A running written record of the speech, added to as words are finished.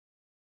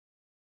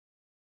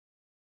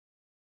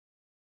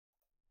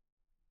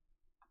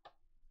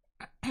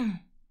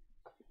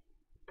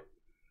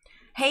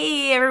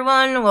Hey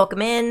everyone,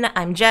 welcome in.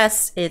 I'm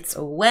Jess. It's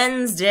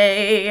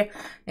Wednesday,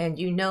 and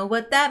you know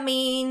what that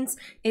means.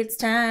 It's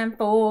time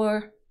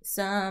for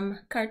some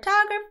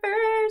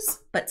cartographers.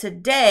 But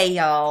today,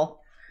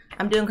 y'all,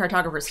 I'm doing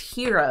Cartographers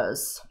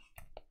Heroes.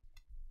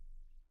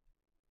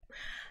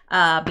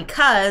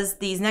 Because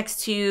these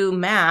next two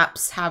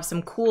maps have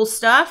some cool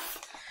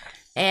stuff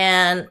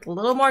and a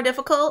little more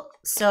difficult.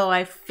 So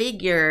I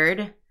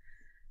figured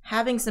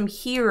having some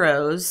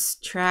heroes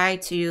try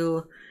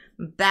to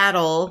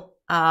battle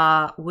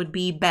would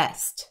be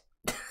best.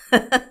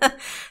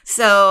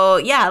 So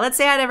yeah, let's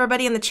say hi to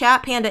everybody in the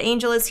chat. Panda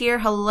Angel is here.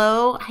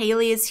 Hello.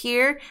 Haley is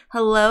here.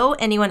 Hello.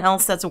 Anyone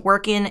else that's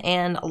working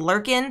and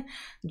lurking?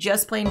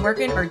 Just plain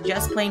working or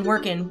just plain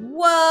working?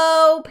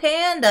 Whoa,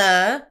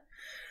 Panda.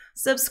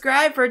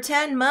 Subscribe for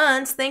 10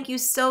 months. Thank you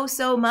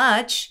so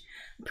much.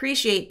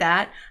 Appreciate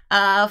that.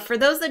 For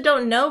those that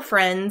don't know,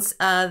 friends,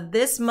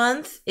 this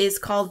month is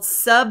called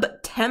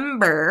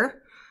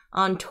September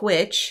on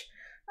Twitch.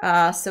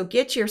 So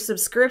get your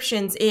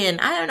subscriptions in.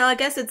 I don't know. I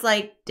guess it's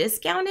like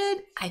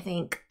discounted, I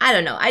think. I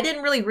don't know. I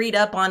didn't really read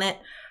up on it.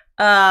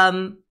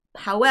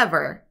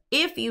 However,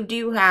 if you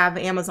do have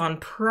Amazon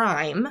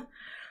Prime,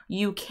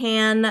 you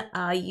can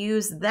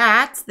use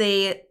that.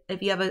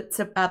 If you have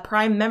a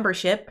Prime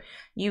membership,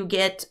 you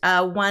get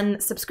one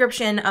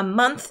subscription a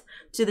month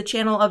to the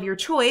channel of your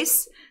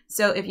choice.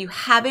 So if you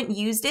haven't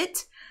used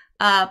it,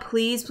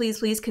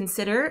 please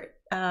consider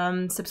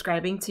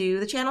subscribing to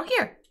the channel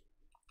here.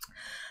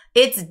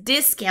 It's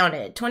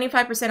discounted.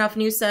 25% off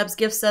new subs.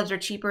 Gift subs are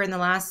cheaper in the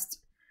last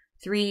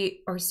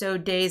 3 or so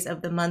days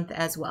of the month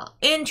as well.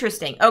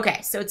 Interesting.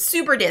 Okay, so it's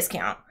super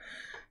discount.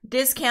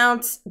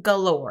 Discounts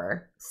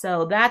galore.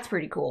 So that's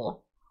pretty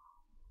cool.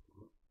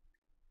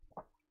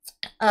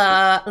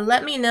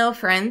 Let me know,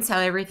 friends, how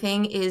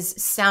everything is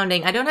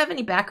sounding. I don't have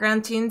any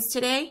background tunes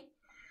today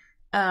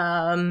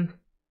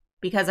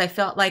because I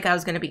felt like I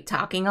was going to be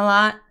talking a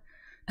lot.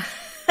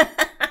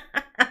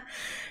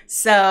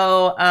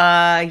 So,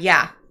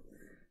 yeah.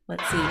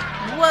 Let's see.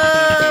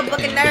 Whoa, book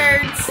of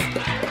nerds.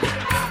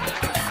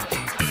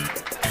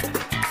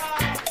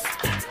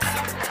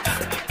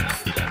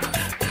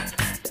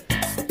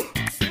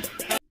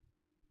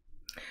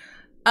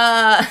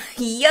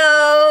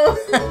 Yo.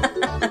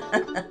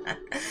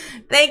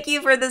 Thank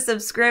you for the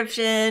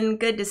subscription.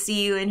 Good to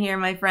see you in here,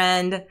 my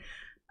friend.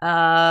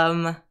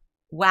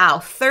 Wow,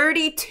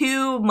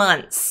 32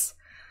 months.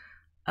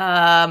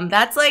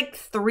 That's like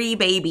 3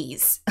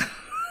 babies.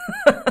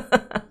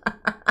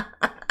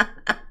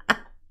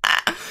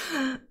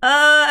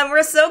 And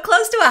we're so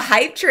close to a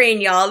hype train,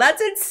 y'all.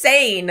 That's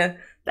insane.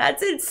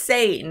 That's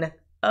insane.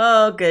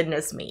 Oh,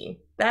 goodness me.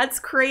 That's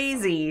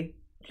crazy.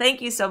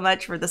 Thank you so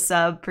much for the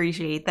sub.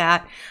 Appreciate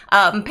that.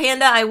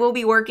 Panda, I will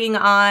be working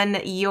on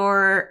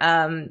your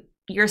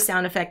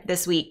sound effect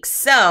this week.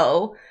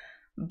 So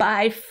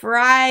by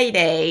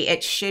Friday,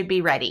 it should be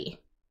ready.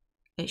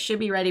 It should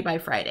be ready by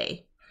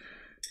Friday.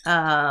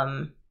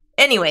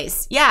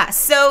 Anyways, yeah.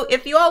 So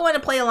if you all want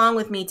to play along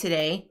with me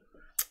today,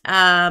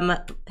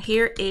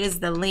 here is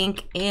the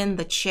link in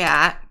the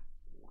chat.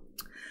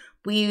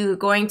 We're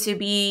going to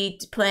be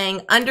playing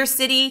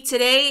Undercity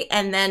today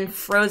and then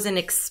Frozen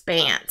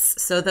Expanse.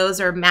 So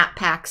those are map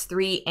packs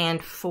 3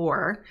 and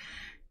 4.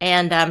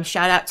 And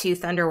shout out to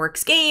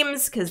Thunderworks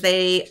Games because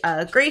they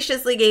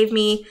graciously gave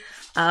me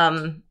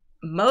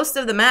most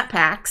of the map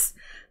packs.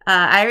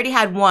 I already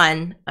had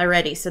one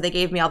already, so they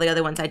gave me all the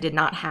other ones I did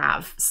not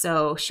have.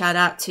 So shout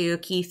out to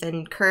Keith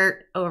and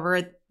Kurt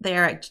over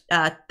there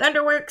at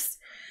Thunderworks.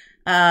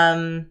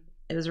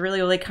 It was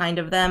really kind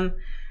of them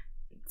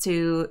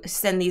to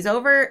send these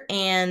over,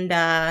 and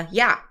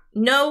yeah,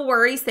 no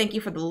worries. Thank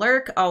you for the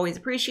lurk, always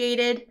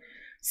appreciated.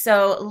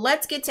 So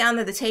let's get down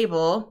to the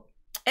table.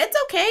 It's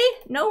okay,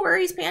 no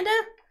worries, Panda.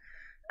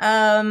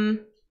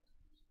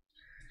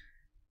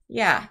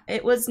 Yeah,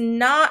 it was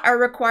not a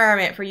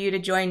requirement for you to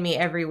join me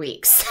every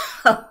week,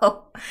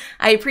 so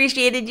I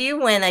appreciated you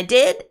when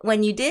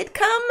you did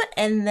come,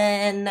 and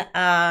then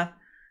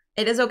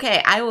it is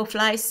okay. I will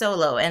fly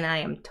solo, and I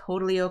am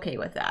totally okay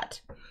with that.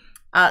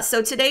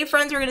 So today,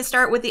 friends, we're going to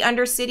start with the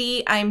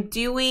Undercity. I'm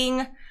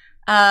doing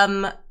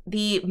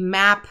the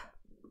map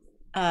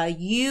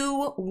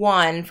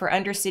U1 for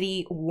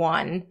Undercity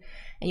 1.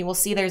 And you will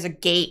see there's a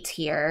gate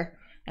here.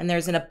 And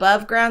there's an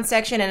above ground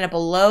section and a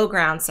below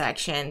ground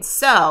section.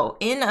 So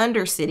in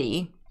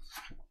Undercity,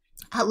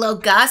 hello,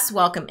 Gus.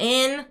 Welcome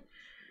in.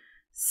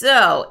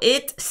 So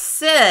it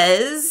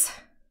says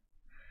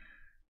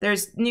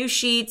there's new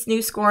sheets,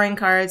 new scoring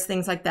cards,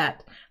 things like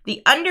that.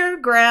 The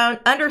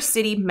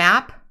Undercity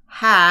map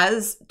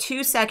has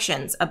 2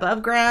 sections,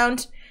 above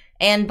ground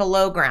and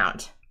below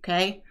ground,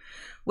 okay,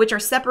 which are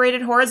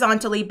separated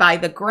horizontally by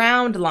the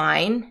ground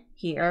line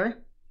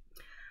here.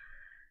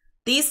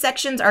 These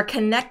sections are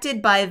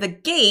connected by the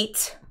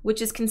gate,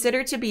 which is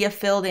considered to be a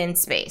filled-in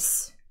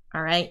space,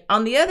 all right?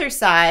 On the other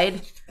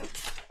side,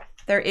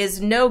 there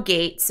is no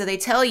gate, so they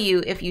tell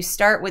you if you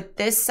start with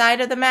this side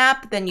of the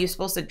map, then you're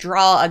supposed to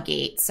draw a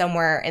gate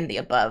somewhere in the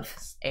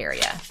above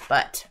area.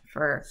 But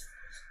for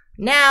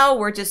Now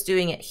we're just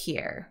doing it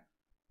here,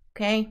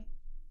 okay?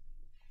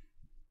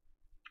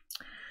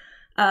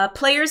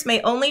 Players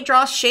may only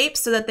draw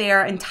shapes so that they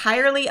are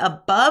entirely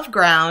above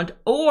ground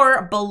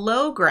or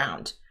below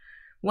ground.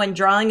 When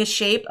drawing a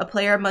shape, a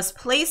player must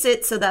place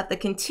it so that the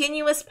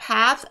continuous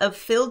path of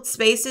filled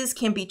spaces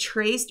can be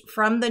traced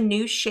from the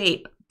new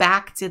shape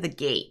back to the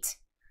gate.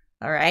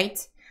 All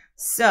right,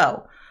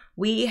 so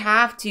we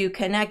have to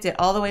connect it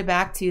all the way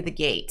back to the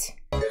gate.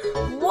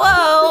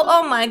 Whoa,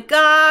 oh my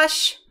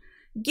gosh.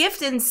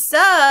 Gift and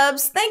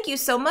subs, thank you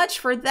so much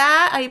for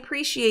that. I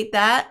appreciate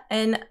that.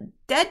 And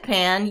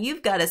Deadpan,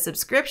 you've got a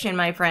subscription,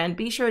 my friend.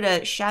 Be sure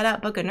to shout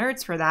out Book of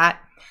Nerds for that.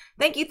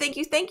 Thank you, thank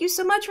you, thank you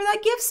so much for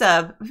that gift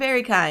sub.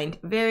 Very kind,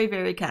 very,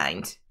 very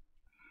kind.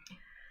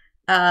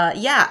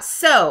 Yeah,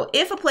 so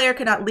if a player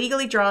cannot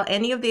legally draw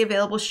any of the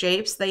available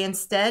shapes, they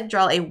instead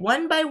draw a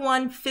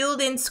 1x1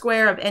 filled-in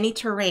square of any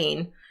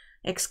terrain,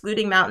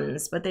 excluding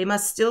mountains, but they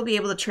must still be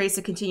able to trace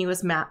a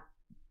continuous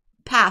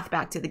path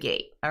back to the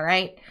gate, all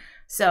right?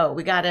 So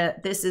we gotta,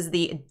 this is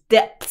the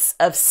depths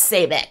of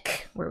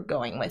Sept we're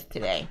going with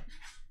today.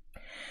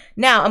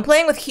 Now, I'm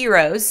playing with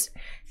heroes.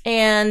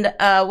 And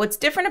what's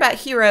different about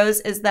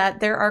heroes is that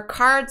there are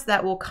cards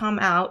that will come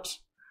out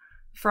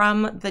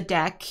from the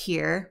deck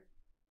here,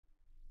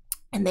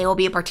 and they will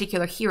be a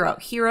particular hero.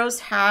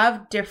 Heroes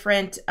have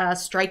different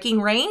striking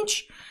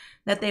range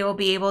that they will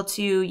be able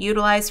to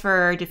utilize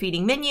for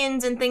defeating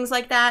minions and things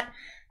like that.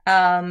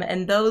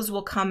 And those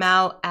will come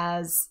out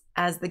as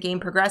the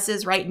game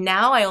progresses. Right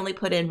now, I only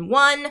put in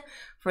one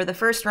for the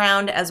first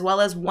round, as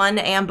well as one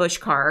ambush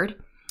card.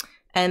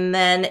 And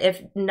then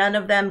if none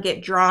of them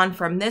get drawn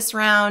from this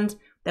round,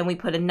 then we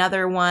put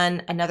another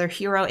one, another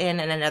hero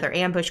in, and another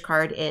ambush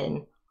card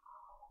in.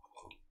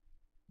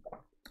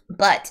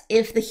 But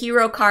if the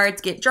hero cards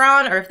get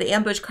drawn, or if the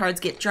ambush cards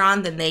get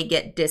drawn, then they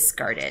get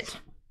discarded.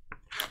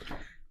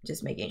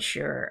 Just making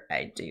sure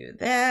I do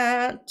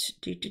that.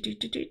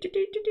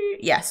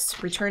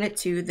 Yes, return it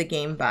to the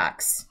game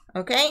box.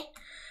 Okay?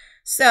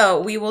 So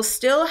we will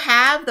still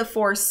have the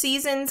 4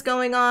 seasons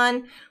going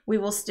on. We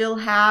will still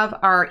have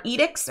our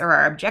edicts or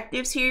our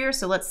objectives here.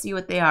 So let's see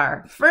what they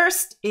are.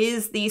 First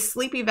is the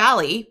Sleepy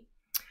Valley.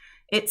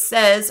 It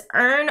says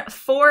earn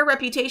 4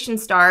 reputation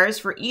stars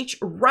for each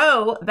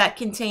row that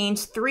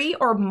contains 3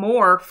 or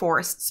more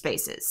forest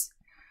spaces.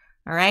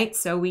 All right,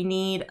 so we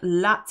need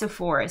lots of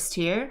forest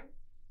here.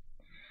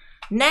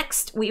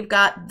 Next, we've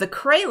got the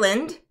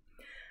Crayland.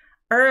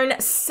 Earn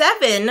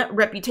 7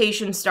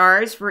 reputation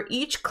stars for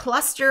each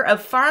cluster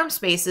of farm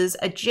spaces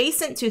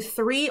adjacent to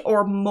 3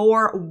 or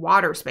more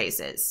water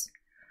spaces.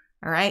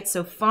 All right,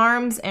 so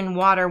farms and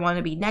water want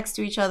to be next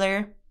to each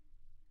other,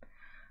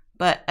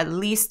 but at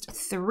least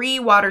 3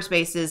 water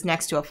spaces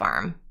next to a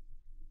farm.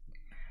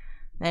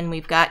 Then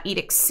we've got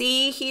Edict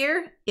C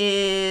here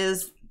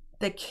is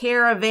the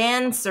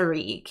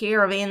Caravansary.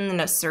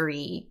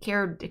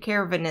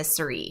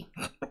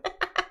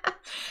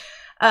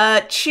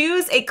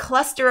 Choose a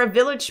cluster of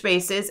village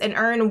spaces and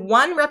earn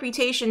 1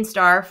 reputation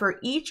star for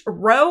each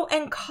row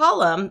and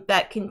column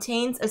that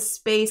contains a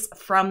space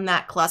from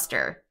that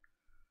cluster.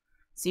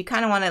 So you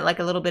kind of want it like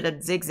a little bit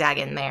of zigzag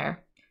in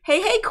there.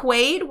 Hey,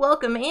 Quaid,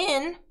 welcome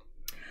in.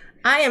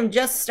 I am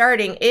just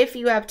starting. If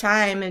you have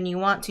time and you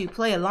want to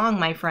play along,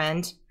 my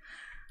friend,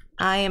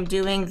 I am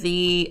doing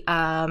the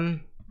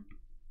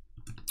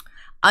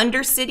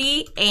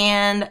Undercity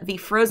and the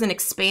Frozen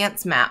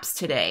Expanse maps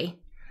today.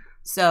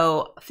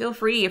 So feel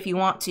free if you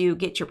want to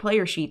get your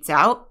player sheets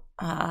out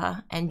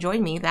and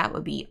join me. That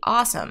would be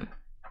awesome.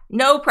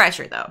 No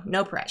pressure though,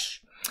 no pressure.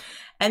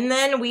 And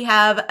then we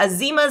have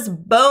Azima's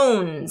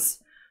Bones.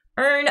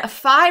 Earn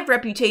 5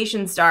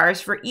 reputation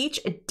stars for each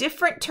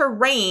different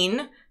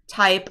terrain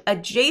type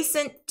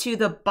adjacent to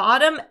the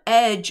bottom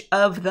edge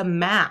of the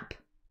map,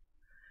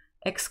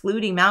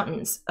 excluding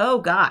mountains. Oh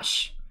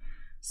gosh.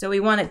 So we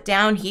want it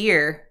down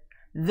here.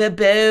 The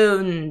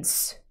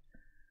bones.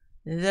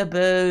 The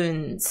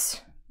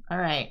bones. All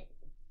right.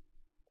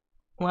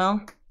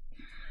 Well,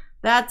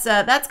 that's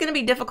going to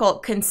be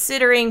difficult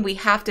considering we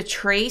have to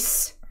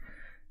trace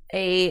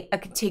a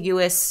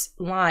contiguous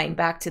line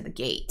back to the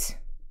gate.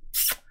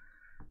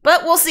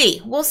 But we'll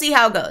see. We'll see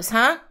how it goes,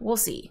 huh? We'll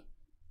see.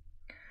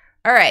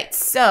 All right.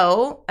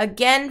 So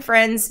again,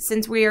 friends,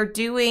 since we are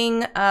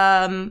doing,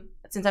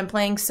 since I'm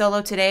playing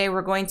solo today,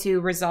 we're going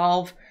to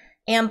resolve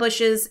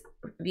ambushes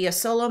via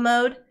solo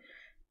mode.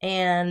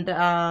 And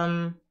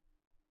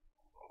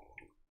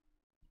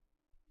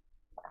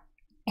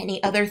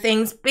any other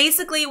things.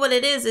 Basically what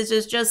it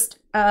is just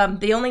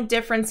the only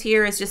difference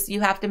here is just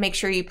you have to make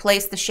sure you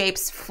place the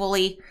shapes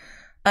fully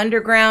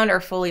underground or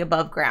fully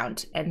above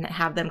ground and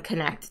have them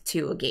connect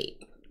to a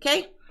gate.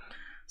 Okay,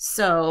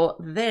 so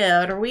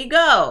there we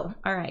go.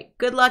 All right,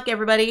 good luck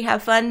everybody,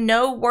 have fun,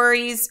 no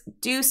worries,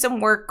 do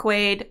some work,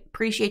 Quaid,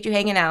 appreciate you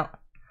hanging out.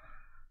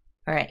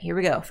 All right, here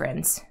we go,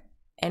 friends,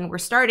 and we're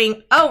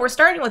starting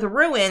with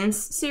ruins.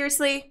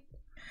 Seriously?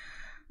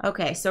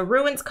 Okay, so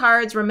ruins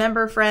cards,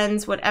 remember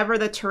friends, whatever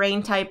the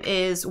terrain type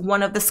is,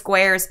 one of the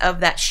squares of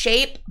that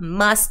shape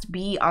must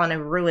be on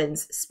a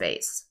ruins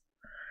space.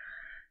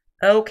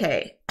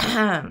 Okay.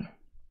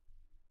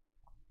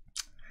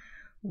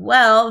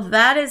 Well,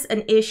 that is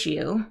an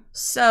issue.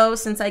 So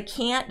since I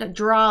can't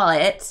draw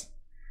it,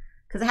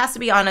 because it has to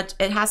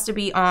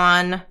be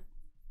on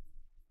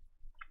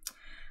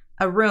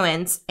a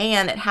ruins,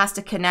 and it has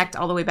to connect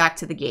all the way back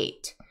to the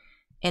gate.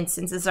 And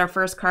since it's our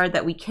first card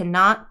that we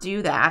cannot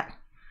do that,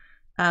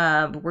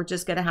 we're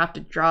just gonna have to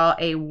draw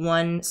a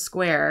 1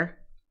 square.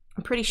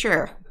 I'm pretty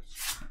sure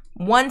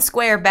 1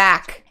 square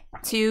back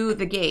to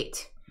the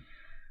gate.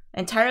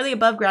 Entirely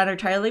above ground or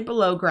entirely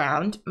below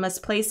ground,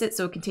 must place it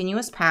so a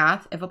continuous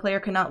path. If a player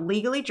cannot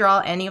legally draw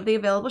any of the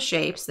available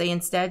shapes, they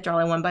instead draw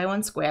a 1 by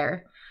 1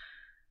 square,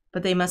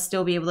 but they must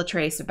still be able to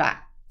trace it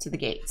back to the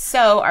gate.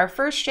 So our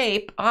first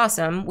shape,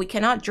 awesome, we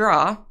cannot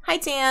draw. Hi,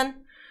 Tan.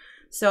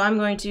 So I'm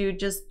going to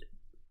just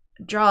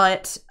draw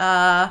it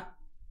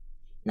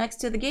next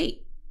to the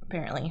gate,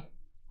 apparently.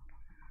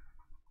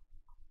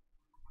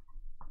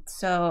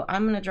 So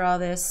I'm going to draw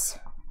this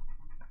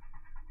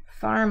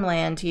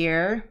farmland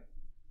here.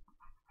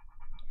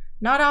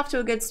 Not off to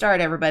a good start,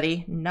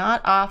 everybody.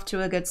 Not off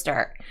to a good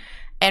start.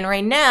 And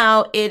right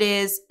now it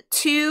is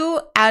 2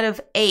 out of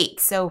 8.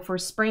 So for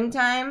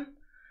springtime,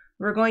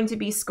 we're going to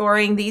be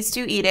scoring these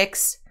 2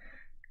 edicts.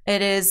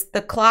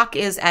 The clock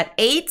is at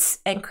 8,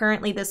 and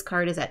currently this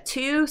card is at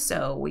 2,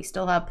 so we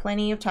still have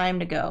plenty of time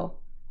to go.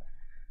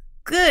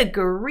 Good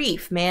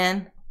grief,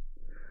 man.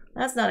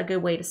 That's not a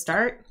good way to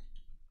start.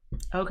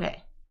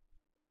 Okay.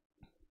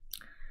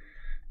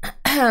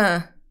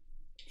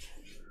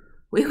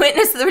 We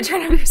witnessed the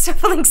return of your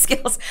shuffling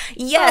skills.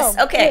 Yes,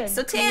 oh, okay. Good.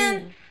 So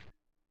Tan,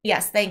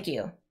 yes, thank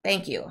you.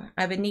 Thank you.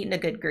 I've been needing a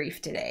good grief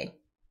today.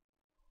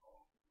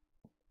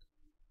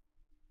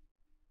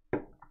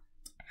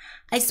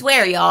 I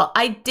swear, y'all,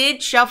 I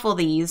did shuffle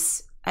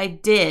these. I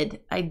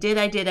did.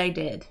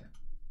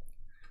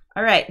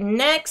 All right,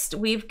 next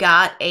we've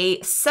got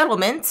a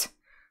settlement.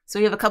 So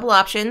we have a couple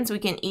options. We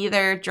can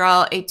either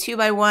draw a 2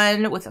 by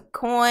 1 with a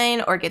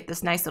coin or get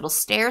this nice little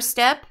stair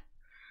step.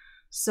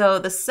 So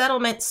the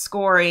settlement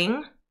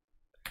scoring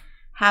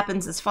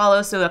happens as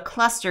follows. So a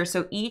cluster,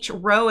 so each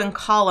row and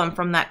column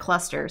from that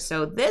cluster.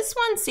 So this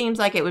one seems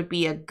like it would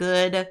be a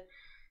good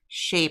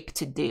shape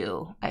to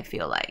do, I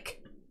feel like.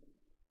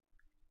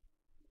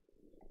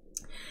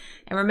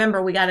 And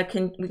remember, we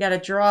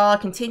gotta draw a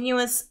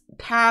continuous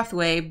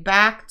pathway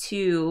back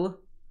to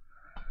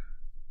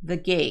the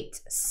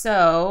gate.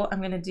 So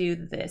I'm gonna do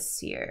this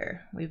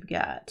here. We've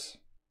got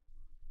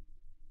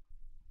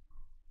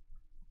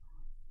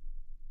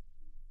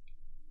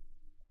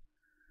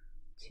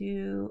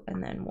 2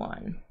 and then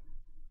 1.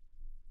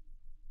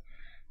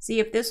 See,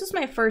 if this was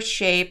my first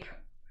shape,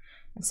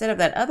 instead of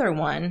that other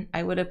one,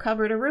 I would have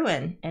covered a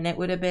ruin and it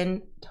would have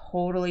been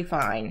totally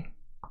fine.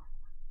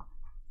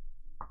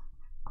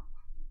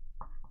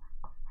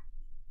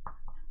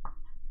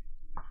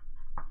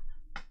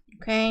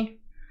 Okay,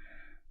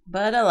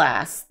 but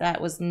alas, that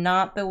was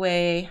not the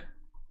way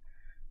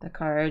the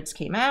cards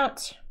came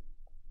out.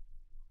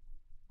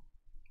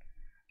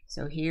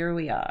 So here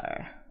we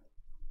are.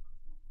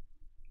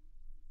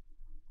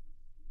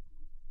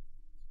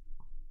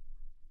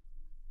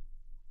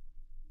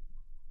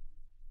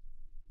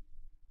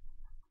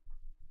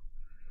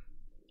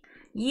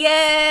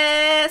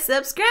 Yeah,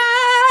 subscribe.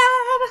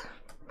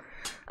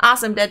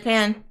 Awesome,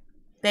 Deadpan.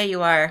 There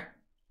you are.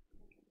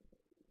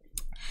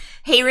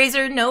 Hey,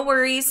 Razor, no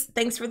worries.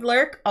 Thanks for the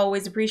lurk.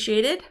 Always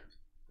appreciated.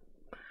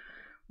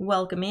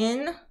 Welcome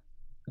in.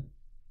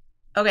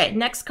 Okay,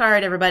 next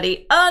card,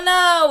 everybody. Oh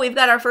no, we've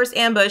got our first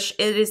ambush.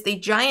 It is the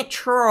Giant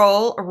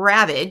Troll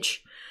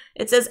Ravage.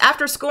 It says,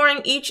 after scoring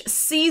each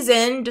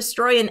season,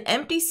 destroy an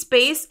empty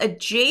space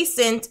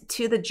adjacent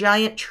to the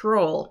Giant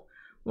Troll.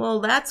 Well,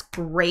 that's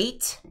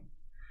great.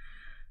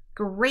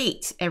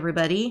 Great,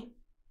 everybody.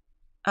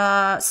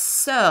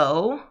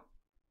 So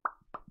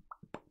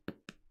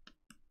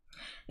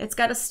it's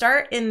got to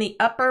start in the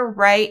upper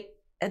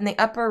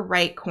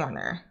right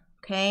corner,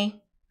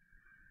 okay?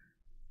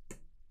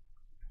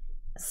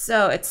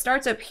 So it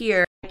starts up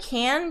here. I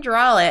can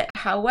draw it,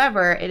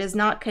 however, it is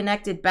not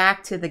connected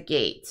back to the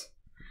gate.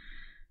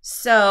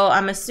 So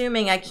I'm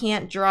assuming I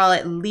can't draw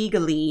it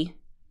legally.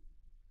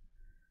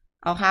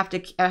 I'll have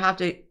to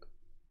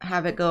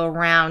have it go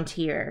around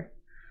here.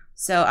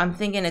 So I'm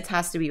thinking it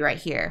has to be right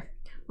here.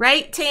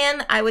 Right,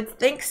 Tan? I would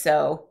think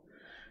so.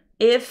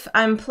 If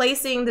I'm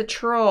placing the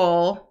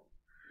troll,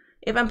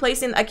 I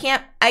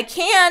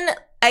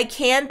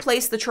can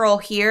place the troll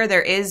here.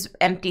 There is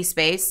empty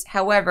space.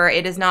 However,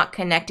 it is not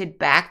connected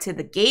back to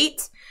the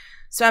gate.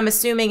 So I'm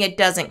assuming it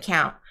doesn't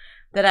count.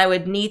 That I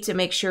would need to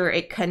make sure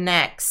it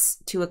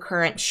connects to a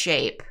current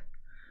shape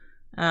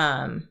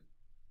to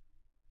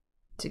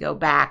go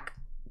back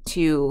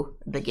to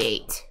the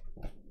gate.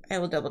 I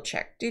will double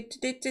check.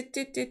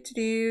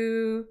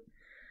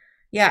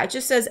 Yeah, it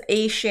just says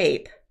a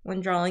shape when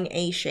drawing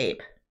a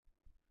shape.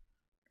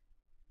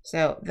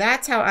 So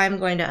that's how I'm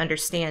going to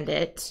understand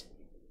it.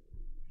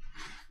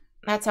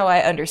 That's how I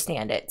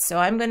understand it. So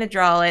I'm going to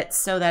draw it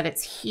so that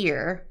it's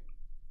here.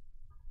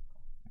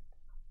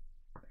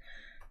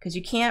 Because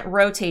you can't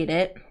rotate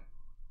it.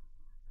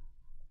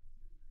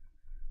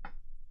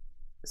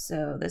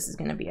 So this is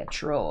gonna be a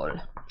troll.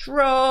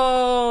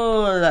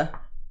 Troll!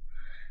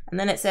 And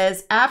then it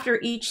says, after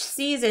each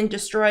season,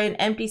 destroy an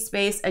empty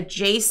space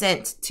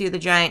adjacent to the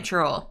giant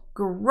troll.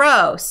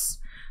 Gross.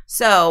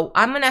 So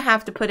I'm gonna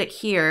have to put it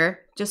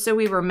here just so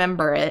we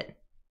remember it.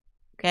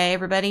 Okay,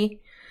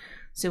 everybody?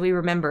 So we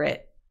remember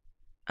it.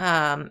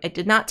 It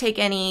did not take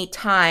any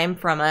time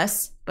from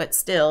us, but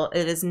still,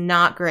 it is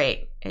not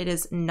great. It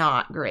is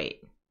not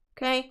great.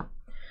 Okay?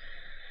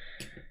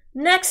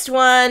 Next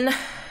one,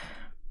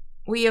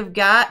 we have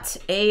got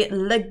a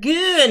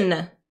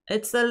lagoon.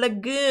 It's a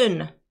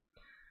lagoon.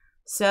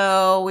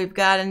 So we've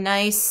got a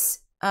nice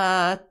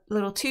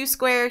little 2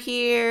 square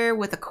here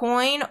with a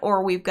coin,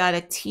 or we've got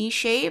a T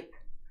shape.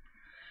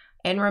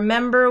 And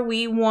remember,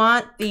 we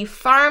want the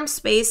farm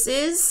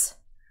spaces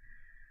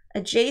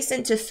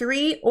adjacent to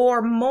 3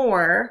 or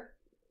more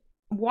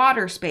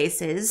water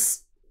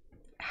spaces.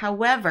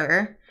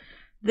 However,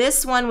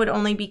 this one would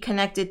only be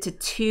connected to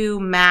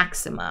 2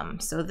 maximum.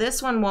 So this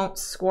one won't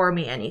score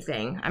me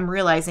anything. I'm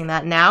realizing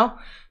that now.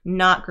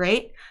 Not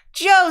great.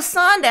 Joe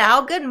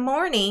Sondow, good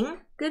morning.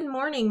 Good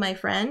morning, my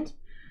friend.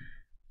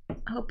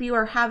 Hope you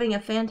are having a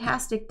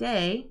fantastic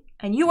day.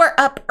 And you are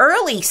up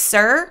early,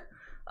 sir.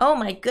 Oh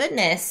my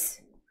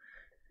goodness.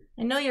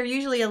 I know you're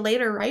usually a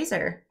later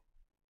riser.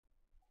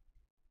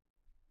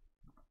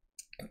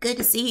 Good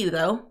to see you,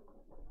 though.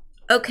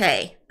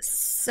 Okay,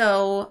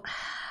 so,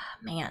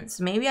 man,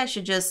 so maybe I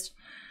should just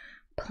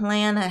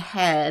plan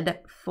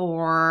ahead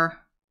for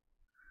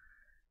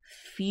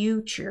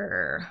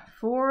future.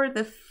 For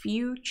the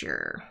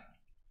future.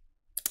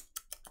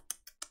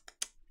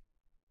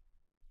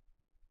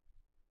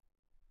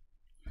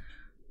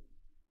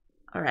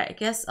 All right, I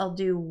guess I'll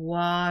do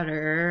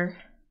water.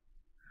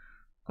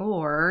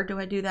 Or do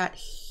I do that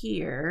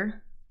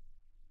here?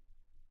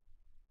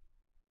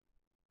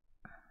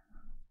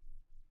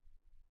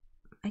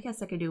 I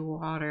guess I could do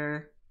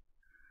water.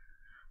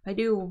 If I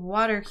do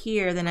water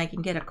here, then I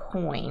can get a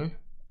coin.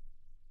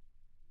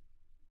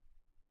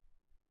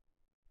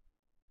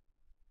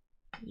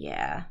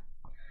 Yeah,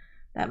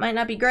 that might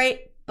not be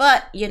great,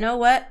 but you know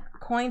what?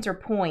 Coins are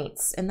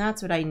points, and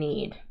that's what I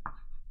need.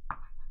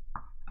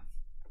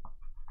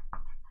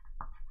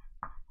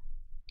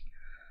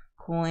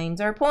 Coins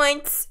are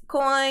points.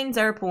 Coins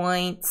are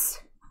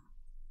points.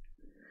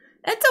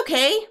 That's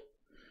okay.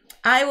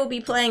 I will be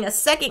playing a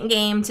second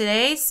game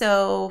today,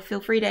 so feel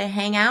free to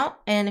hang out.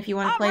 And if you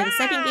want to play the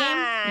second game,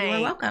 you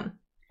are welcome.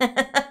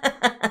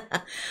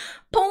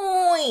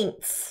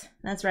 Points!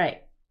 That's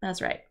right.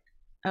 That's right.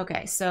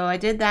 Okay, so I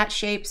did that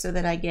shape so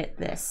that I get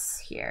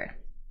this here.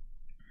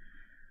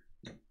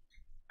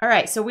 All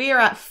right, so we are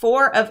at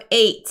 4 of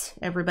 8,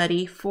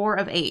 everybody. 4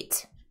 of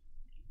 8.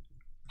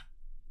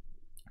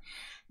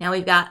 Now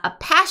we've got a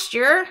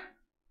pasture.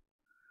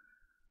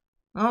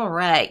 All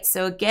right,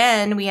 so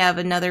again, we have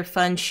another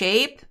fun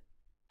shape.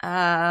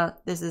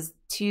 This is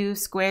 2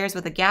 squares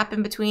with a gap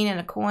in between and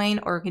a coin,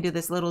 or we can do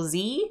this little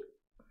Z.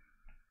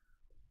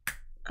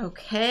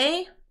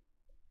 Okay.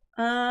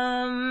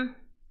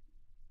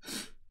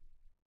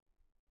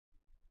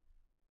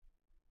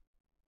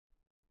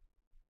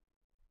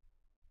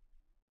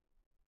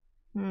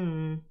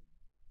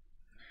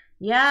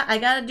 Yeah, I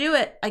gotta do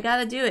it. I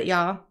gotta do it,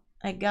 y'all.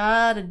 I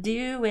gotta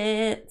do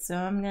it. So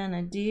I'm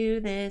gonna do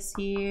this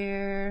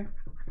here.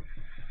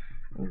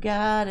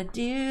 Gotta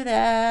do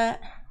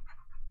that.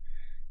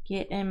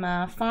 Get in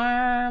my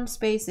farm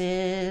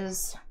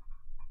spaces.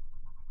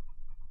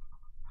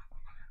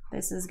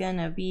 This is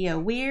gonna be a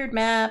weird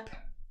map.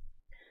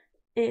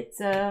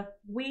 It's a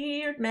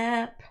weird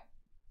map.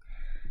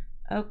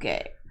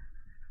 Okay.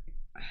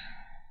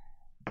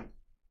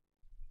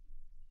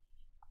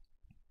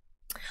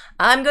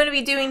 I'm going to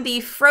be doing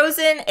the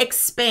Frozen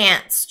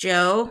Expanse,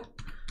 Joe.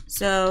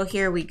 So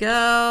here we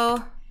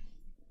go.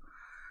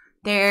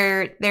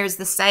 There's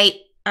the site.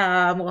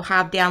 We'll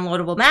have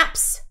downloadable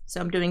maps.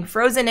 So I'm doing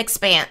Frozen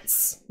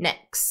Expanse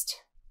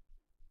next.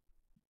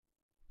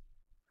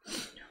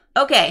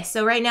 Okay,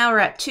 so right now we're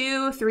at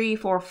 2, 3,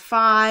 4,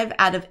 5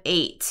 out of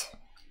 8.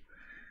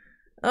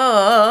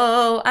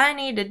 Oh, I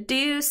need to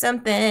do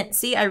something.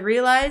 See, I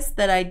realized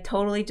that I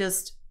totally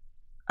just...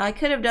 I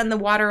could have done the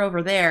water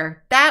over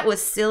there. That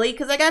was silly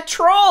because I got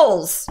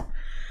trolls.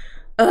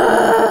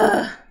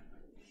 Ugh.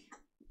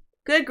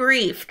 Good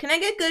grief. Can I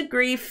get good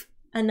grief?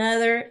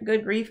 Another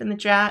good grief in the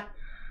chat.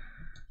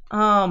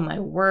 Oh my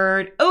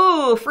word.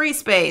 Oh, free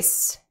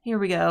space. Here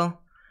we go.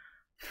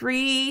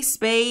 Free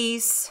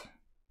space.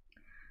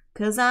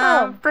 Cause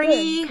I'm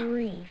free. Good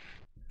grief.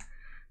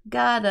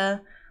 Got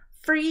a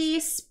free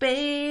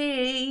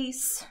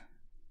space.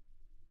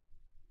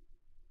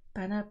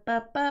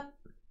 Ba-da-ba-ba.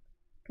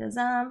 Cause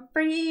I'm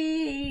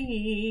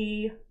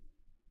free.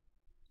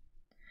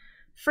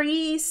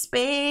 Free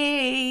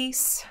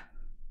space.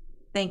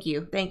 Thank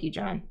you,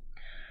 John.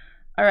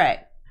 All right,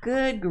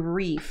 good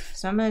grief.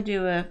 So I'm gonna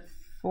do a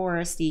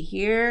foresty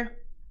here.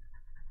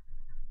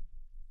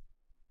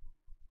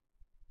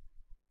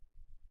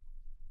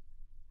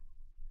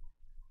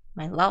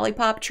 My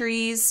lollipop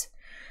trees.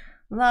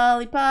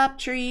 Lollipop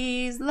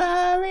trees,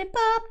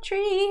 lollipop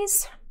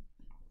trees.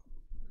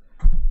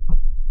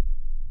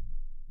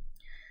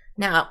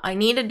 Now, I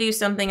need to do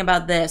something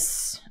about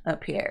this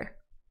up here.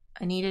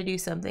 I need to do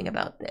something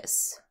about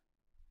this.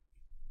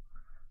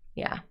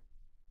 Yeah.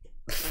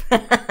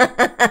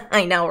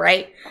 I know,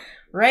 right?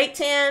 Right,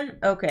 Tan?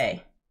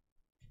 Okay.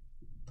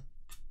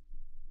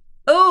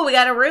 Oh, we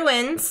got a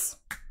ruins.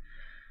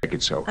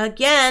 So.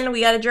 Again,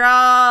 we got to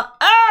draw.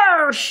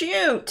 Oh,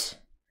 shoot.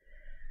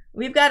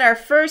 We've got our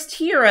first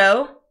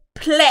hero,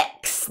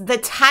 Plex, the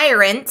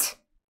Tyrant.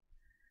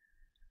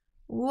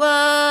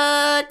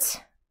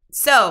 What?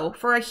 So,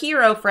 for a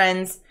hero,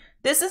 friends,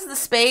 this is the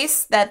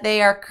space that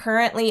they are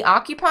currently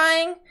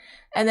occupying,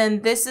 and then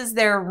this is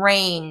their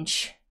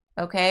range,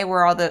 okay,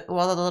 where all the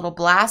little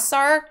blasts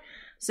are.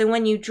 So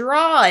when you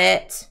draw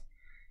it,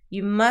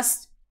 you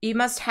must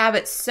have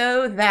it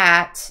so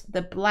that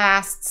the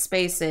blast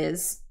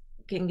spaces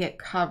can get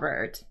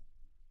covered.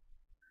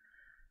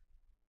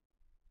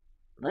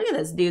 Look at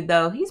this dude,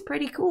 though. He's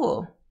pretty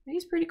cool.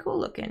 He's pretty cool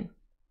looking.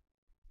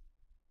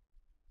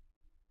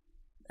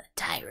 The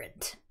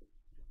Tyrant.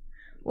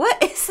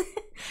 What is it?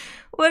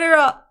 What are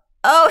all...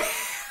 Oh!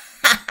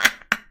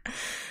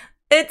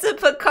 It's a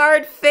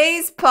Picard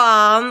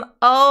facepalm.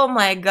 Oh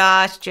my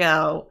gosh,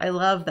 Joe. I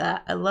love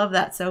that. I love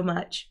that so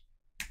much.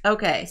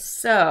 Okay,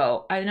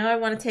 so I know I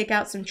want to take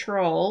out some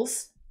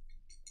trolls.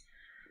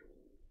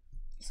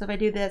 So if I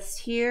do this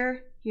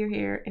here, here,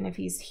 here, and if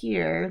he's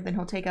here, then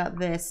he'll take out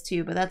this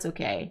too, but that's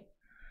okay.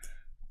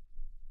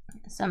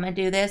 So I'm going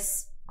to do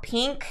this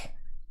pink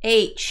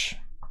H.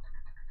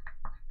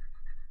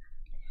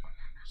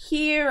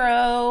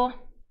 Hero.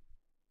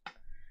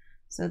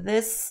 So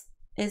this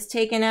is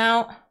taken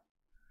out.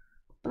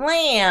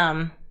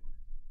 Blam.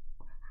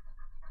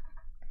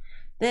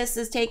 This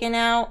is taken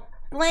out.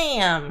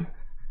 Blam.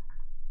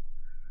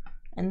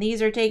 And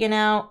these are taken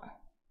out.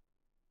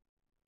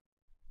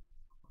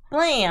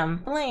 Blam,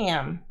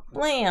 blam,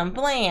 blam,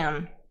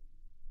 blam.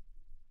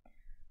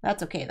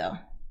 That's okay though.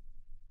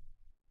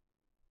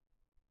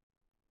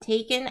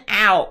 Taken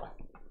out.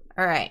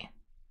 All right.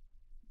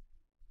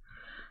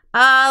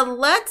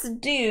 Let's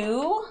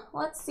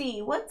see,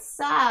 what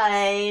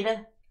side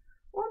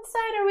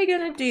are we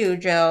gonna do,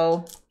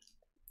 Joe?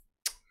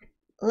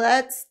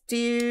 Let's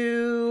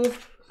do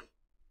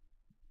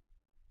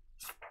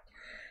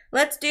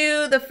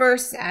the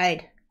first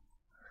side.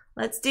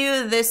 Let's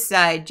do this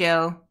side,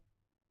 Joe.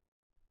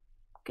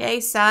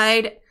 Okay,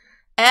 side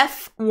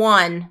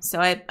F1. So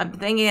I'm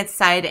thinking it's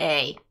side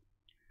A.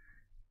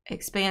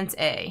 Expanse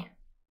A.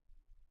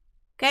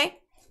 Okay?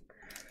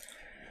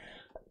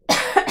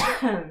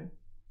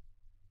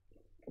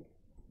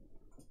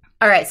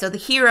 All right, so the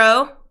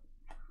hero,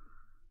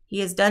 he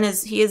has done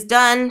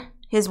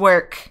his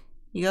work.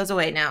 He goes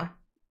away now.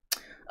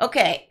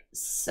 Okay,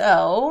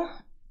 so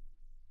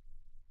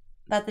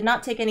that did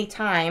not take any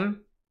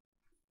time.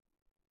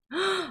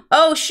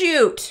 Oh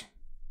shoot.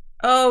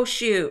 Oh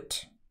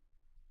shoot.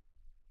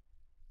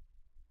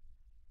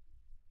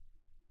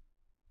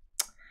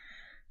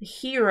 The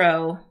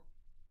hero.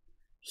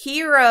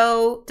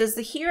 Does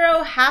the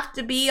hero have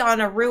to be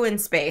on a ruin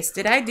space?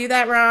 Did I do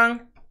that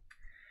wrong?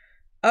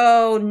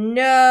 Oh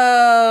no.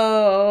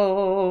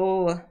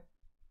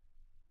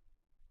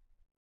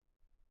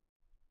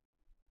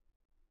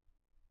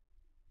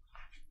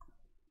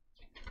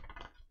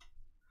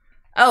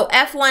 Oh,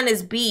 F1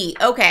 is B.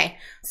 Okay.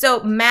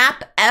 So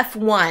map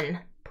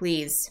F1,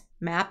 please.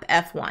 Map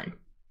F1.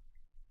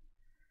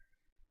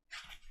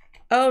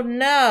 Oh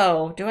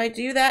no. Do I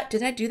do that?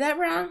 Did I do that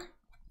wrong?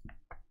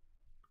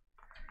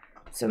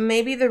 So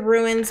maybe the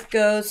ruins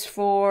goes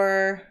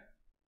for...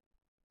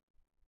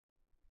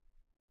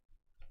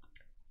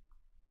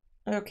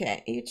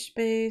 Okay, each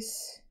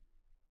space.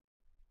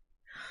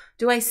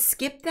 Do I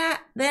skip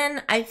that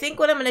then? I think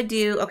what I'm going to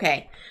do...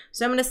 Okay,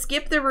 so I'm going to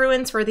skip the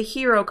ruins for the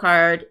hero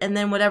card, and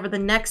then whatever the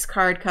next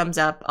card comes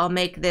up, I'll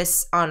make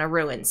this on a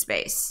ruin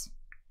space.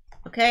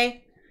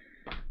 Okay?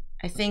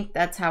 I think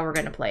that's how we're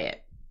going to play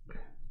it.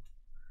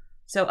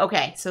 So,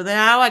 okay, so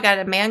now I got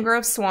a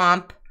mangrove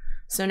swamp.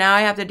 So now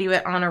I have to do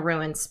it on a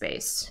ruin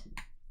space.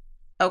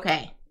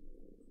 Okay.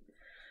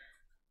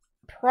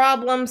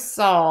 Problem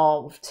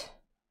solved.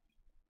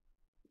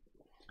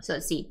 So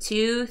let's see.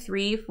 2,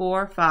 3,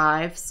 4,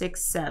 5,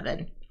 6,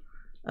 7.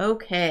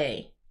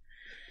 Okay.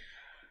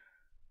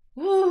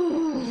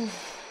 Whew.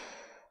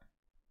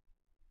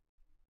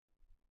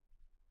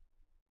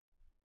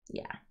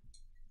 Yeah.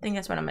 I think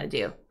that's what I'm going to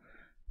do.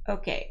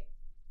 Okay.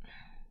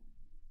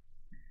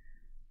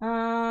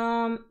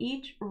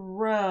 Each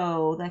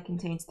row that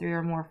contains 3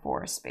 or more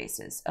forest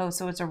spaces. Oh,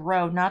 so it's a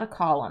row, not a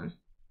column.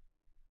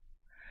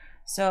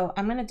 So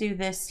I'm going to do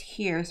this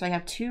here. So I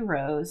have 2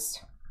 rows.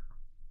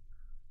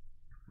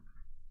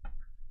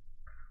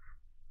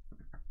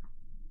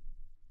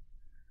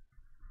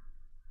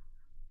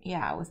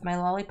 Yeah, with my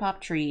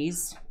lollipop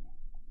trees.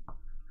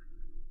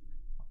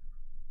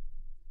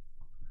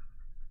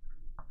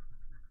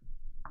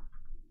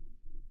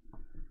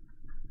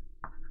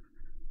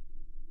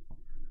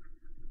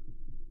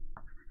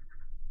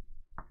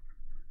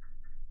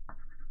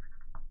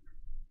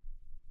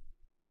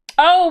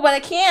 Oh, but I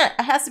can't.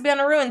 It has to be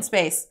on a ruin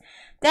space.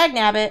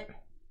 Dagnabbit.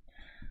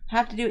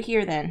 Have to do it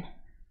here then.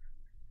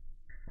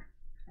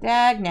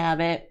 Dag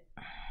nabbit.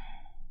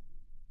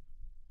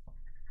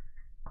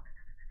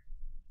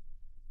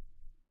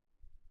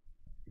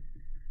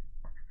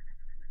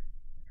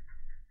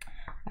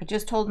 I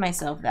just told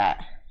myself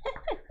that.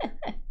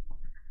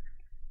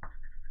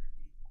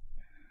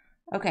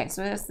 Okay,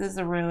 so this is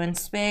a ruined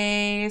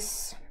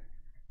space.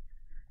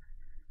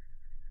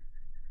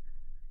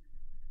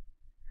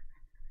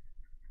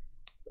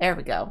 There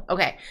we go.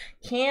 Okay,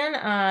 can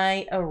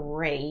I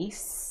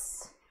erase?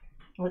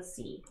 Let's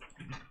see.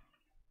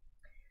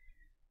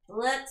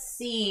 Let's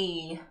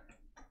see.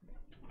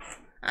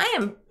 I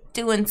am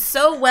doing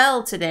so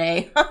well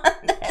today on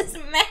this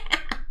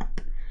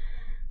map.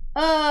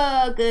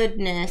 Oh,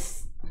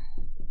 goodness.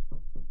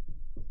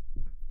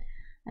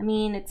 I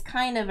mean, it's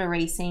kind of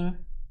erasing.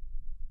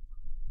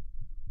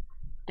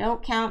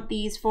 Don't count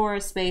these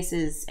forest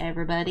spaces,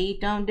 everybody.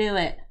 Don't do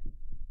it.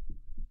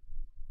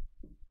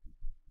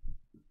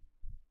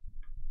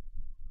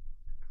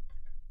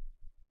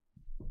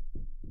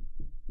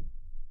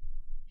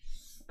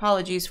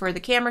 Apologies for the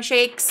camera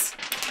shakes.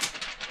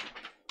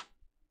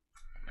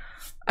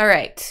 All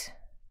right.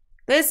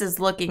 This is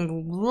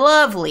looking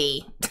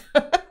lovely.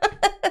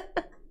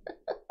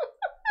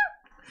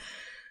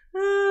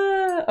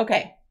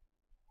 Okay.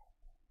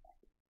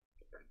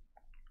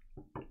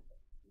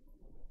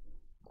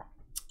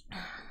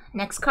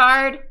 Next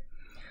card.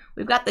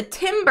 We've got the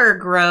Timber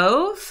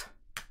Grove.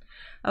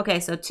 Okay,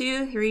 so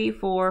 2, 3,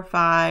 4,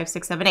 5,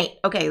 6, 7, 8.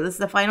 Okay, this is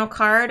the final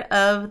card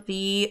of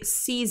the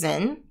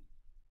season.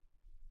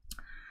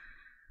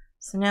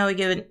 So now we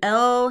give an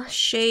L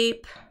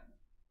shape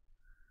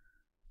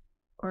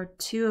or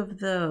 2 of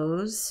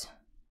those.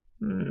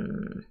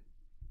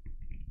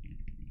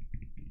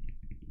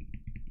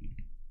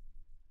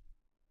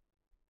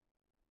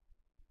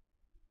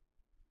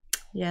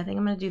 Yeah, I think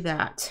I'm gonna do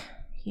that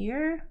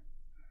here.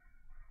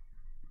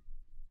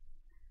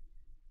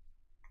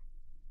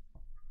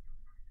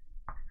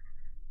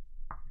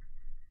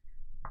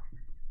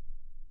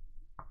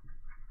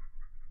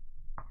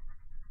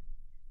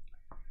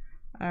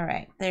 All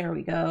right, there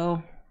we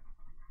go.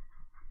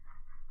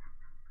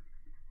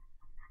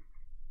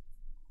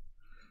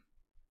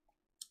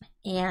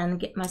 And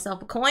get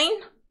myself a coin.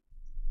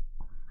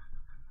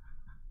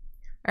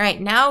 All right,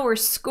 now we're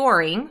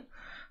scoring.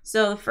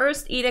 So the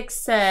first edict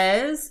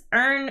says,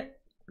 earn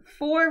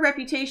 4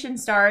 reputation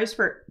stars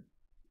for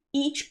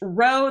each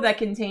row that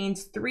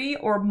contains 3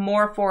 or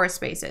more forest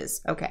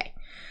spaces. Okay,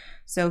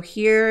 so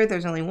here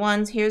there's only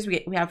 1. Here's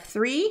we have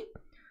 3.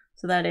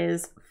 So that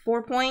is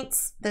 4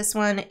 points. This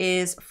one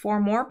is 4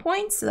 more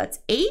points, so that's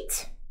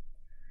 8.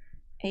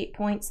 8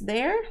 points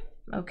there.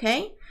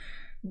 Okay.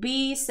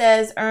 B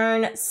says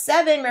earn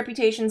 7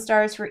 reputation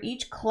stars for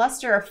each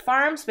cluster of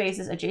farm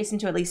spaces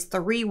adjacent to at least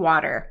 3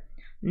 water.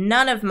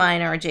 None of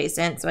mine are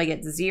adjacent, so I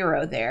get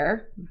 0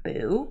 there.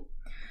 Boo.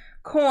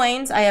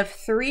 Coins, I have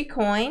 3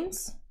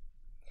 coins.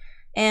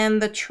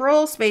 And the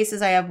troll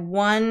spaces, I have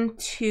 1,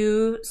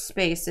 2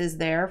 spaces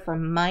there for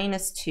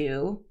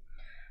 -2.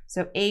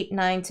 So 8,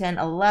 9, 10,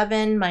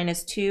 11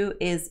 minus 2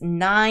 is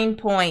 9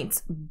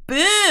 points.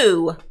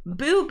 Boo!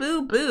 Boo,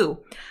 boo,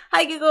 boo.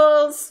 Hi,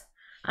 Giggles.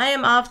 I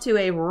am off to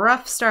a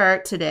rough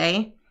start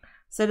today.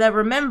 So that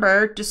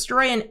remember,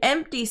 destroy an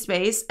empty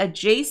space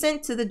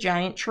adjacent to the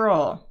giant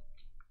troll.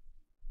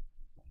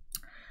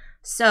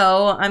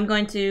 So I'm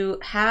going to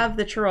have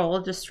the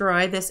troll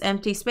destroy this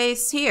empty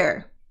space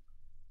here.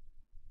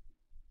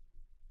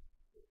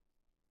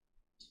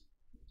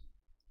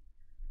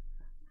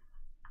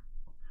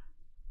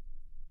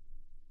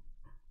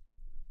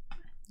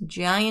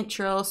 Giant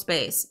troll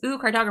space. Ooh,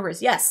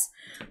 Cartographers. Yes.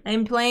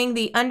 I'm playing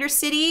the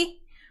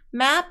Undercity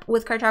map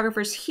with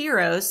Cartographers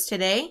Heroes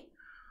today.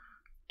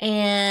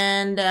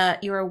 And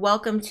you are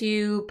welcome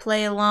to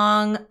play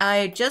along.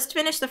 I just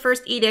finished the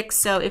first edict,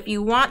 so if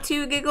you want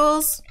to,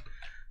 Giggles,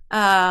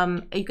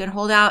 you can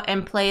hold out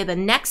and play the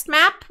next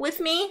map with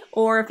me.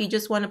 Or if you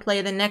just want to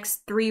play the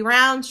next 3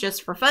 rounds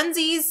just for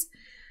funsies,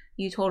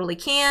 you totally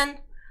can.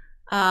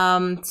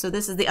 So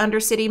this is the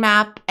Undercity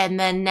map, and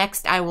then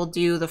next I will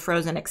do the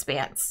Frozen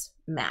Expanse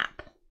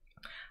map.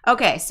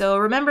 Okay, so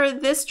remember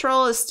this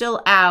troll is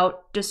still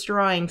out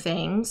destroying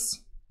things.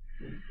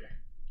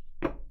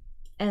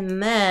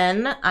 And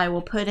then I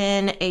will put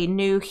in a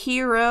new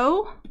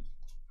hero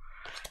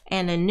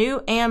and a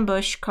new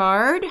ambush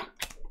card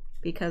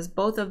because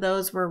both of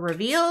those were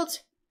revealed.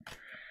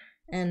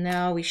 And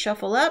now we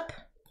shuffle up.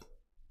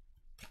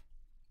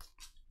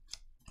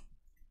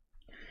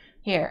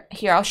 Here,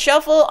 I'll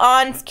shuffle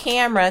on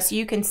camera so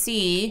you can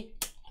see.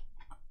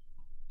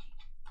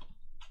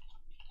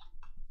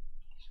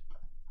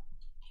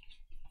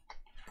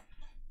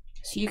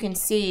 So you can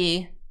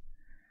see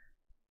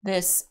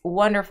this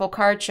wonderful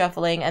card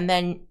shuffling, and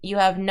then you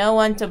have no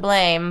one to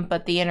blame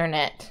but the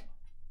internet.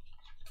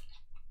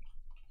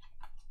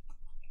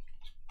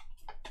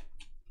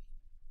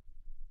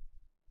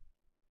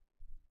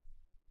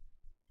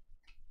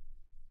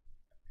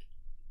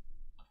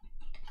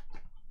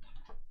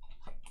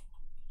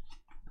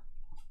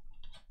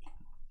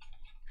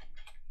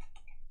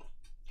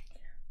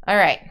 All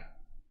right.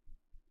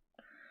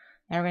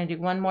 Now we're going to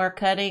do one more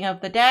cutting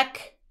of the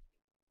deck.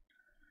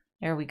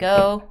 There we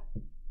go.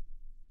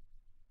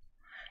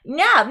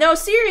 Yeah, no,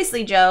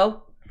 seriously,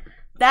 Joe.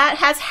 That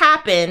has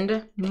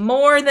happened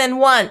more than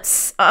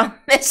once on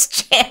this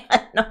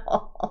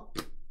channel.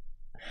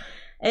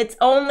 It's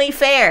only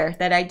fair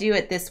that I do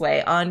it this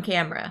way on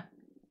camera.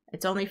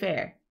 It's only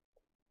fair.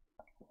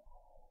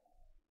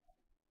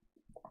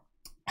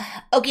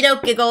 Okie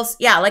doke, giggles.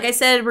 Yeah, like I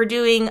said, we're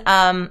doing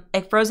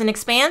a Frozen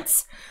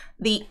Expanse,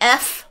 the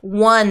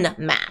F1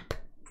 map.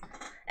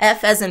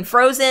 F as in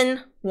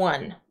Frozen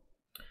 1.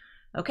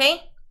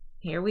 Okay,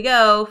 here we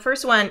go.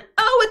 First one.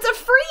 Oh, it's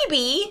a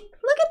freebie.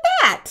 Look at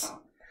that.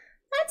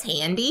 That's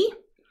handy.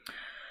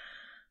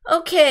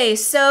 Okay,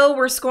 so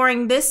we're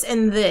scoring this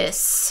and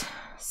this.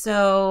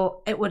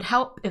 So it would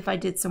help if I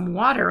did some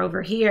water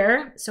over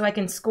here so I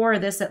can score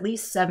this at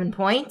least 7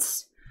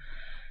 points.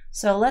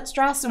 So let's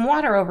draw some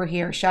water over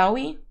here, shall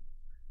we?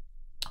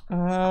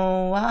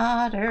 Oh,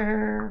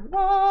 water,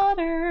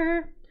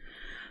 water.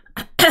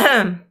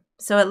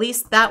 So at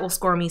least that will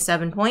score me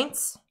 7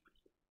 points.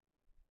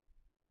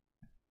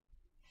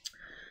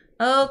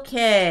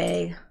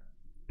 Okay.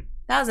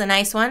 That was a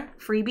nice one.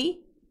 Freebie.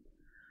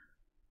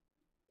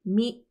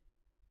 Mission.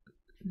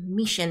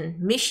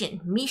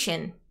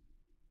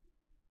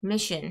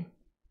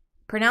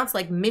 Pronounced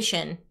like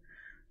mission.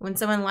 When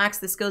someone lacks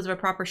the skills of a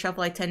proper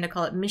shuffle, I tend to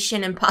call it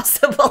Mission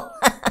Impossible.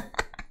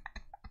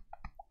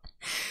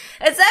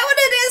 Is that what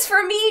it is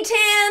for me,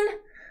 Tan?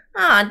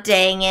 Aw, oh,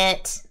 dang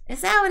it.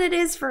 Is that what it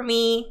is for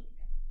me?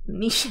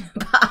 Mission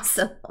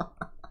Impossible.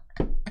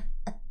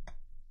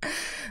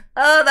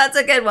 Oh, that's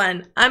a good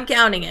one. I'm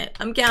counting it.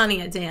 I'm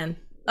counting it, Tan.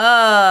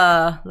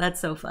 Oh,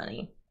 that's so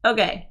funny.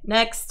 Okay,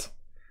 next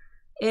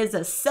is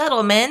a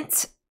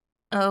settlement.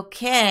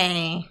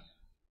 Okay.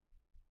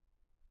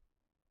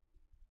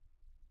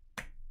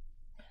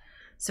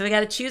 So we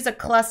got to choose a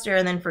cluster,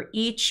 and then for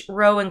each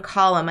row and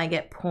column, I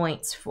get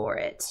points for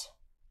it.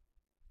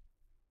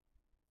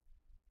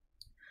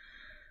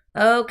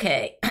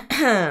 Okay.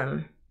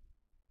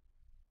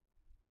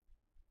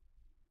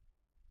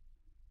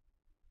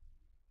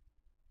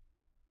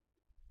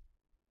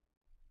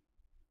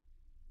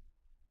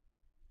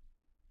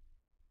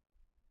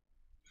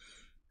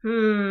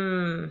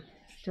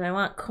 Do I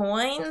want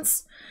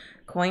coins?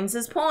 Coins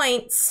is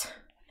points.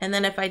 And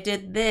then if I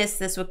did this,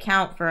 this would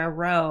count for a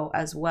row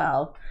as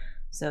well.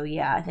 So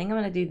yeah, I think I'm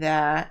going to do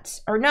that.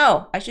 Or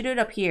no, I should do it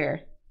up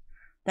here.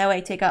 That way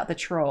I take out the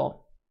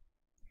troll.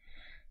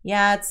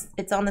 Yeah,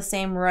 it's on the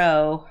same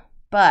row,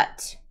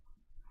 but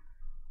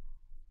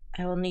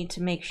I will need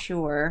to make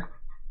sure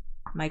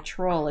my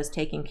troll is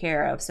taken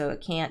care of so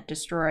it can't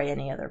destroy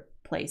any other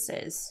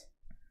places.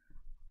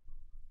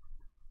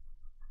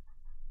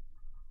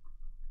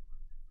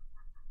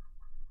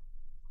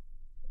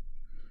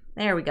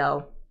 There we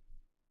go.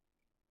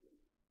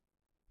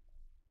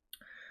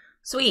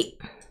 Sweet.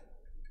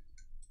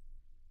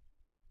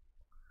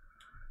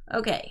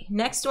 Okay,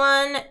 next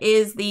one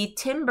is the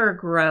Timber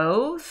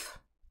Grove.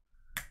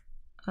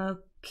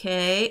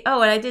 Okay.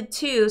 Oh, and I did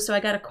 2, so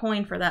I got a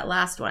coin for that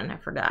last one. I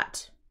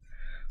forgot.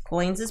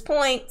 Coins is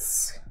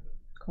points.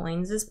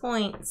 Coins is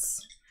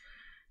points.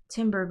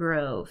 Timber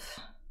Grove.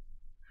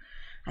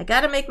 I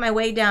gotta make my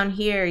way down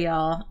here,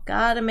 y'all.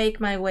 Gotta make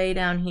my way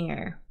down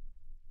here.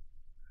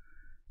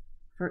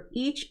 For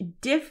each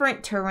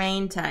different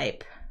terrain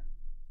type.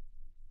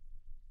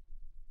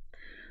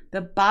 The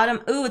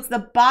bottom, ooh, it's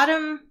the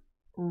bottom,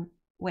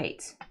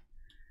 wait.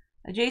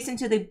 Adjacent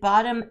to the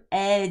bottom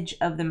edge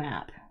of the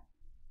map.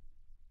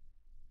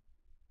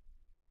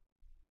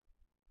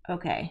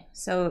 Okay,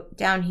 so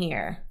down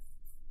here.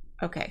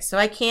 Okay, so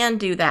I can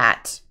do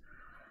that.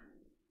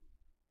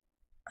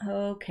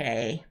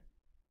 Okay.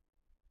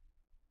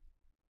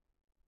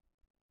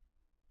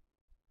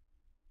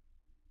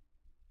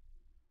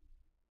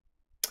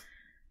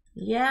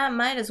 Yeah,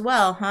 might as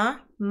well, huh?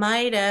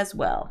 Might as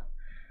well.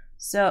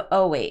 So,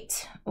 oh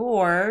wait.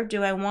 Or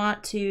do I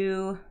want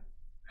to,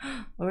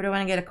 or do I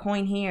want to get a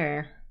coin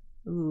here?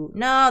 Ooh,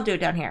 no, I'll do it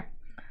down here.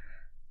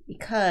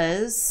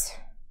 Because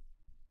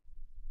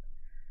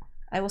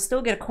I will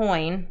still get a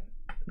coin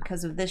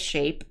because of this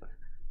shape.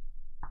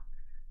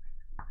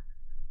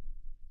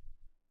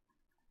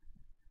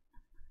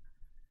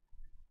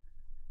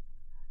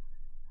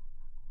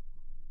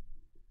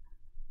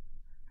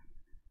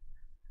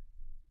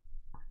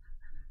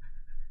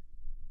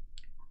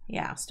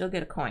 Yeah, I'll still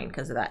get a coin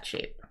because of that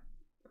shape.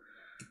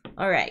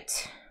 All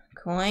right,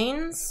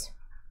 coins.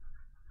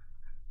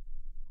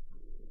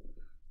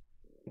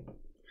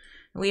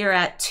 We are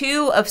at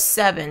 2 of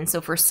 7.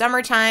 So for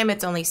summertime,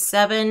 it's only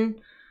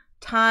 7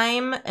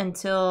 time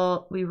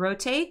until we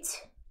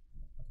rotate.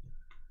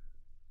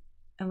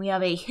 And we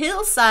have a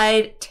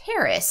hillside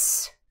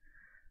terrace.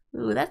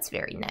 Ooh, that's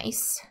very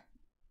nice.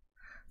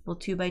 Little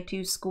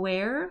 2x2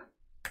 square.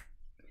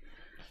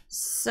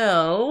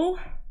 So,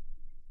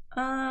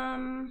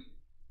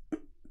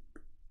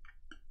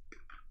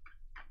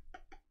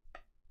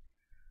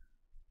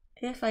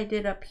 if I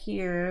did up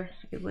here,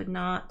 it would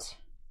not,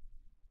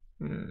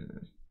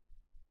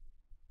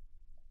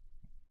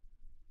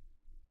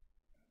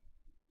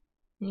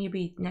 I need to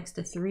be next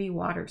to 3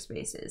 water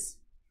spaces.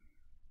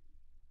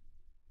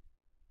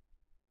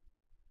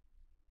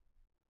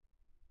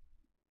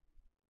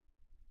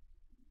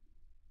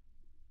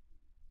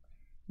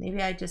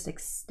 Maybe I just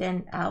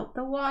extend out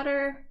the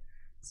water.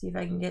 See if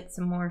I can get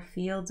some more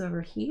fields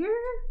over here.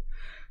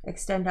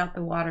 Extend out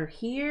the water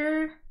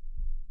here.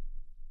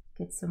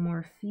 Get some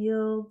more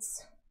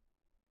fields.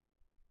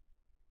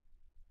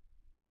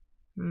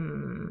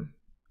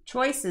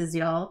 Choices,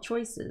 y'all.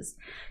 Choices.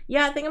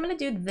 Yeah, I think I'm going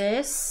to do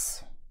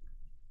this.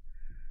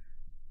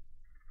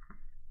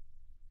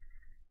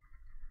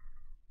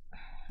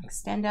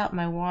 Extend out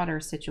my water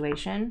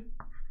situation.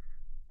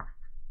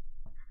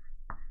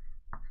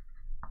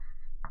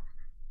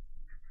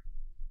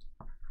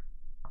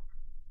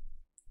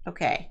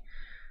 Okay,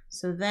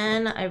 so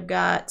then I've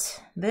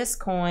got this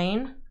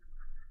coin.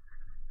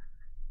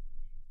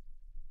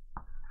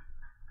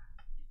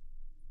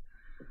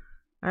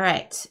 All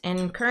right,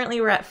 and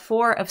currently we're at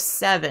 4 of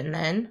 7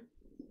 then.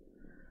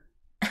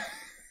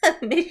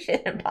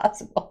 Mission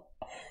impossible.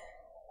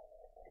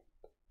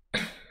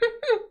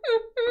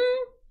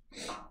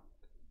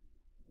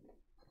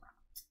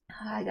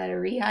 I gotta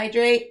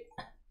rehydrate.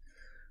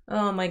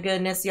 Oh my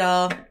goodness,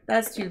 y'all.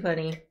 That's too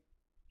funny.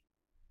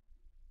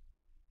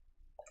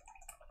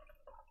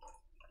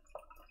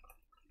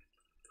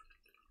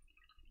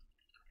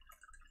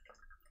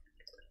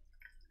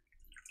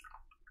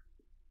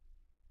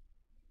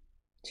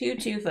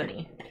 Too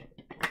funny.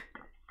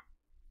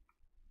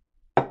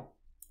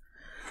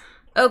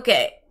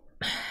 Okay,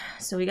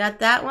 so we got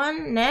that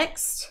one.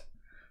 Next,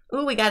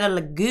 ooh, we got a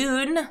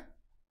lagoon.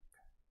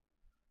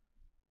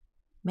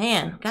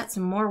 Man, got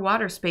some more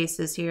water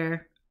spaces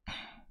here.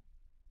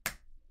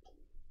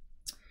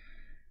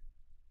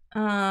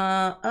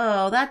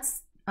 Oh,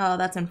 that's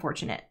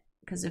unfortunate.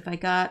 Because if I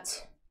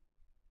got,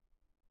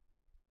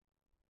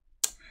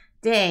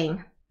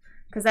 dang.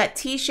 Because that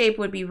T shape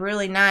would be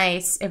really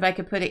nice if I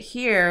could put it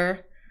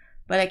here,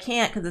 but I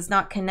can't because it's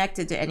not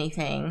connected to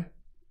anything.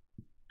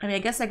 I mean, I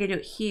guess I could do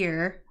it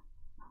here,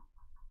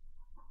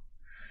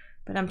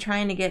 but I'm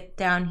trying to get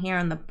down here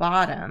on the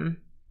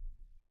bottom.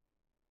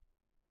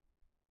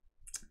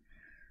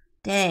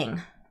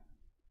 Dang.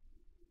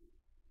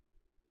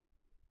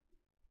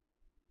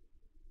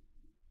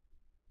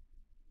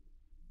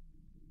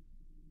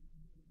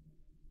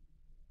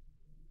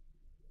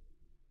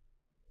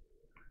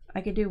 I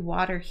could do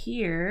water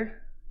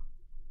here.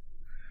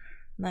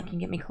 And that can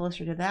get me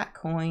closer to that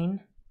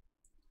coin.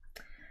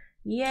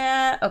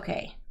 Yeah,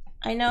 okay.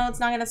 I know it's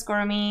not gonna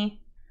score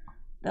me.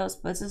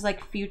 This is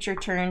like future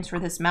turns for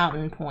this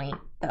mountain point,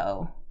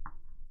 though.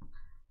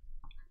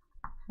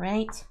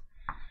 Right?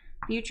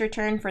 Future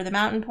turn for the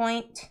mountain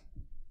point.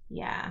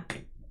 Yeah.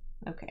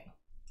 Okay.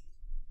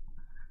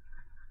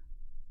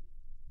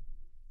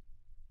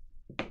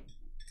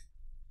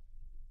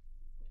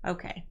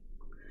 Okay.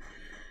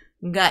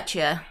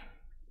 Gotcha.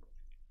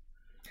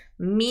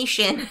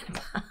 Mission.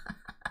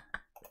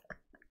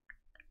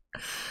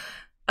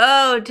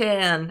 Oh,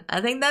 Tan.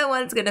 I think that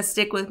one's gonna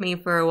stick with me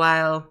for a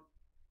while.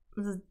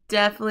 This is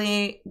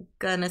definitely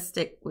gonna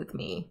stick with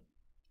me.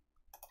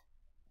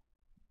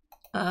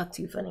 Oh,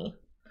 too funny.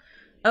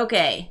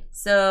 Okay,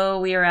 so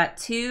we are at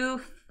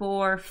 2,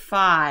 4,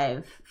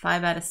 5.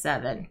 5 out of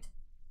 7.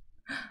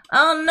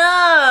 Oh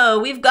no!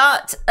 We've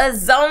got a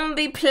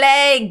zombie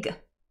plague!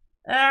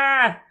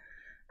 Ah!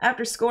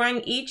 After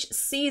scoring each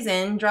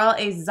season, draw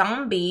a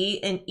zombie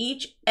in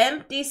each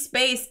empty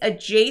space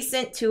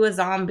adjacent to a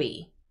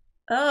zombie.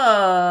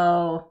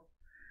 Oh,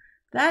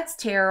 that's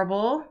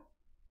terrible.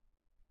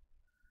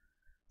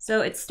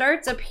 So it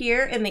starts up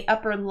here in the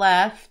upper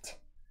left,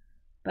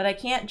 but I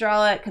can't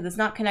draw it because it's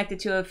not connected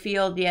to a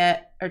field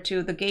yet, or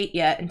to the gate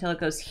yet, until it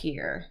goes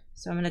here.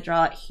 So I'm going to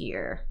draw it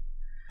here.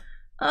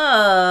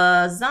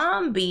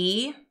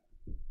 Zombie.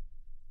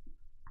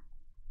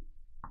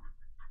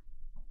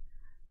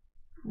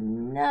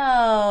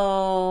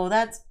 No,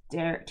 that's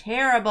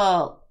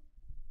terrible.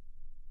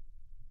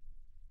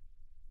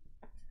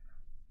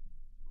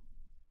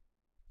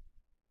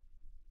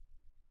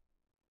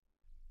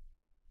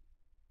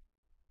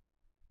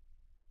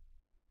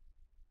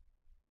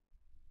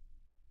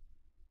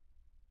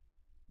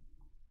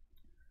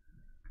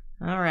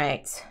 All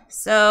right,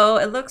 so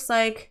it looks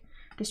like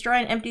destroy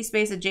an empty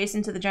space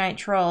adjacent to the giant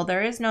troll.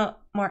 There is no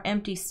more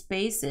empty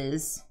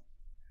spaces.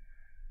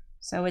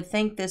 So I would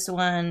think this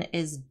one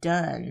is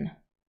done.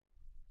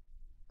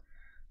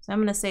 So I'm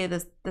going to say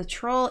this, the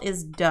troll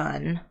is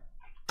done.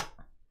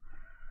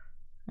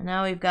 And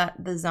now we've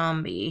got the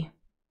zombie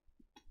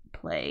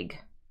plague.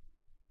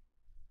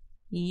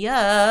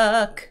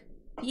 Yuck.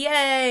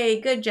 Yay,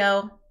 good,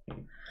 Joe.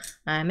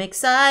 I'm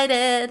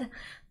excited.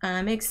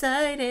 I'm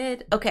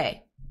excited.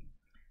 Okay.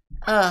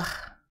 Ugh.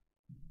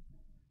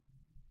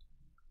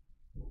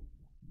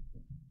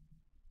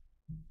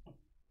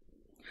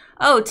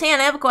 Oh, Tan,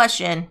 I have a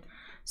question.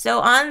 So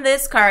on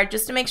this card,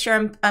 just to make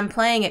sure I'm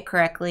playing it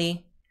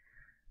correctly.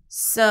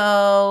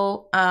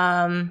 So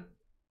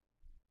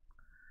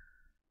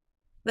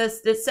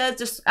it says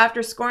just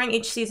after scoring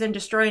each season,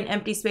 destroy an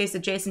empty space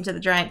adjacent to the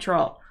giant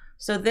troll.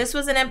 So this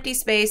was an empty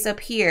space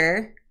up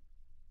here.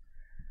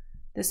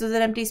 This was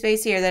an empty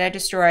space here that I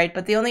destroyed,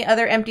 but the only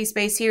other empty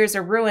space here is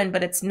a ruin,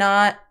 but it's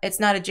not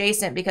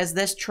adjacent because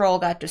this troll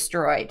got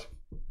destroyed.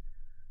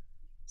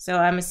 So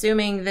I'm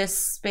assuming this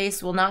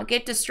space will not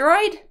get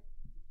destroyed,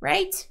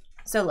 right?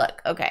 So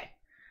look, okay.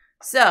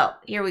 So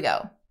here we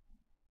go.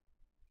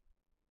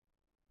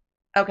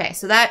 Okay,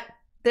 so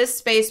this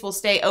space will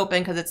stay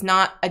open because it's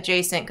not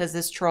adjacent because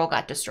this troll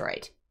got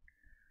destroyed.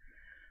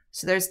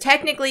 So there's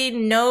technically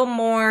no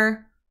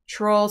more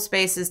troll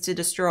spaces to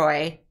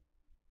destroy.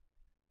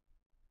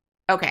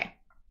 Okay.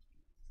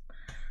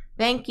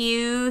 Thank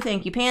you,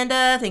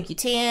 Panda. Thank you,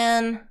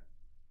 Tan.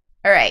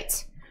 All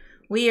right.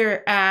 We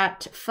are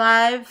at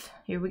 5.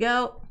 Here we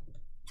go.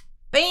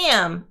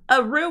 Bam!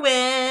 A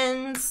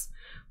ruins.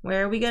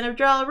 Where are we going to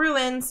draw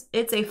ruins?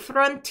 It's a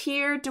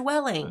frontier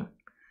dwelling.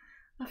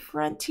 A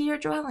frontier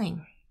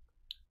dwelling.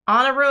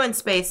 On a ruin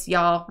space,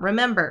 y'all.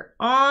 Remember,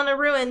 on a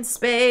ruin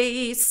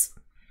space.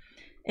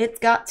 It's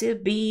got to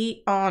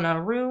be on a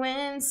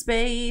ruin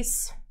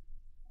space.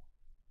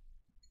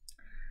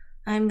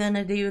 I'm going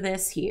to do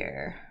this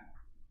here.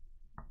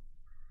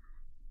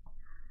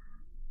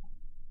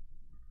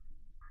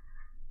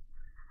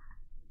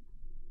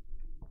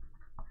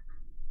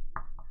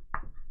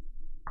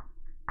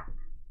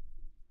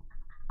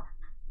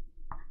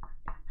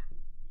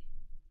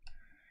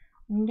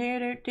 Do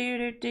do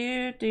do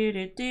do do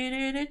do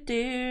do do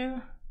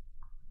do.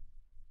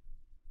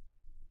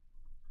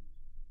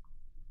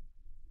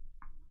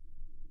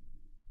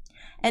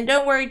 And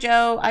don't worry,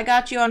 Joe, I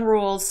got you on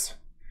rules.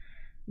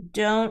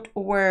 Don't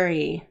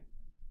worry.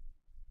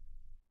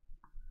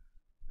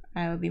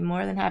 I would be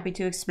more than happy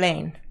to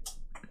explain.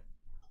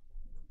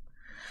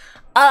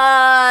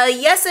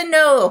 Yes and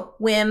no,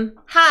 Wim.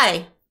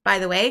 Hi, by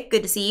the way,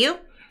 good to see you.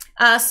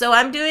 So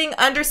I'm doing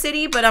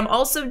Undercity, but I'm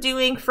also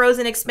doing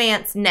Frozen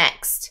Expanse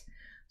next.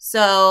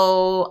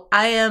 So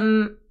I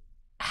am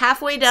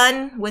halfway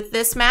done with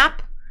this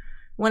map.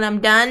 When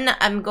I'm done,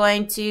 I'm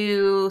going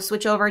to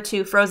switch over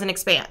to Frozen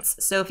Expanse.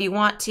 So if you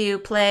want to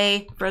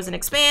play Frozen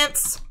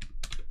Expanse,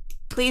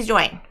 please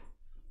join.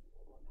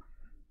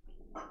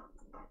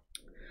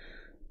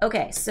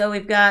 Okay, so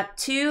we've got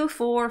 2,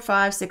 4,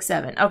 5, 6,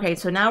 7. Okay,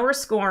 so now we're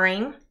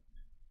scoring.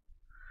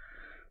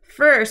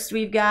 First,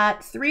 we've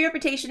got 7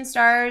 reputation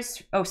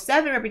stars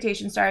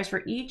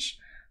for each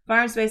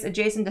farm space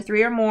adjacent to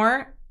 3 or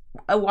more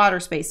water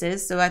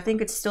spaces. So I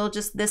think it's still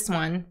just this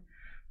one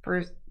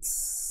for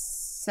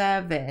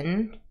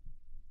 7.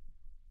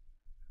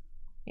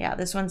 Yeah,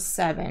 this one's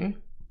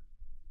 7.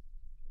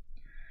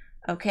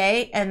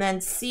 Okay, and then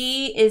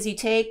C is you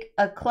take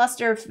a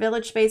cluster of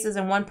village spaces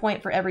and 1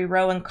 point for every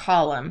row and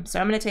column. So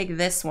I'm going to take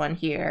this one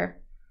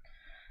here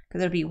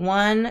because it'll be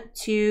 1,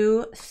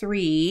 2,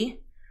 3,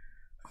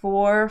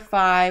 4,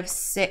 5,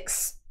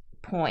 6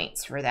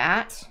 points for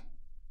that.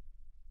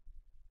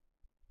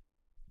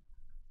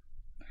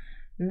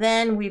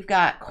 Then we've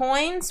got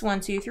coins, 1,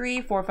 2,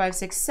 3, 4, 5,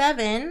 6,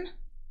 7.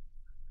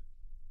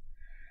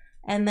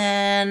 And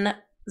then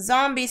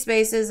zombie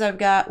spaces, I've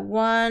got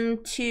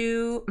 1,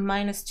 2,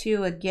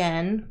 -2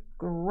 again.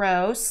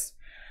 Gross.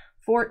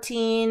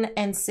 14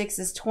 and 6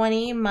 is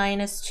 20,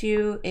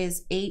 -2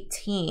 is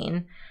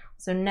 18.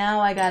 So now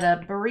I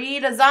gotta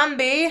breed a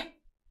zombie.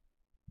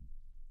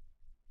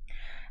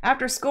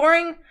 After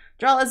scoring,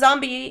 draw a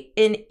zombie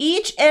in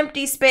each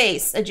empty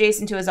space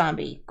adjacent to a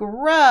zombie.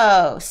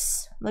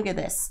 Gross. Look at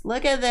this.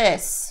 Look at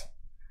this.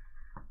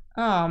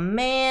 Oh,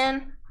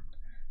 man.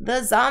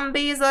 The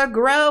zombies are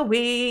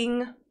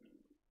growing.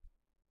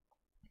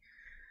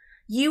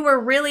 You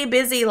were really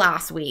busy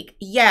last week.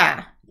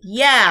 Yeah.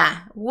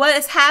 What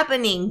is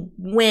happening,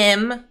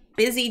 Wim?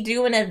 Busy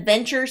doing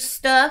adventure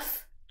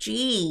stuff?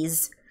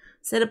 Jeez.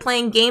 Instead of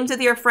playing games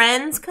with your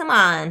friends? Come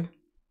on.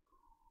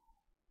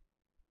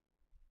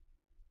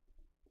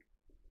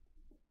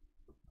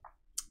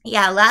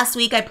 Yeah, last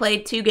week I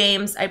played 2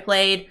 games. I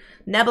played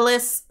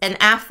Nebulous and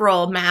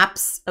Afrol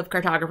maps of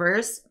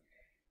Cartographers.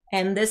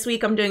 And this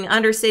week I'm doing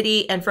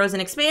Undercity and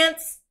Frozen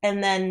Expanse.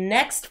 And then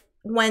next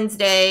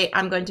Wednesday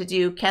I'm going to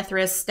do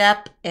Kethra's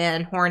Sept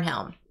and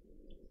Hornhelm.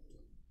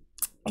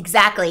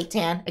 Exactly,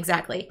 Tan.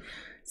 Exactly.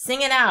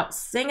 Sing it out.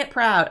 Sing it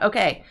proud.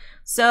 Okay.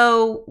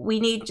 So we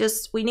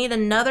need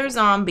another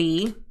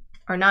zombie.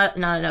 Or not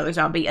another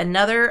zombie.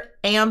 Another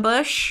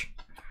ambush.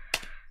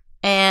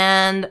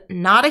 And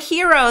not a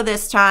hero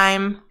this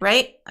time,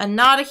 right? And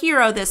not a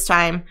hero this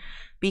time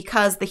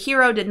because the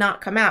hero did not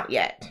come out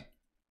yet.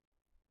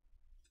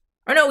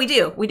 Or no, we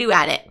do. We do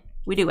add it.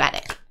 We do add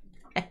it.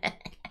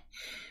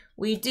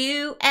 We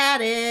do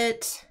add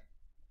it.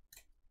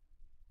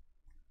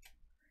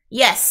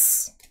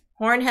 Yes.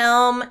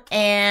 Hornhelm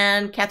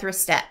and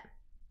Kethra's Sept.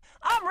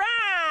 All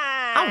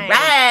right. All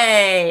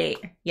right.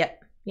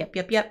 Yep.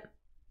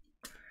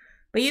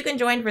 But you can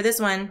join for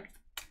this one,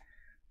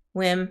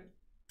 Wim.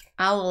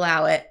 I'll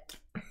allow it.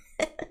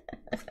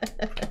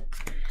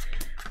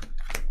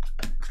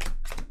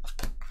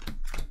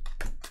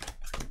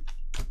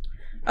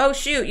 Oh,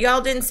 shoot.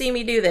 Y'all didn't see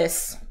me do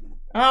this.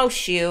 Oh,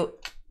 shoot.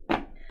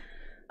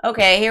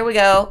 Okay, here we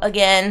go.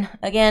 Again.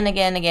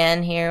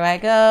 Here I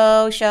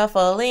go.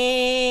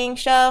 Shuffling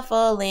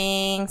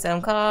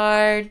some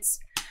cards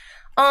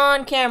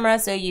on camera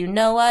so you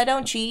know I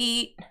don't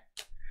cheat.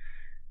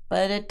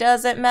 But it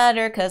doesn't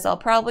matter because I'll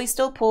probably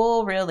still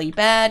pull really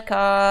bad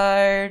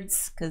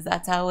cards because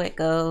that's how it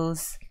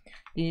goes.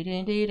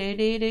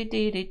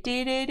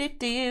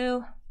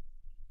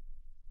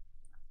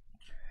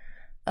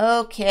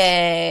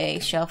 Okay,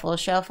 shuffle.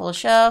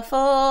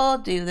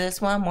 Do this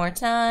one more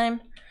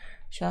time.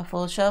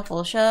 Shuffle.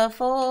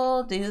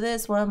 Do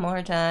this one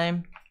more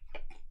time.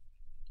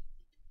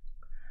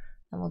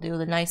 And we'll do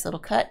the nice little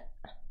cut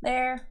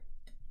there.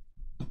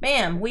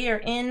 Bam, we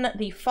are in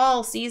the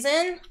fall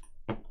season.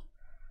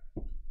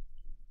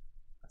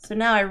 So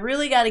now I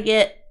really got to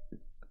get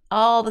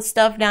all the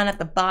stuff down at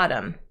the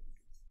bottom.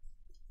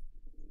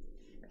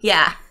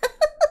 Yeah.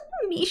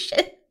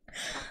 Misha.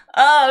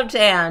 Oh,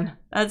 Dan.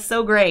 That's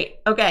so great.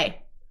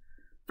 Okay.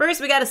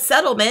 First, we got a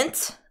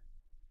settlement.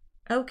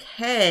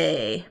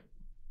 Okay.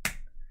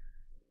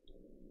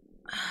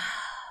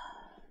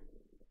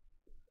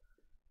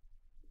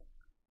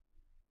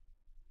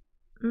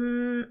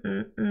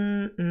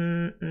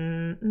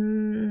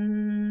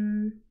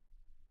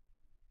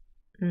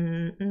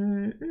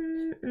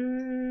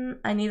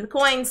 I need the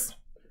coins.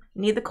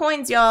 Need the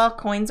coins, y'all.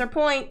 Coins are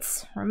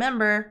points.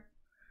 Remember,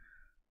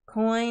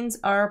 coins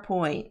are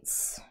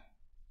points.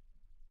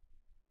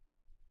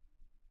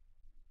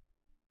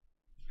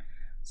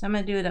 So I'm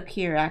going to do it up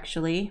here,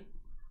 actually.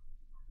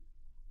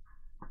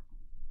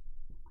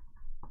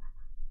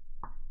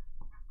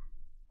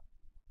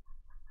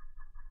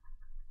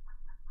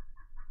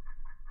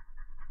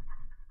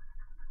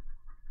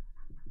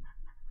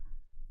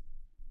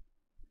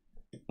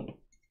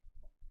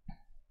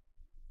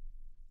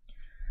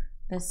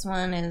 This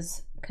one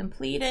is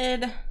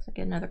completed. So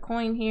get another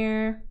coin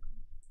here.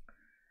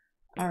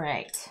 All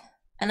right.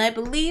 And I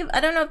believe, I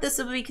don't know if this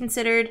will be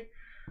considered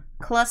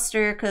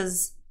cluster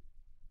because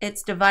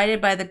it's divided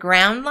by the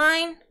ground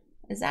line.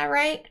 Is that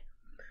right?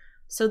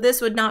 So this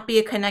would not be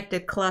a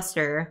connected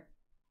cluster.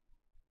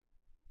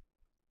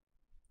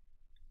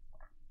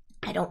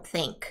 I don't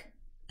think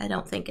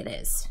it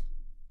is.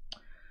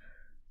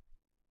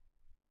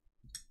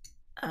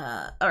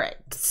 All right,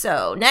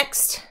 so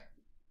next.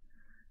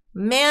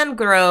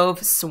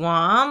 Mangrove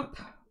swamp.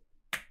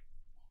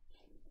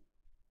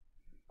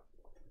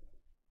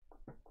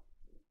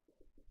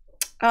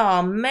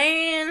 Oh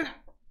man.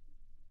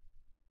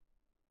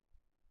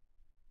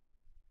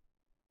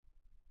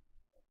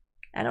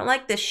 I don't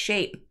like this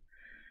shape.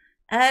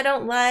 I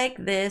don't like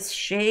this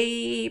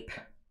shape.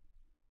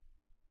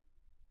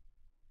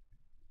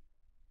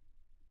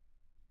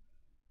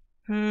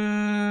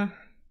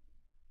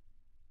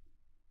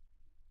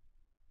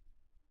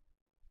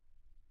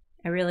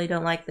 I really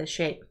don't like this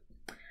shape.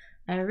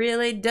 I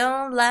really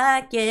don't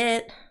like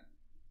it.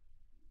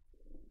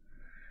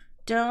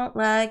 Don't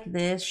like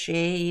this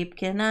shape.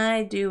 Can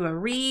I do a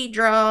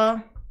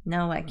redraw?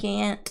 No, I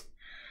can't.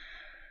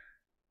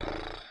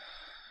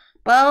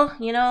 Well,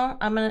 you know,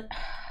 I'm gonna...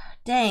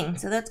 Dang,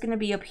 so that's gonna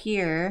be up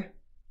here.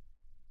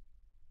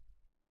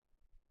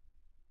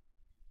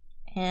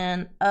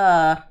 And,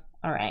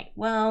 alright,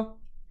 well...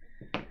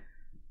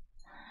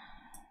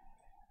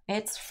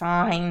 It's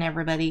fine,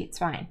 everybody. It's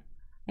fine.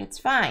 It's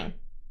fine.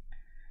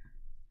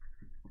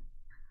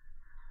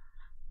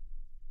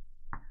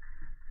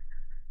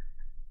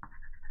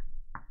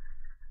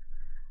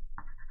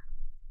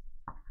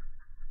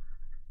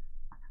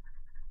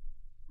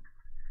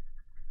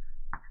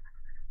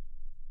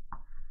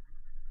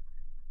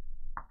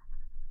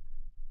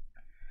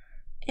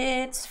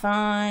 It's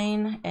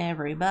fine,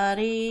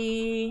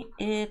 everybody.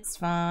 It's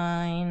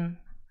fine.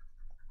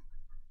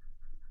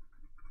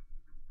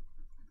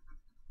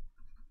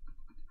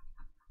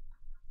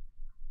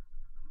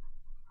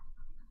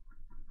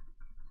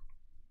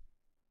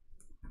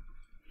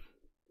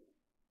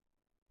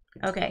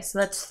 Okay, so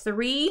that's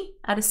 3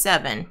 out of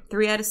 7.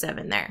 3 out of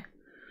 7 there.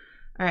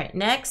 All right,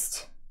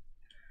 next.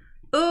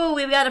 Ooh,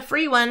 we've got a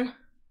free one.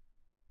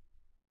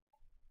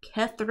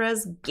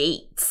 Kethra's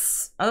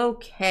Gates.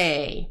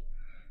 Okay.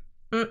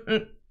 All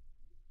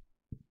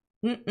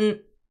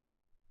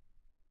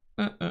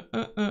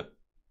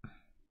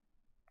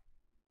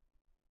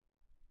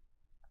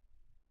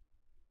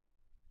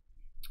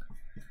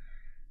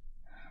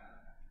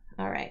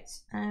right,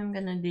 I'm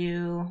gonna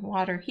do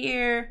water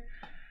here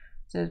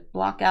to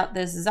block out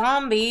this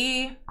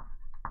zombie.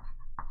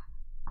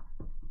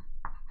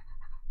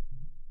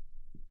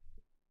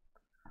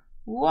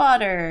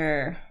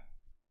 Water.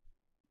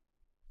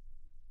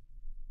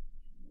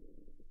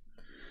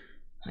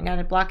 I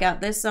gotta block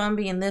out this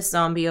zombie and this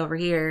zombie over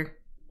here.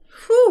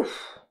 Whew.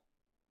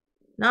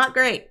 Not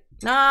great.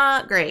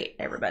 Not great,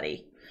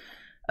 everybody.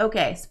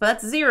 Okay, so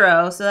that's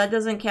 0, so that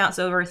doesn't count.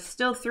 So we're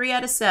still 3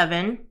 out of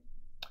 7.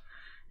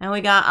 And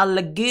we got a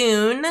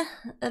lagoon.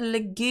 A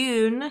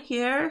lagoon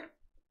here.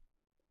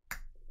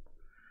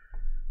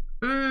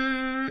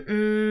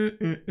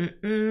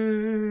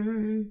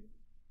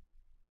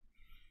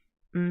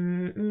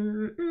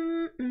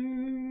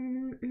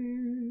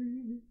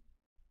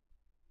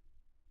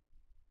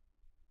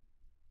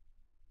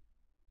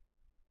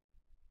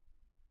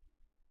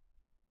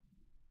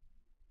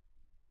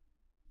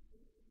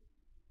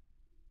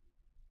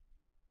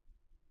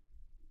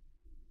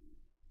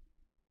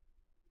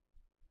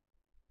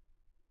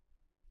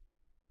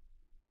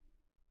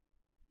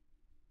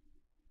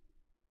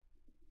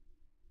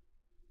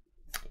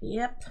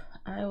 Yep,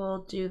 I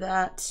will do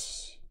that.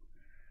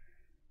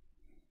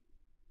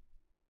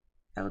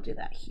 I will do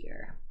that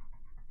here.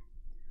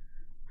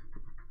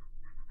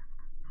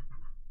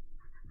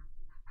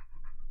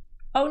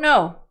 Oh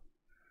no.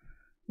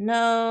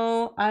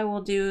 No, I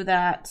will do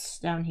that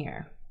down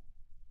here.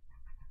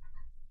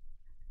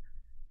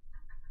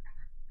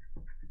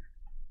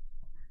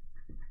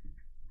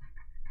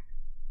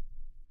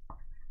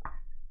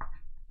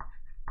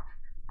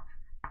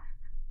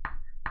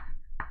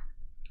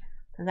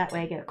 So that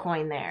way I get a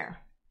coin there.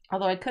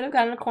 Although I could have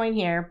gotten a coin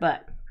here,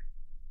 but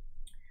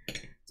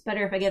it's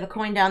better if I get a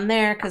coin down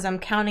there because I'm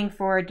counting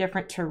for a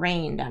different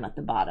terrain down at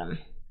the bottom.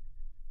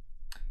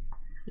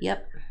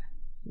 Yep.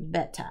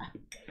 Better.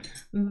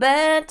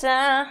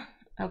 Better.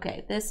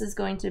 Okay, this is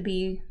going to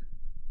be...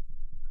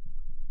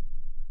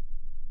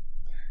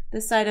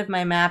 This side of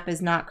my map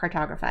is not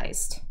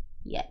cartographized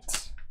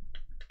yet.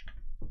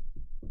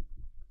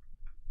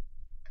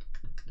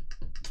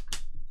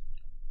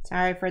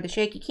 Sorry for the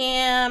shaky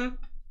cam.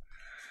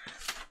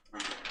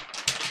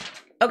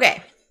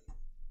 Okay.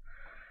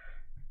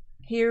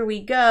 Here we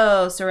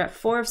go. So we're at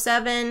 4 of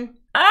 7.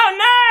 Oh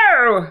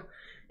no!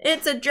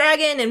 It's a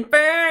dragon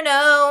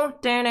inferno.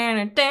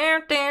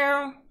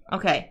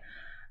 Okay.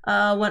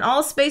 When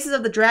all spaces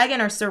of the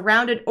dragon are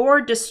surrounded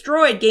or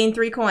destroyed, gain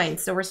 3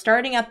 coins. So we're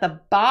starting at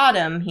the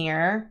bottom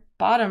here.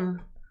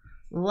 Bottom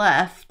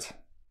left.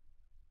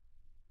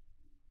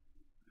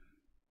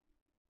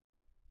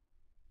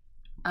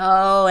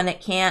 Oh, and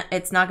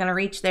it's not going to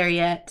reach there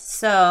yet.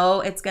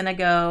 So it's going to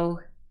go...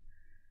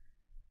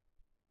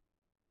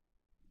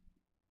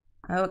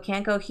 Oh, it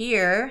can't go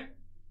here.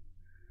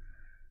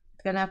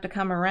 It's going to have to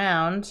come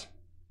around.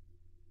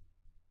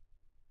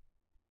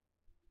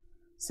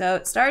 So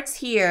it starts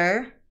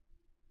here,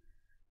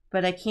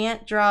 but I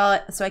can't draw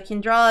it. So I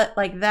can draw it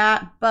like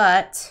that,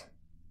 but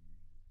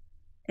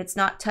it's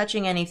not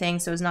touching anything,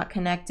 so it's not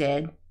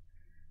connected.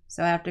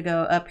 So I have to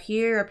go up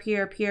here, up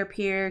here, up here, up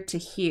here to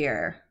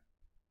here.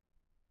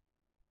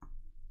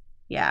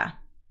 Yeah.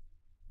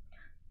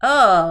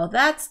 Oh,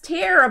 that's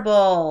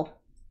terrible.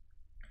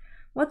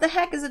 What the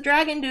heck is a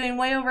dragon doing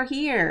way over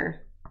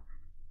here?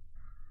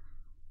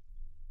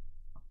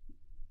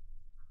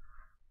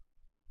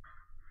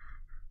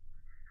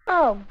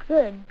 Oh,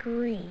 good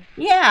grief.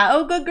 Yeah,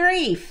 oh, good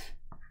grief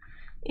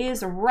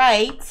is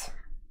right.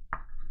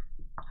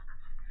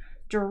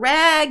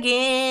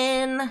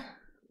 Dragon.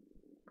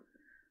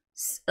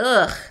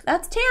 Ugh,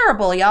 that's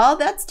terrible, y'all.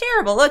 That's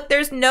terrible. Look,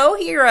 there's no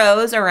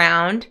heroes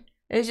around.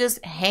 It's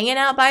just hanging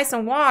out by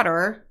some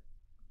water.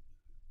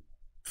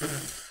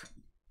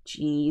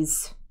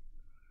 Jeez.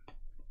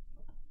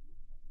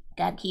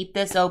 Gotta keep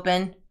this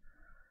open.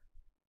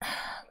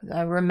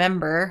 I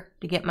remember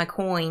to get my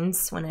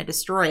coins when I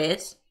destroy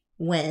it.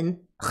 When.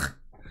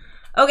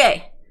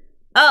 Okay.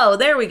 Oh,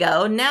 there we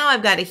go. Now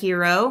I've got a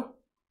hero.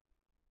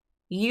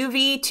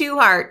 UV 2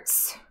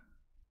 hearts.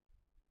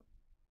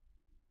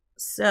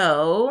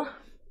 So,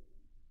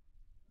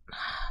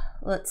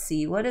 let's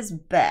see. What is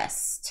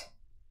best?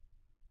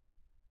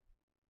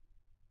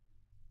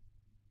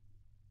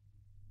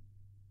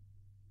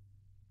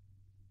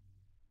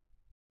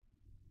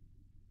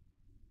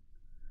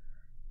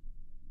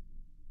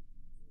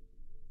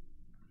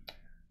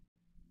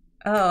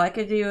 Oh, I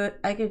could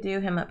do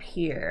him up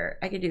here.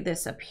 I could do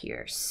this up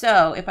here.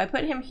 So if I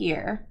put him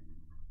here,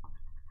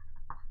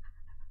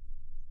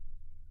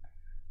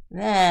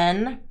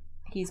 then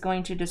he's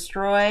going to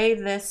destroy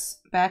this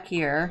back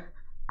here.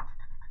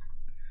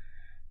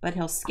 But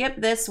he'll skip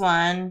this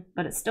one,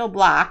 but it's still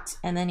blocked.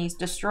 And then he's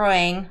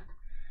destroying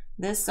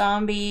this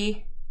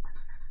zombie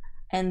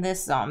and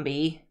this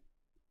zombie.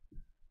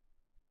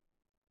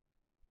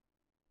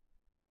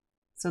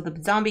 So the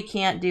zombie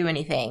can't do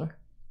anything.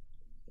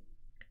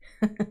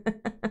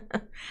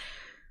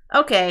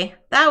 Okay,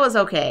 that was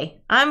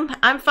okay. I'm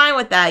fine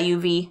with that,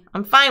 UV.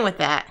 I'm fine with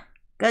that.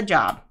 Good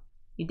job.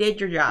 You did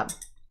your job.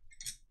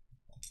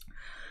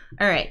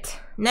 All right.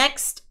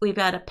 Next, we've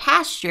got a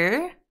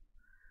pasture.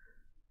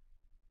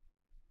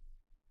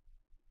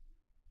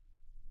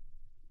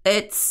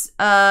 It's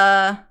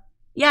yeah,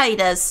 he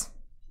does.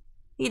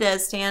 He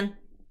does, Tan.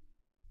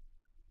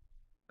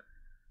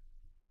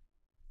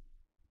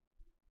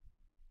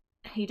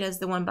 He does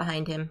the one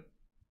behind him.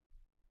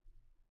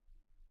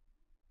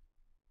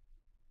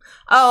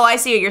 Oh, I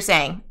see what you're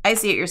saying. I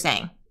see what you're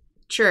saying.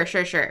 Sure,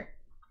 sure, sure.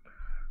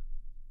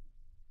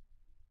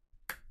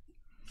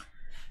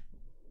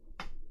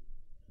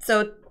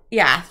 So,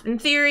 yeah, in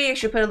theory, I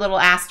should put a little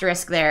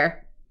asterisk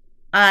there.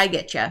 I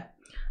get you.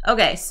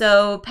 Okay,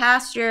 so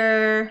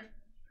pasture.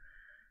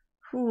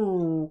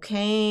 Ooh,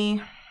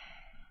 okay.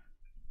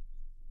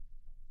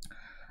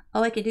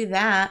 Oh, I could do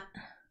that.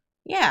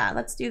 Yeah,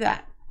 let's do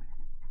that.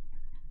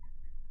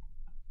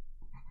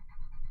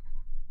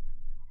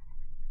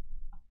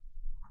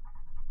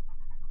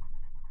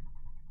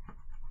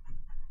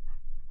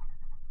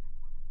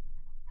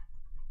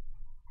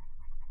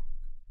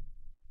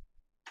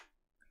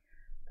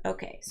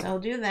 Okay, so I'll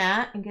do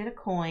that and get a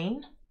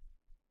coin.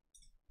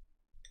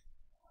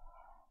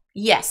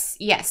 Yes,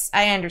 yes,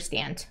 I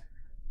understand.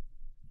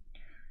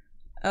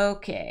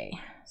 Okay,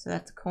 so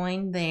that's a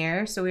coin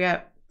there. So we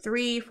got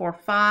 3, 4,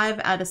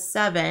 5 out of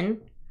 7.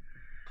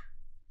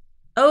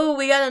 Oh,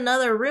 we got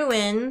another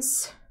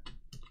ruins.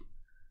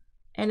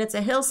 And it's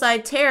a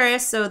hillside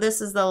terrace, so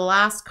this is the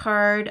last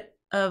card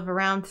of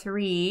round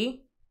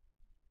 3.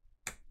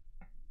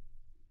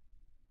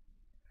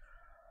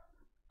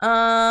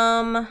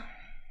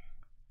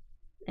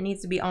 It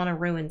needs to be on a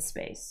ruin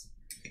space.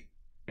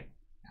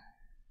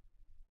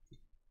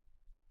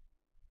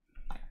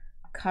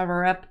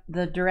 Cover up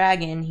the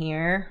dragon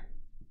here.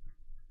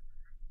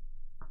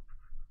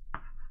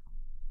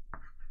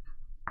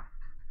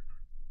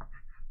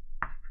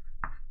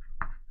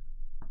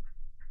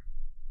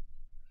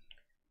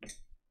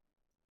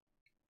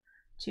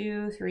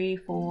 Two, 3,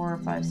 4,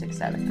 5, 6,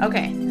 7.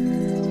 Okay.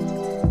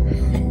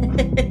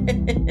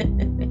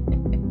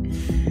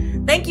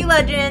 Thank you,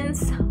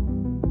 Legends.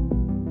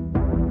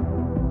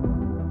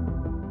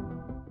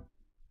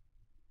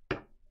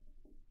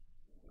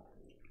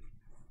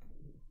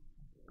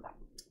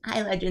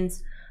 Hi,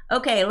 Legends.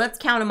 Okay, let's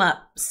count them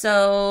up.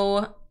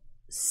 So,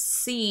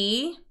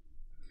 C,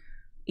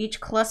 each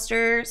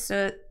cluster.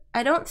 So,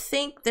 I don't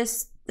think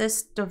this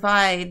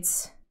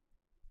divides.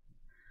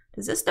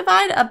 Does this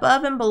divide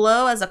above and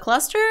below as a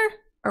cluster?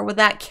 Or would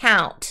that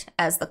count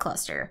as the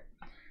cluster?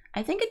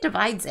 I think it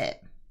divides it.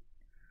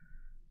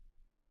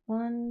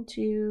 1,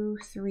 2,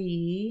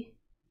 3,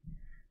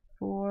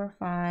 4,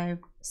 5,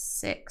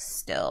 6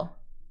 still.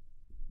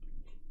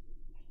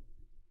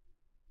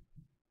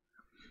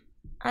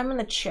 I'm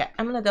gonna check.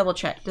 I'm gonna double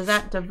check. Does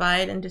that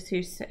divide into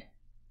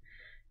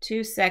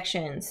two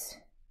sections?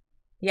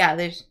 Yeah,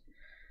 there's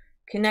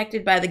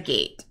connected by the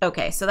gate.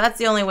 Okay, so that's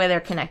the only way they're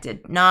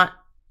connected. Not,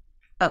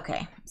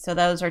 okay, so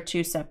those are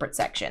 2 separate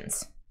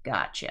sections.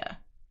 Gotcha.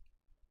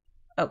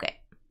 Okay.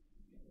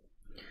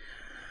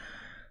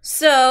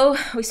 So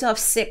we still have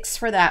 6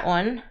 for that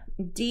one.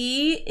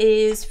 D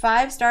is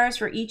 5 stars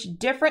for each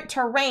different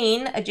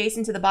terrain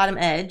adjacent to the bottom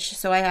edge.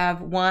 So I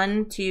have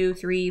 1, 2,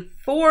 3,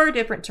 4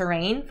 different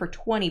terrain for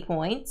 20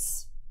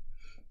 points.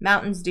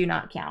 Mountains do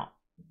not count.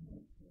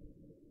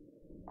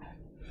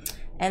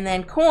 And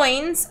then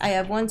coins, I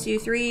have 1, 2,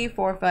 3,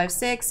 4, 5,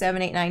 6,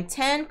 7, 8, 9,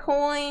 10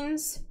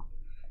 coins.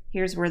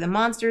 Here's where the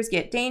monsters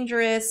get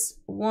dangerous.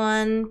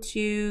 1,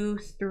 2,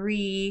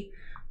 3,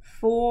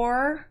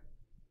 4.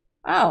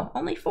 Oh,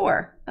 only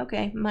 4.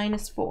 Okay,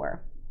 minus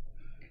 4.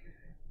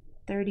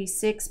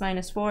 36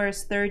 minus 4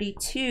 is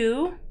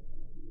 32.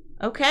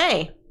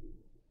 Okay.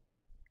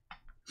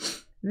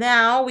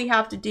 Now we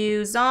have to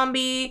do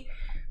zombie.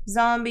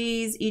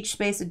 Zombies, each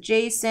space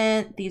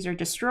adjacent. These are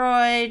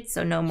destroyed,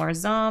 so no more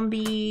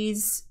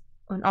zombies.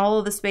 When all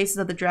of the spaces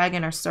of the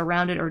dragon are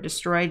surrounded or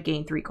destroyed,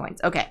 gain 3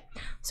 coins. Okay,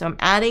 so I'm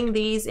adding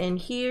these in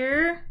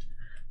here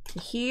to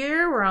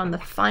here. We're on the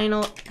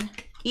final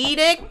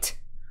edict.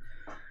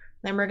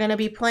 Then we're going to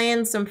be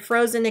playing some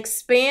Frozen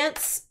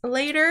Expanse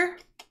later.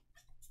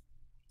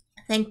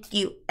 Thank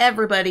you,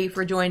 everybody,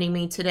 for joining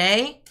me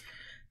today,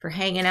 for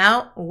hanging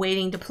out,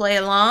 waiting to play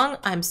along.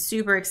 I'm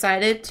super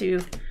excited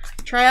to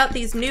try out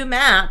these new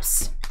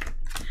maps.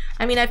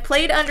 I mean, I've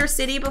played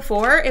Undercity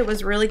before. It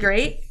was really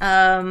great.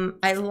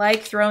 I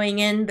like throwing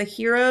in the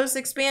Heroes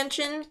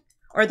expansion,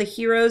 or the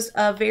Heroes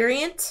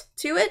variant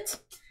to it.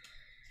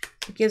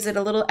 It gives it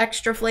a little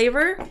extra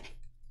flavor.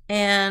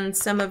 And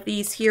some of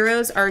these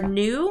heroes are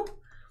new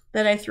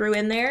that I threw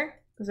in there.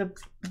 It was a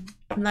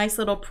nice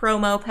little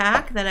promo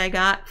pack that I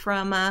got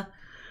from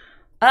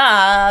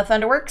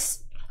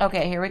Thunderworks.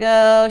 Okay, here we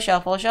go.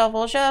 Shuffle,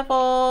 shuffle,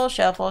 shuffle,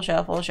 shuffle,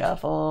 shuffle,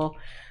 shuffle.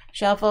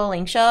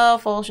 Shuffling,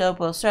 shuffle,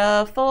 shuffle,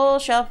 shuffle,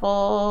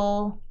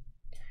 shuffle.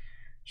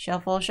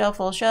 Shuffle,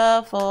 shuffle,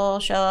 shuffle,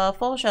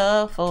 shuffle,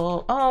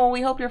 shuffle. Oh,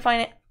 we hope your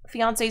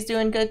fiance's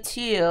doing good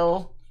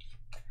too.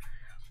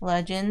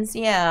 Legends,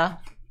 yeah.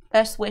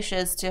 Best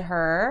wishes to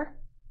her.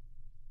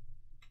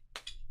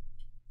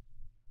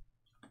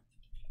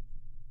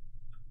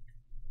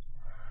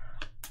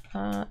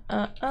 All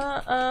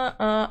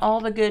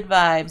the good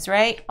vibes,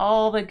 right?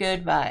 All the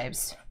good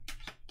vibes.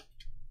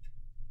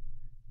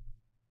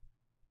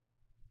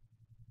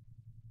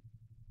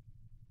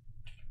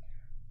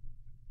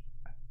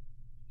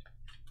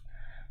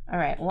 All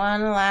right,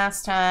 one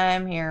last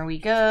time. Here we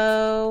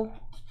go.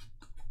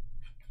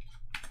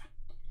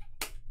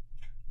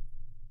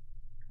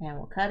 And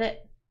we'll cut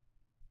it.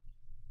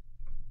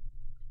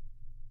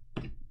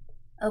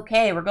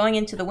 Okay, we're going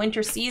into the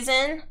winter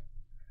season.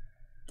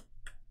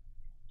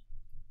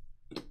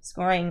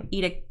 Scoring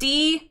Edict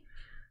D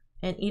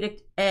and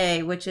Edict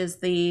A, which is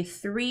the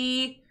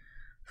 3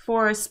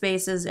 forest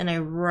spaces in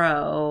a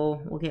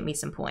row, will get me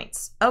some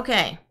points.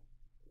 Okay,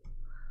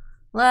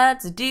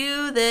 let's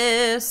do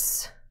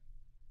this.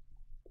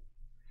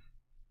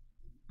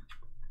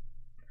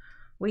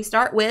 We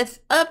start with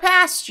a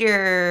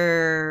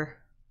pasture.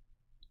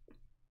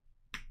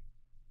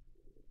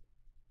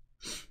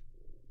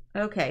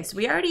 Okay, so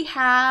we already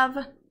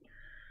have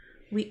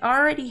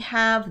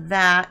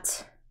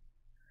that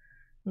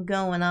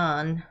going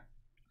on.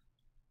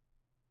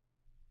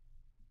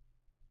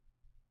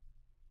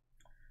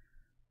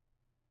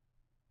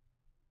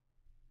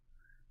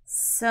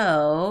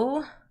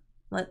 So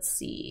let's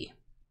see.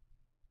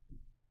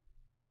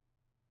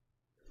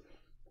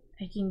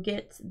 I can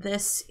get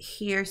this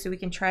here so we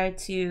can try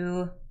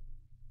to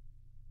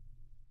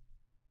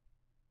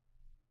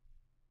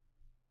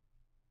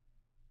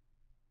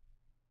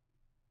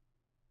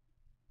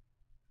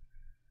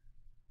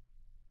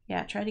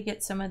try to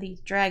get some of these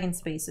dragon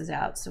spaces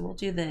out. So we'll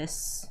do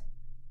this.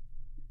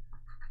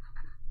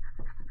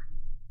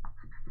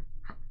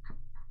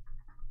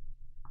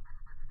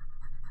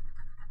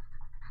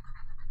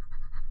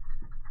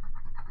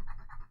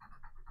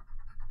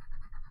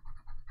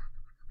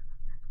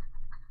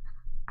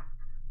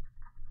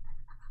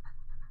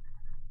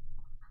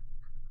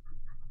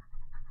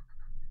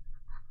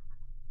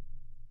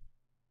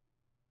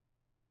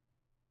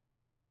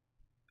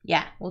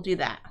 Yeah, we'll do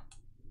that.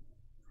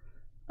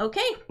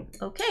 Okay,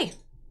 okay.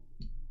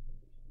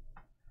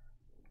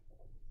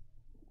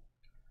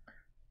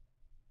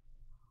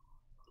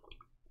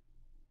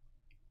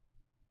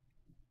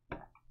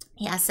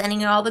 Yeah,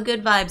 sending you all the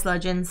good vibes,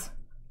 legends.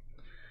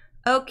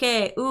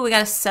 Okay, ooh, we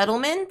got a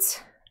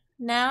settlement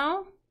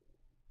now.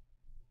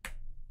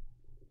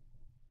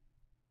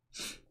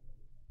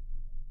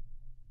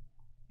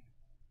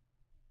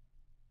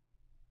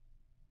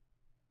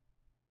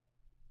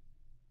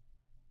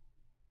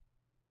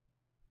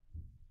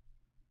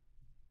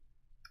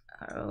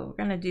 Oh, we're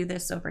gonna do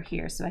this over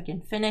here so I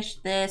can finish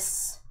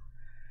this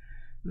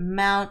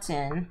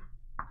mountain.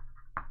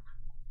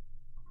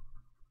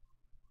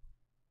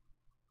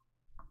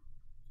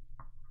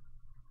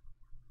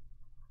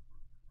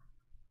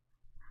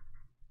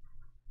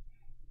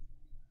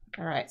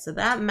 All right, so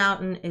that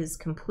mountain is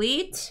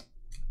complete.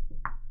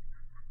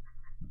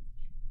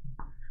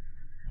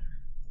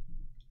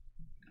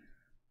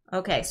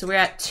 Okay, so we're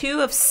at 2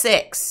 of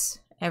 6,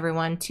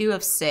 everyone. 2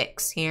 of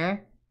 6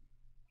 here.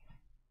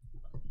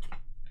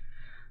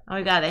 Oh,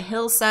 we got a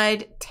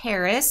hillside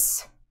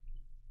terrace.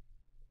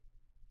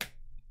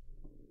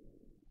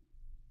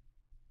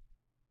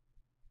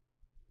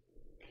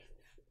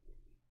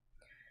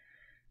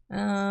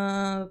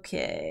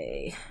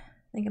 Okay,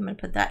 I think I'm gonna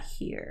put that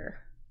here.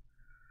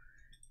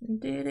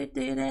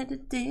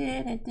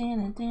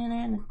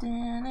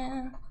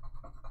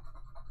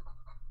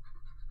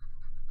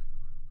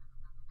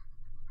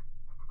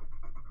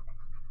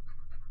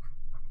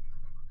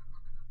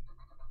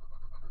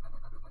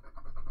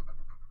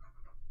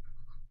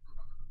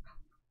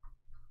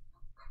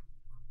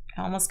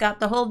 Almost got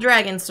the whole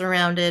dragon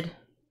surrounded.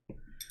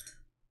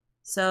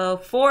 So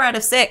 4 out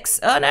of 6.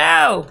 Oh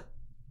no!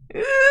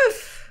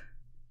 Oof.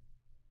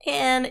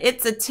 And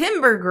it's a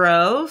timber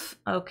grove.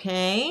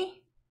 Okay.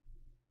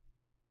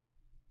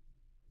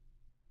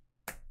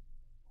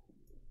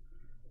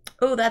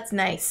 Oh, that's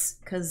nice.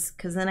 Cause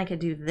then I could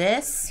do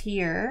this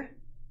here.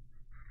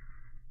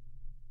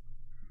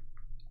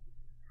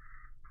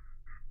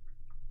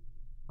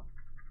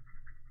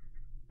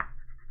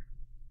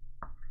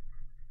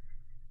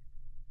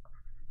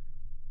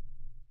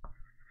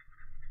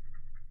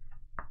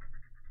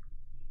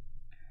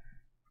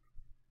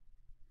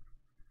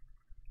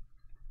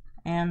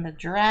 And the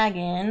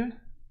dragon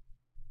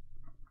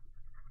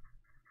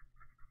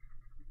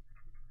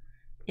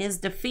is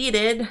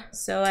defeated,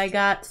 so I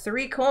got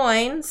 3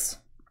 coins.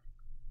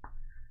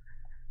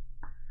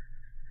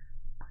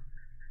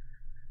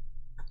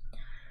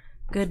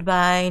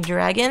 Goodbye,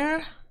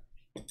 dragon.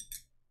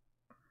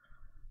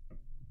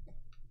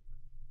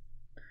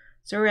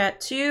 So we're at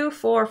 2,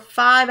 4,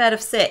 5 out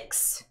of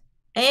 6.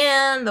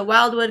 And the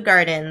Wildwood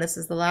Garden. This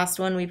is the last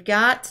one we've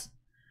got.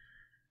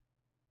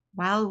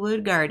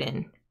 Wildwood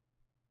Garden.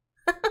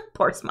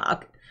 Poor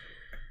Smog.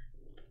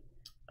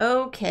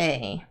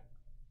 Okay.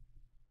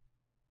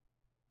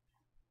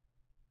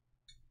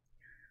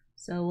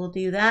 So we'll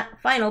do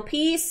that final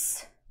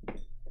piece.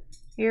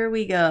 Here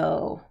we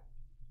go.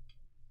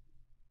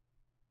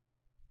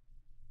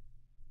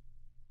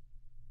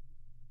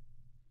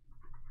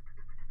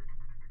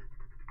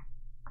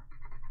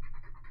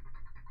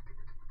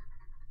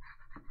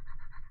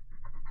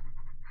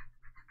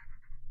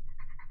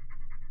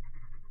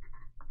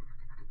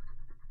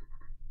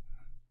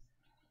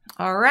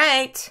 All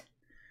right.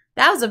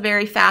 That was a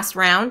very fast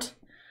round.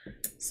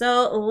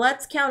 So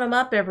let's count them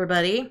up,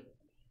 everybody.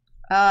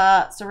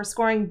 So we're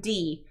scoring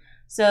D.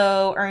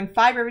 So earn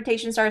 5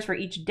 reputation stars for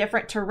each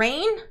different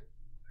terrain,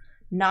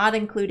 not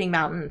including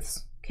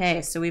mountains.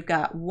 Okay, so we've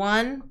got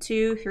 1,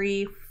 2,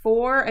 3,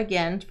 4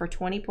 again for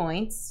 20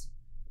 points.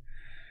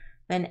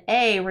 Then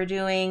A, we're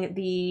doing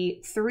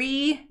the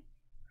 3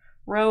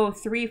 row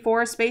 3,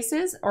 4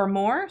 spaces or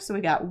more. So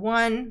we got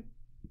 1,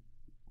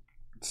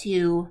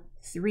 2,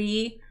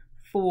 3,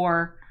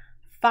 4,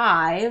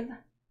 5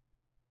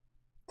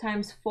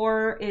 times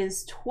 4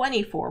 is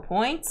 24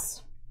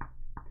 points.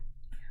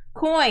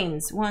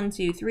 Coins, 1,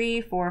 2, 3,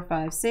 4,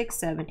 5, 6,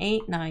 7,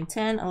 8, 9,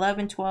 10,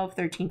 11, 12,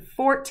 13,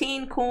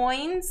 14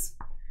 coins.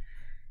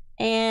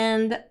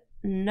 And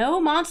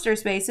no monster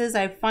spaces.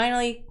 I've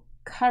finally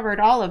covered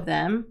all of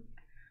them.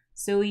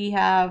 So we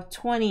have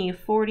 20,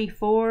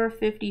 44,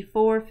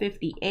 54,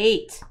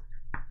 58.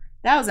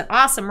 That was an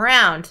awesome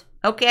round.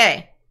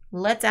 Okay.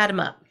 Let's add them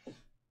up.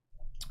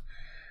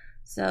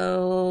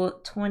 So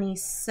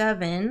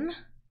 27,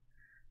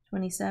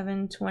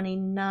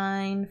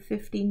 29,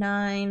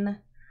 59,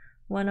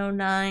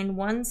 109,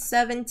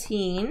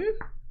 117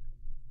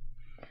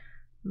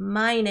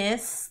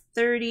 minus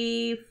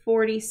 30,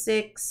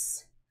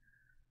 46,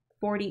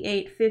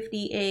 48,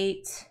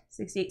 58,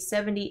 68,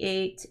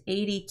 78,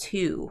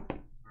 82.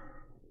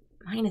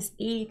 Minus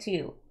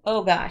 82.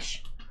 Oh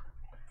gosh.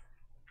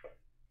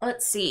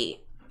 Let's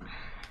see.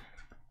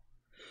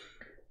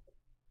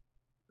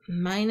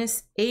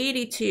 Minus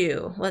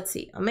 82. Let's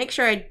see. I'll make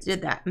sure I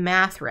did that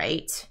math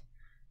right.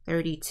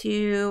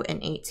 32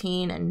 and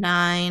 18 and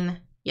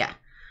 9. Yeah.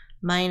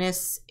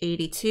 Minus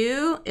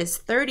 82 is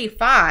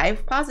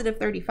 35. Positive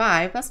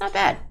 35. That's not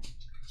bad.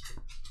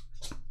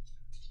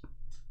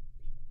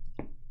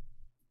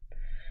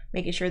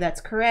 Making sure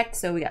that's correct.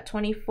 So we got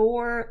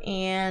 24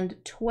 and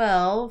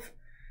 12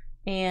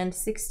 and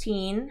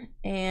 16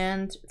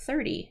 and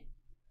 30.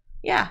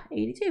 Yeah,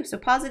 82. So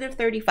positive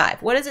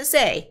 35. What does it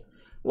say?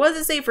 What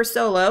does it say for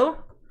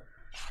solo?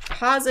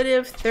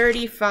 Positive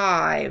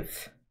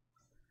 35.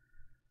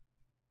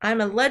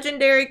 I'm a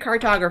legendary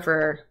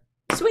cartographer.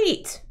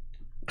 Sweet.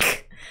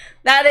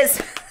 That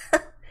has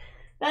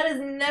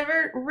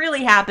never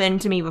really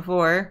happened to me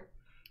before.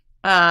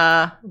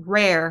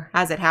 Rare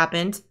has it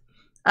happened.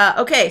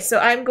 Okay, so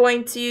I'm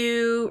going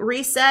to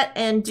reset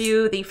and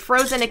do the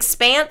Frozen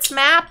Expanse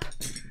map.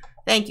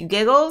 Thank you,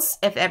 Giggles.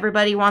 If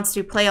everybody wants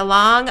to play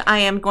along, I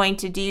am going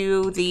to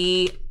do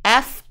the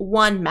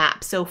F1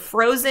 map. So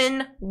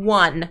Frozen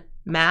 1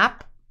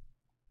 map.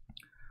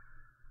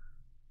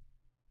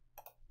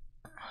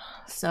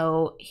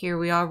 So here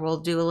we are. We'll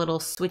do a little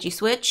switchy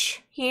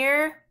switch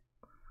here.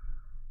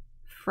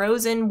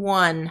 Frozen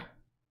 1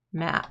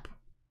 map.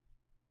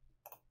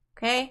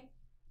 Okay.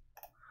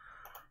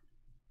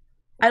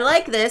 I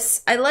like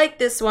this. I like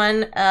this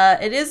one.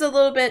 It is a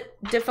little bit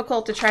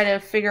difficult to try to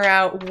figure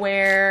out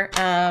where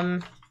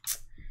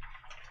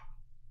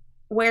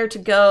to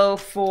go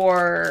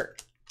for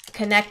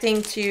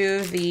connecting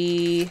to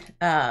the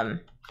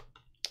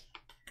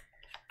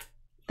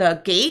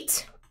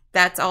gate.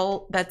 That's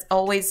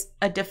always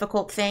a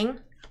difficult thing.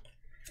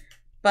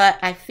 But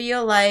I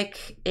feel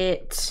like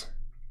it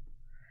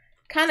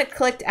kind of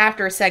clicked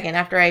after a second,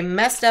 after I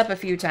messed up a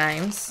few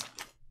times.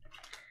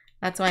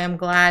 That's why I'm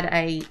glad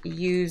I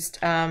used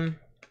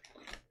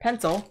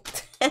pencil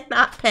and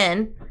not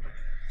pen.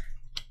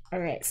 All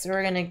right, so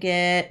we're gonna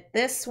get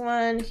this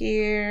one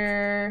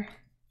here.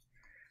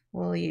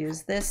 We'll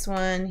use this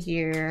one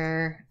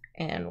here,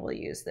 and we'll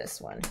use this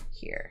one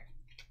here.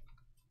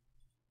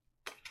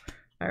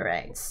 All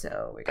right,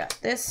 so we got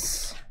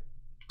this.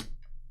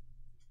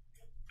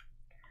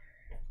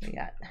 We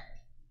got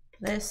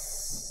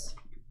this.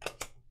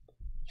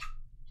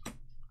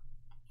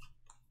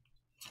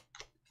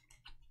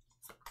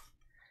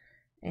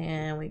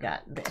 And we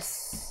got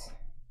this.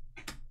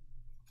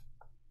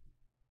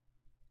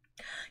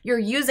 You're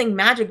using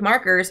magic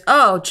markers.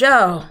 Oh,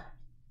 Joe.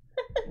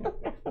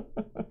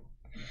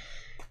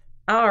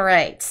 All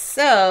right,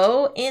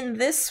 so in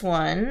this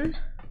one,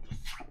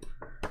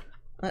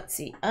 let's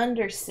see,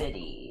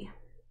 Undercity.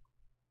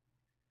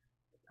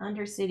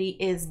 Undercity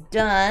is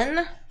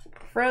done.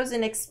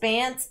 Frozen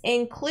Expanse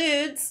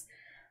includes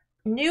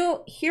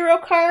new hero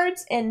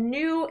cards and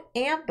new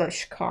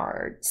ambush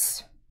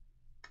cards.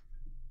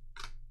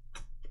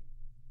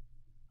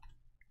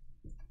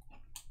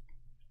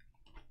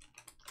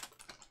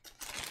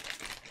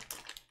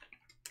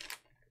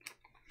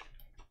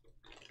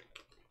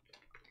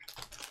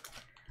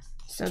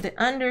 So the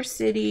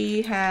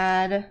Undercity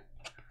had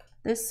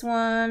this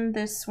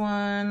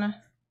one.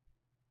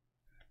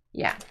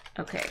 Yeah,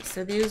 okay,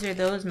 so these are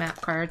those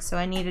map cards. So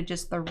I needed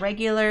just the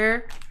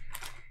regular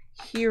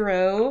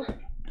hero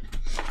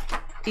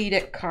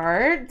edict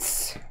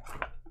cards.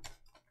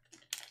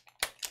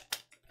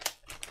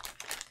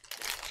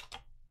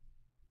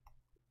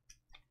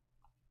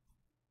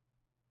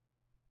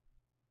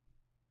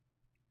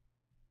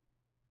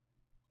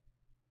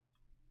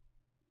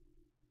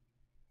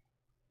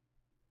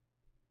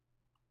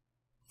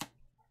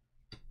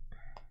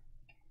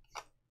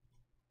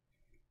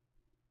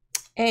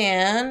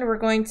 And we're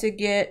going to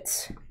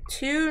get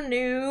two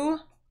new,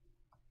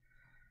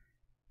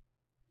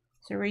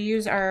 so we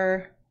use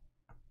our,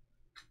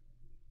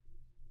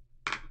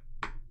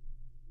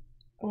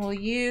 we'll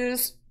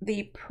use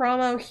the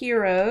promo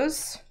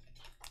heroes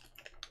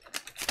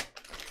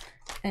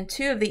and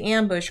two of the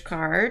ambush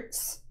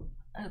cards.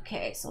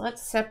 Okay, so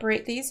let's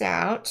separate these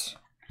out.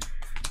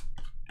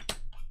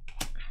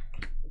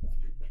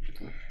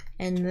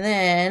 And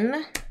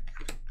then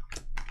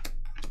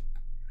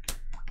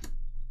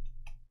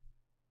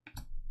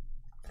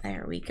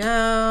there we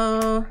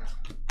go.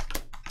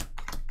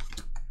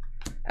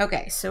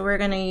 Okay, so we're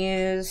gonna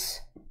use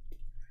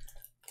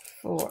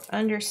for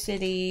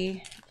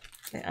Undercity,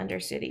 the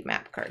Undercity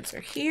map cards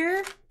are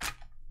here.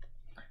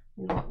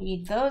 We won't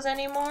need those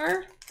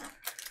anymore.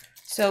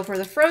 So for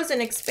the Frozen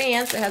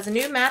Expanse, it has a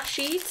new map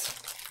sheet,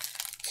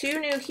 two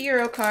new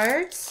hero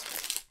cards,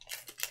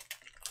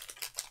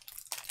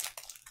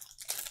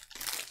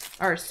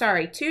 or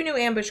sorry, 2 new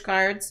ambush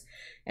cards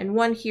and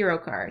 1 hero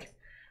card.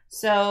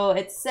 So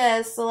it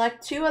says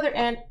select 2 other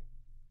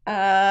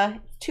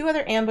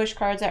ambush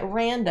cards at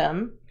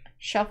random,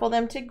 shuffle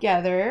them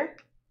together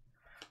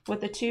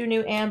with the 2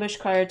 new ambush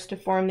cards to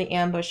form the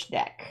ambush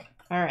deck.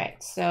 All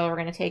right, so we're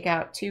gonna take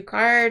out 2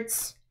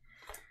 cards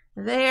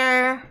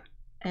there,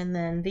 and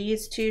then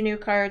these 2 new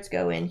cards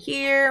go in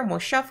here, and we'll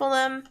shuffle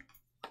them.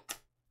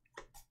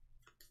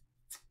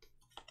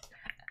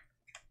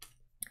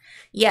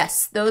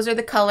 Yes, those are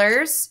the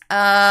colors.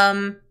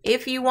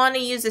 If you want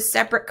to use a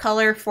separate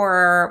color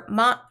for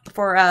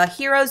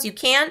heroes, you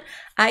can.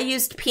 I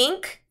used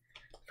pink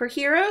for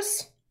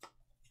heroes.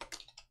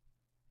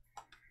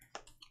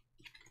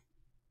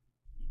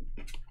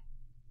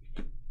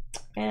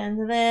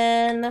 And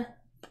then,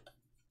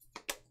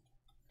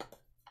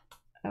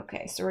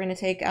 okay, so we're going to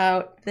take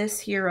out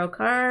this hero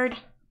card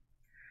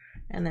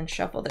and then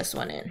shuffle this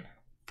one in.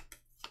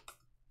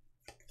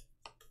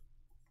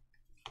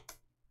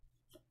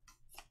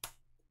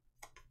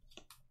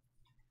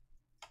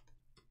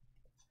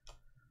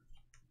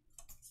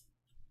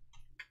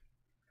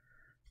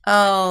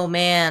 Oh,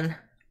 man.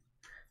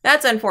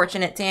 That's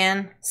unfortunate,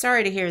 Tan.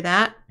 Sorry to hear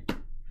that.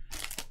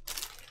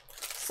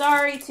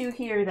 Sorry to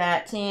hear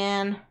that,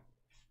 Tan.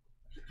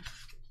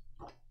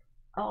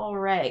 All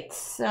right,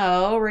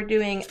 so we're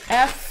doing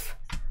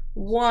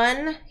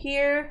F1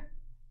 here.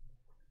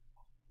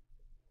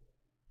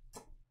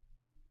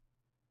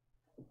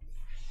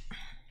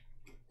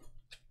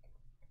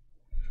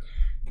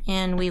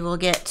 And we will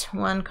get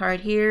 1 card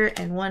here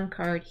and 1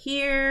 card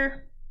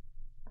here.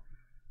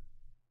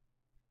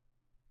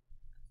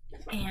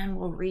 And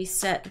we'll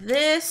reset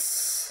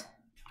this.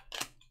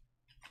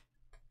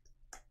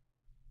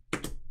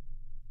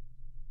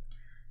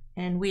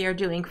 And we are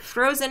doing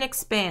Frozen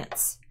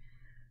Expanse.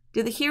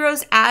 Do the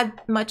heroes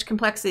add much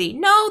complexity?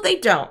 No, they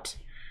don't.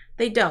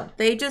 They don't.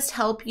 They just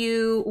help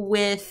you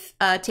with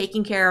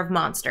taking care of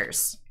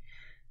monsters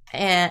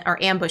or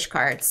ambush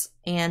cards.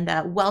 And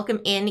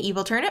welcome in,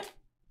 Evil Turnip.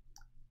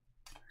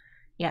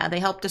 Yeah, they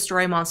help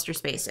destroy monster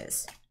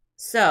spaces.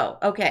 So,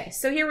 okay,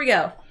 so here we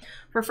go.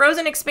 For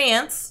Frozen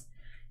Expanse,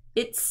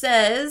 it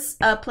says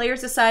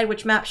players decide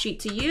which map sheet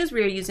to use.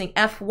 We are using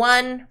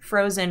F1,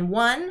 Frozen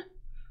 1.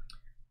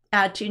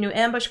 Add 2 new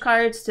ambush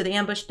cards to the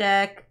ambush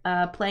deck.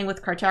 Playing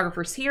with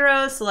Cartographers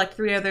Heroes. Select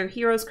 3 other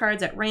heroes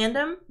cards at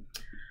random.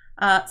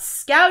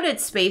 Scouted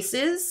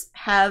spaces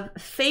have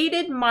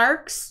faded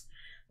marks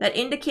that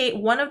indicate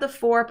one of the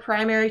 4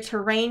 primary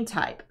terrain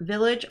type: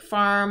 village,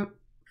 farm,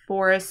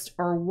 forest,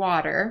 or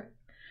water.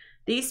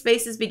 These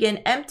spaces begin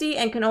empty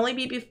and can only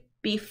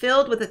be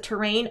filled with the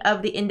terrain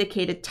of the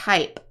indicated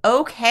type.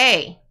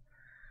 Okay.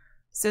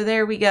 So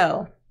there we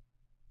go.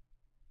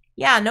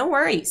 Yeah, no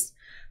worries.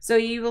 So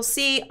you will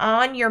see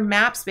on your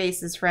map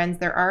spaces, friends,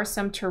 there are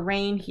some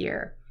terrain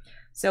here.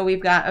 So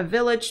we've got a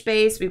village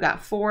space, we've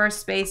got forest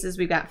spaces,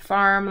 we've got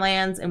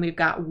farmlands, and we've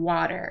got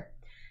water.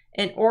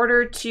 In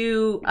order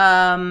to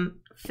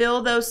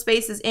fill those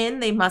spaces in,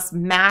 they must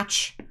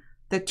match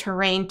the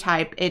terrain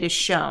type it is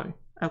shown,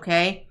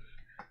 okay?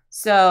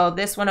 So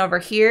this one over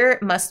here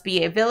must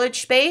be a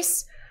village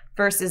space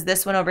versus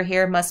this one over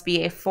here must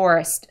be a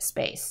forest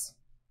space.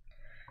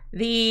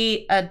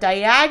 The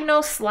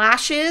diagonal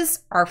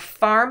slashes are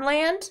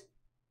farmland.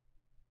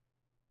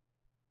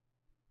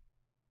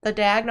 The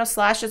diagonal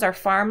slashes are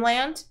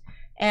farmland.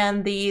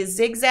 And the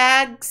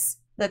zigzags,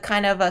 the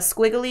kind of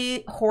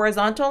squiggly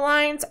horizontal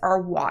lines,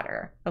 are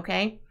water,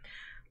 okay?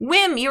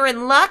 Wim, you're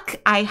in luck.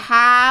 I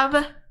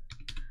have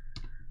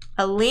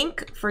a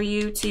link for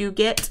you to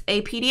get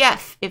a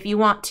PDF if you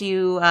want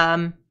to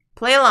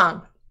play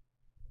along.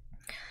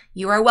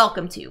 You are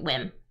welcome to,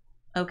 Wim.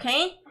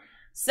 Okay?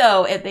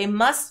 So if they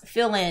must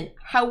fill in.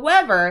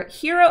 However,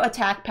 hero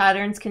attack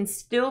patterns can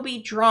still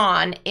be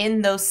drawn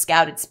in those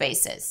scouted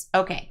spaces.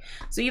 Okay,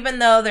 so even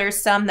though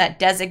there's some that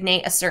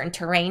designate a certain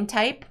terrain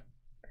type,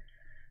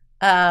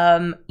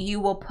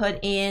 you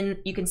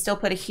can still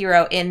put a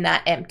hero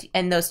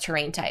in those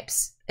terrain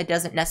types. It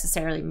doesn't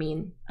necessarily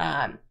mean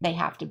they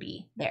have to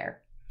be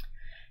there.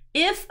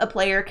 If a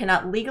player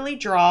cannot legally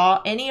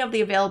draw any of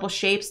the available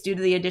shapes due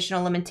to the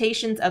additional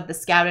limitations of the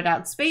scouted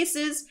out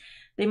spaces,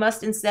 they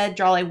must instead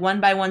draw a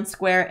 1x1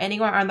 square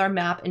anywhere on their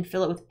map and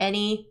fill it with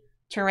any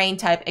terrain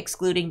type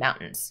excluding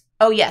mountains.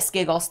 Oh yes,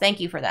 Giggles, thank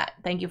you for that.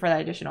 Thank you for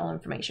that additional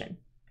information.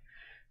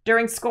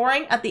 During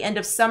scoring at the end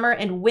of summer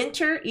and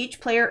winter, each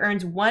player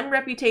earns 1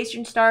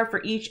 reputation star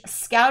for each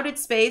scouted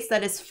space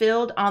that is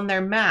filled on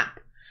their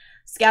map.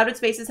 Scouted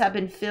spaces have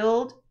been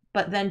filled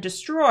but then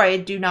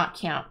destroyed do not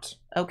count.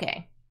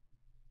 Okay.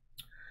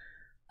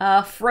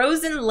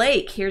 Frozen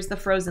Lake. Here's the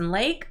Frozen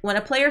Lake. When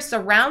a player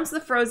surrounds the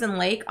frozen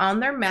lake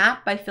on their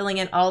map by filling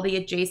in all the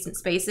adjacent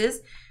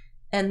spaces,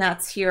 and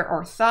that's here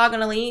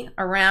orthogonally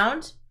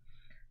around,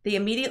 they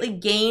immediately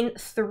gain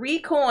 3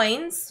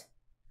 coins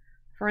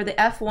for the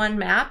F1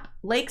 map.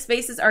 Lake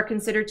spaces are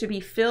considered to be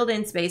filled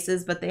in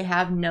spaces, but they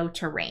have no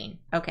terrain.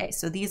 Okay,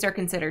 so these are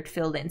considered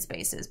filled in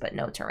spaces, but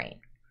no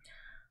terrain.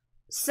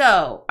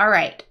 So, all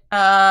right.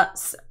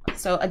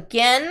 So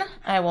again,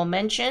 I will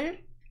mention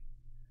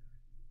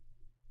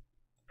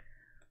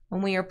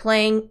When we are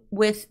playing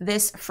with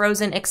this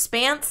Frozen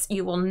Expanse,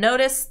 you will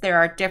notice there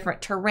are different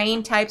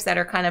terrain types that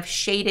are kind of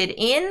shaded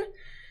in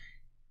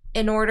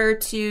order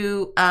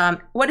to,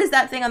 what is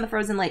that thing on the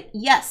frozen lake?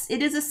 Yes,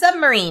 it is a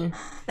submarine.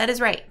 That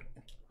is right.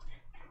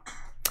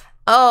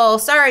 Oh,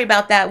 sorry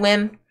about that,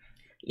 Wim.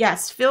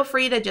 Yes, feel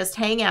free to just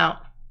hang out.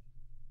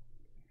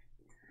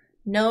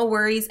 No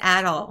worries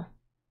at all.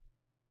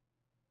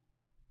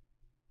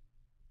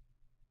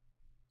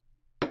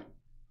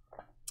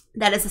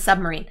 That is a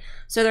submarine.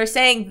 So they're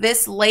saying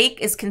this lake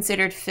is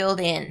considered filled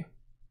in.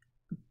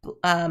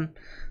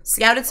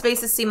 Scouted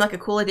spaces seem like a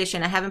cool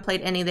addition. I haven't played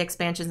any of the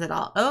expansions at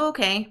all. Oh,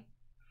 okay.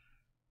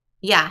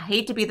 Yeah,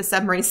 hate to be the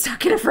submarine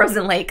stuck in a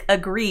frozen lake.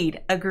 Agreed,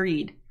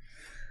 agreed.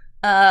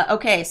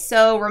 Okay,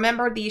 so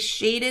remember these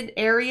shaded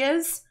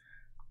areas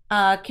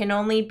can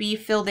only be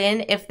filled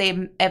in if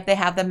they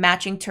have the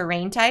matching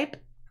terrain type.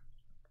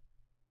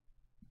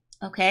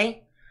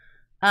 Okay.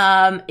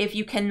 If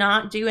you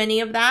cannot do any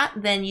of that,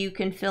 then you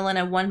can fill in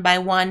a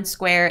 1x1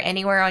 square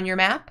anywhere on your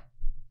map.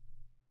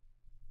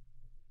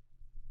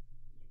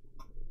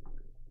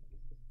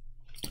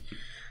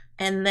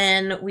 And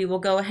then we will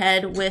go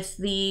ahead with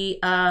the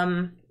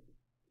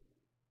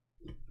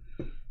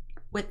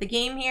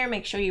game here.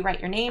 Make sure you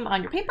write your name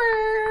on your paper.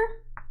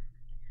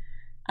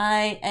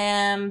 I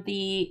am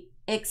the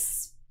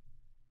expander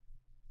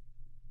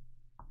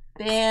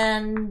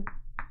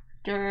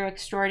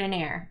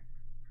extraordinaire.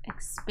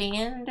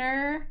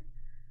 Expander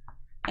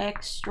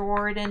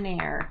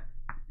extraordinaire.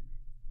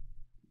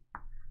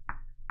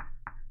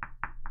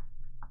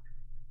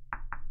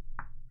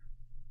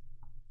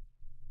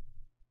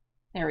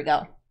 There we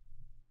go.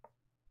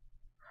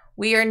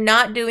 We are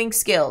not doing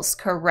skills,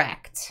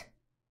 correct.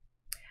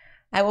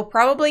 I will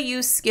probably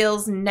use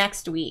skills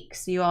next week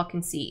so you all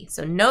can see.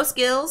 So no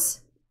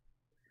skills.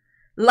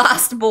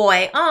 Lost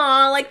boy.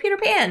 Aw, like Peter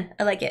Pan.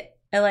 I like it.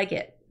 I like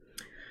it.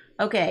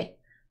 Okay.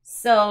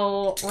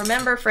 So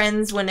remember,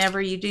 friends, whenever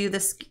you do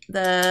this,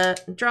 the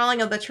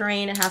drawing of the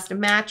terrain, it has to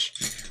match.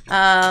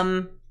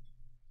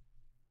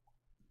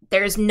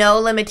 There's no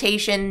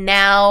limitation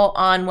now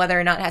on whether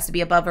or not it has to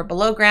be above or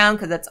below ground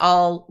because it's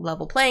all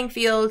level playing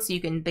field. So you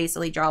can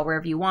basically draw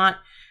wherever you want.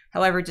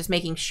 However, just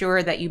making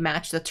sure that you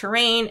match the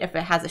terrain if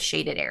it has a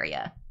shaded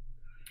area.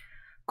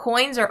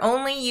 Coins are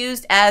only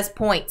used as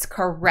points,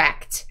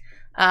 correct.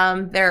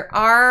 There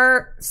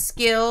are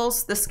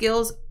skills. The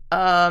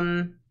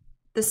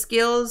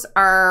skills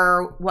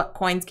are what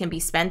coins can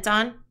be spent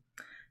on.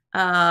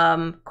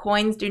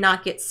 Coins do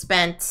not get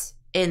spent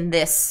in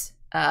this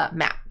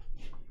map.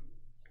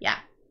 Yeah.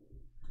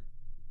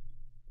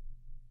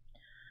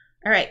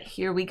 All right,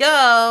 here we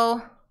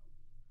go.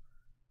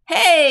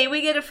 Hey,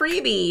 we get a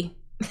freebie.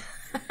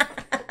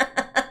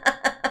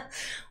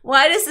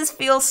 Why does this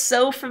feel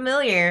so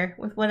familiar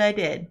with what I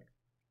did?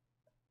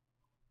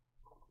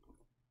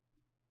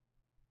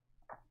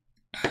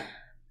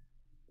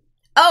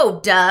 Oh,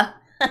 duh.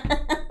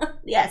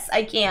 Yes,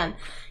 I can.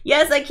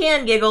 Yes, I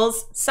can,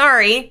 Giggles.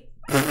 Sorry.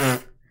 All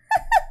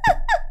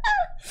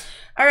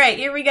right,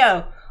 here we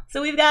go.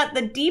 So we've got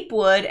the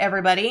Deepwood,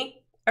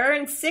 everybody.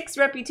 Earn 6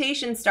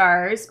 reputation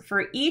stars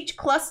for each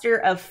cluster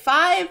of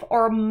 5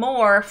 or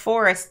more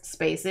forest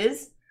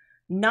spaces,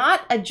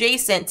 not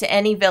adjacent to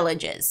any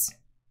villages.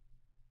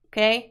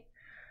 Okay?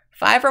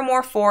 5 or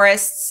more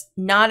forests,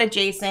 not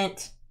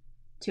adjacent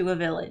to a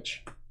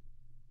village.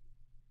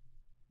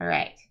 All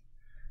right.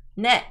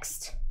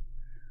 Next,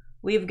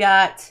 we've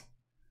got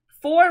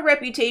 4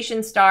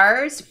 reputation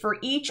stars for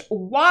each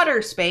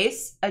water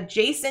space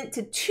adjacent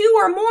to 2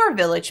 or more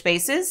village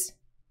spaces.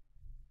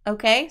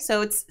 Okay,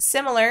 so it's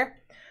similar.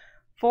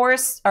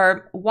 Forests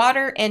or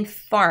water and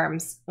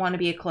farms want to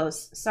be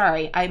close.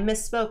 Sorry, I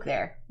misspoke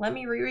there. Let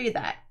me reread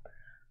that.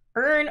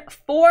 Earn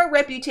 4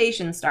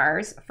 reputation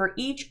stars for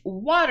each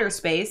water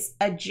space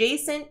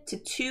adjacent to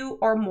 2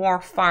 or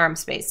more farm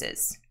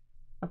spaces.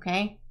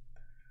 Okay.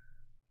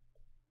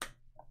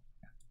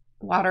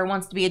 Water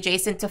wants to be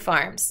adjacent to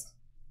farms.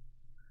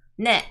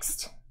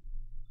 Next,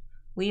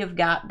 we have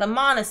got the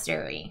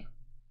monastery.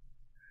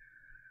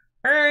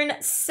 Earn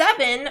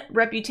 7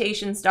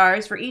 reputation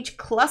stars for each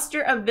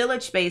cluster of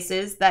village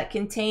spaces that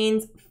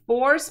contains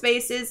 4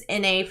 spaces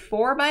in a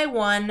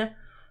 4x1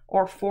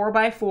 or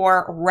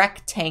 4x4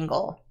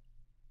 rectangle.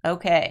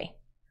 Okay.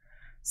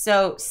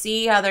 So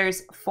see how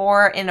there's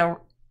 4 in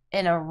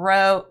a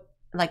row,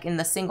 like in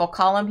the single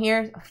column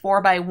here,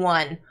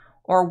 4x1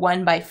 or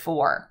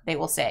 1x4, they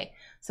will say.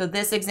 So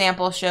this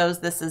example shows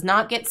this does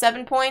not get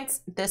 7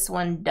 points. This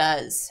one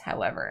does,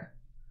 however.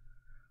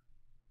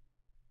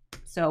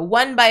 So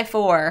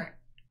 1x4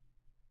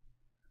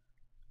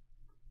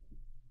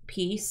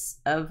 piece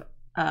of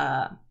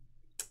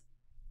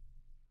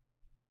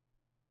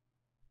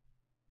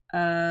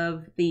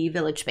the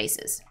village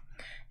spaces.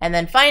 And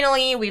then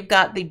finally, we've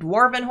got the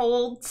Dwarven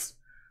Holds.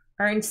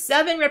 Earn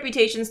 7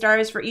 reputation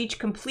stars for each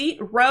complete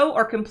row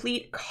or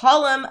complete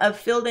column of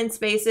filled-in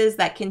spaces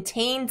that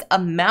contains a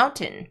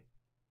mountain.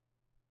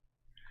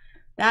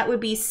 That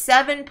would be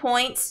 7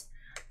 points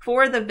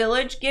for the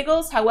village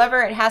giggles.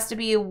 However, it has to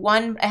be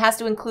it has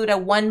to include a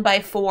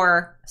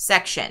 1x4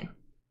 section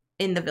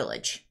in the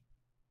village.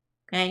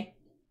 Okay?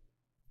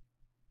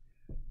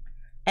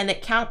 And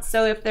it counts,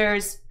 so if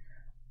there's,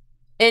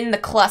 in the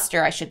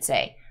cluster, I should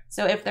say.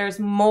 So if there's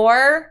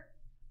more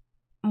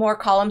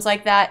columns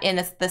like that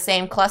in the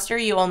same cluster,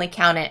 you only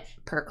count it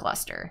per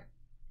cluster.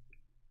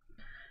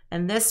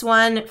 And this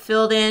one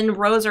filled in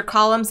rows or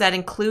columns that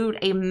include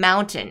a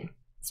mountain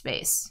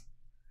space.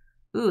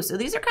 Ooh, so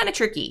these are kind of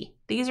tricky.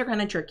 These are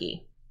kind of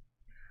tricky.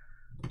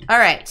 All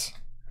right.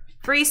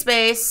 Free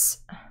space.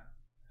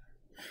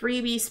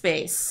 Freebie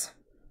space.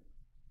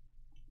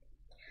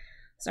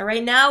 So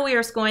right now we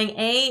are scoring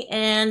A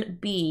and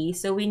B.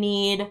 So we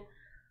need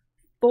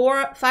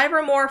 5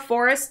 or more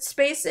forest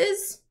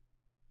spaces.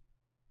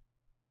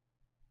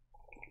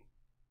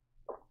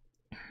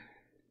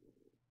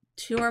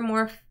 Two or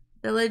more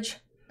village.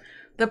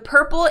 The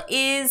purple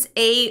is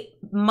a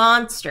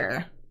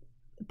monster.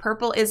 The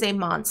purple is a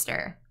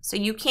monster. So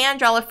you can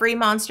draw a free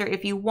monster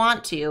if you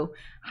want to.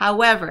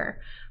 However,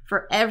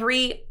 for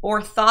every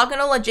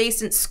orthogonal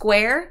adjacent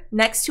square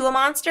next to a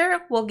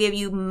monster, we'll give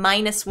you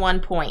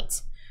 -1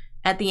 point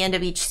at the end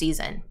of each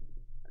season.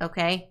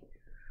 Okay?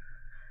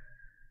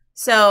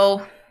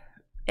 So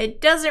it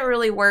doesn't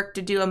really work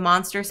to do a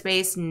monster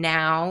space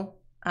now.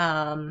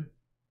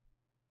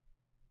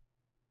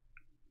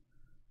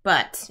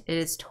 But it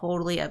is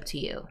totally up to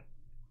you.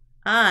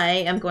 I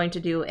am going to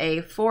do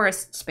a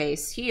forest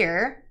space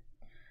here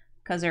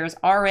because there's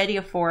already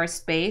a forest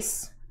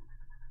space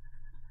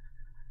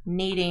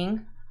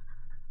needing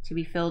to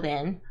be filled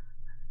in.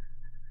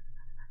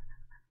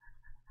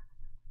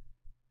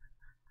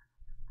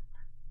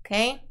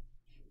 Okay?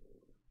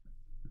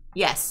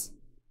 Yes.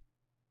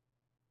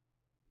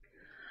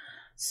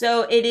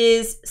 So it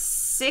is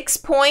 6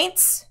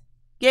 points,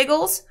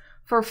 giggles,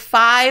 for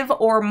 5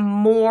 or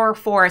more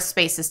forest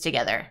spaces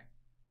together.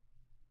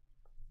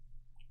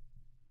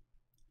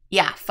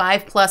 Yeah,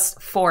 5 plus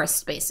forest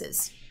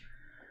spaces.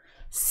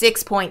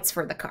 6 points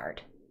for the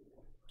card.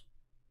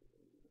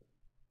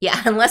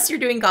 Yeah, unless you're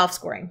doing golf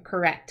scoring.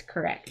 Correct,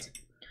 correct.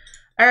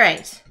 All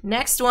right,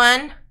 next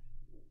one.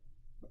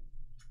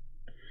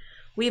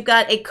 We've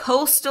got a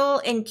coastal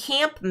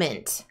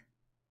encampment.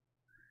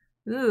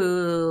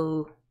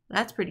 Ooh,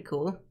 that's pretty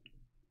cool.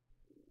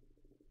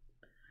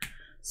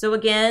 So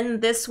again,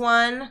 this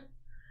one,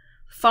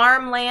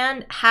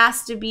 farmland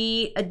has to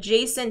be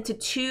adjacent to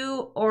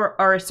 2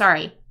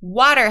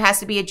 water has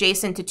to be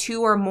adjacent to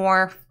 2 or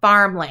more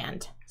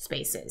farmland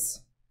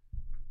spaces.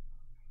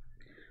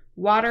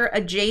 Water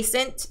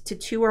adjacent to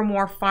 2 or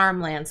more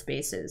farmland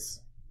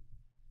spaces.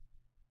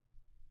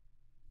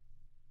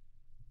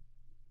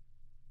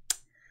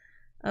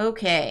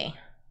 Okay.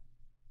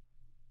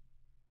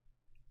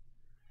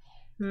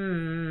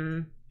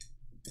 And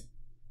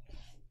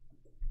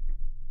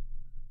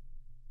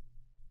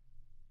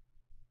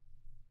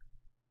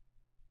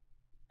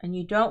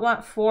you don't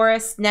want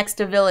forests next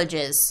to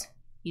villages.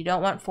 You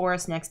don't want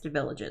forests next to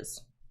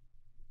villages.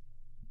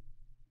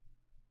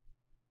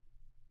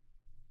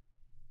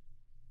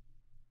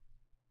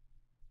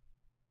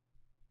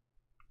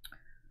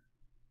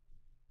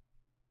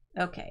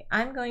 Okay,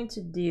 I'm going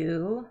to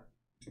do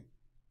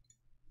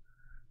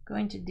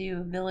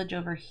a village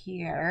over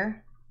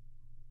here.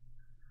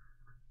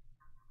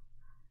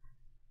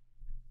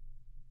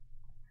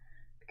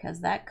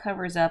 Because that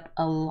covers up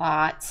a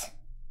lot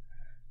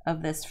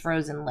of this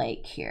frozen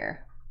lake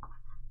here.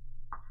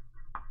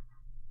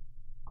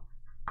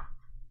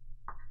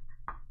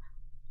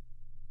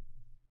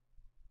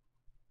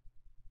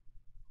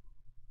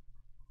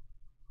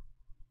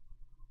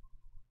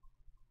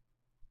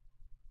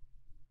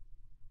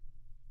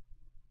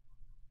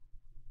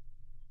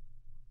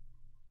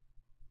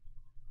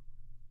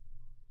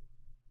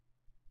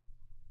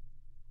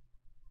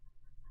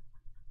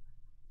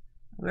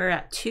 We're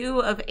at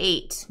 2 of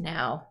 8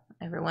 now,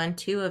 everyone.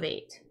 2 of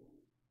 8.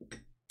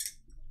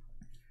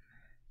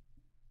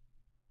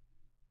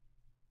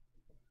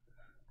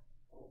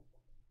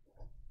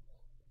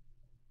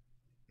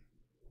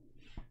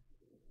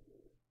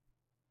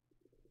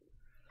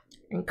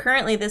 And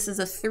currently this is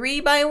a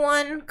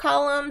 3x1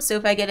 column, so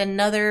if I get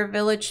another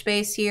village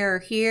space here or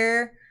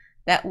here,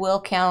 that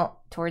will count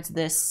towards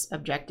this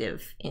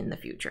objective in the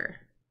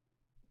future.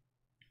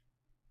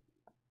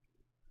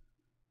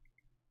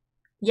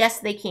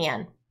 Yes, they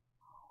can.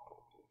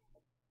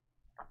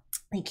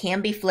 They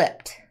can be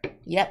flipped.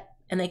 Yep.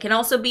 And they can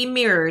also be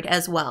mirrored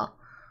as well.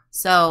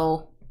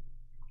 So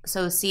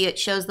see, it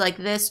shows like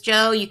this,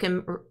 Joe. You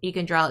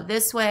can draw it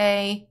this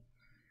way.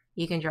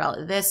 You can draw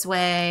it this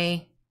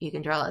way. You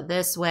can draw it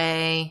this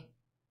way.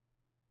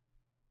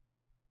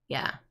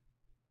 Yeah.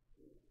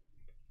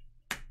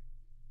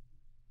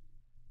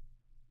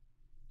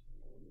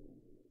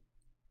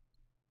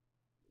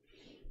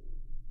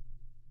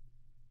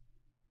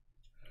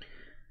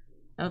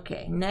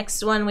 Okay,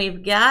 next one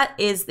we've got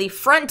is the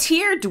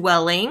frontier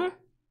dwelling.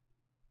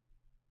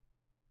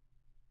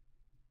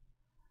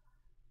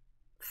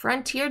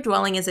 Frontier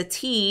dwelling is a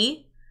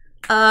T.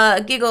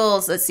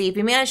 Giggles, let's see. If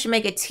you manage to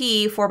make a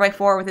T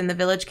 4x4 within the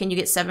village, can you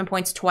get 7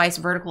 points twice,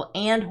 vertical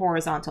and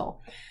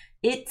horizontal?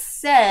 It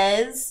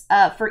says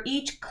for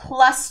each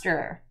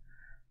cluster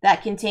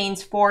that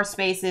contains 4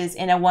 spaces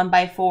in a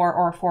 1x4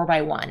 or a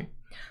 4x1.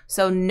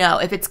 So no,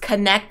 if it's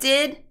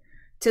connected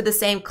to the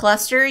same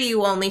cluster,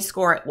 you only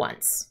score it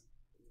once.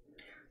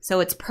 So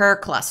it's per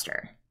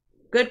cluster.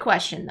 Good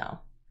question though.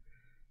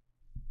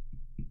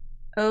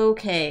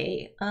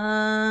 Okay,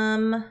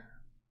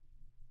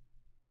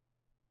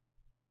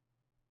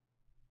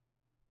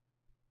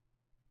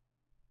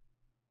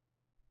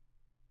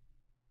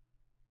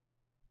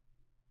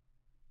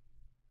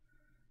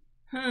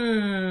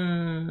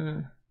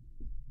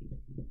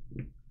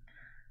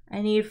 I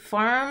need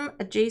farm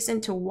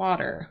adjacent to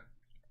water.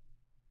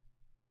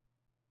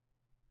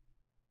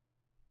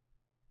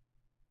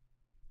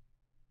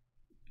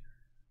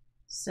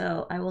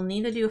 So I will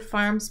need to do a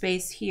farm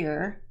space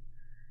here.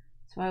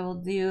 So I will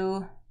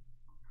do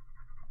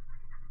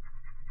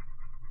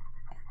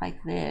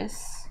like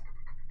this.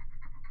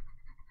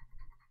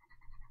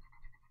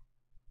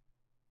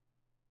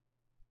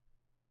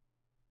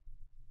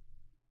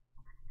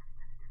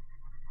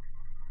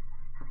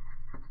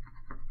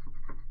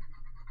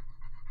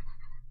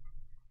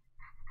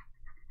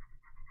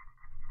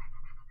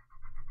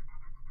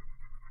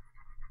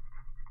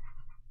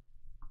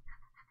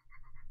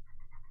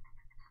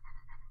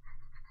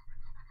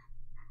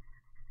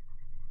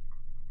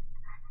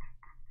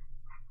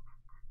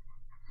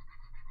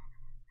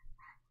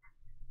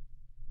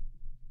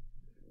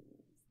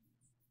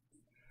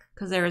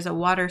 Because there is a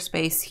water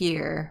space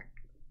here.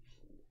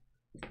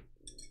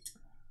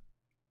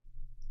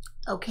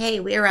 Okay,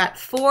 we are at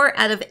 4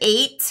 out of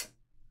 8.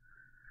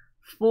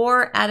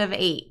 4 out of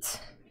 8,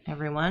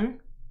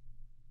 everyone.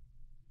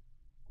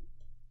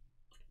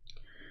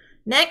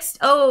 Next,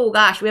 oh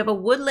gosh, we have a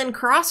woodland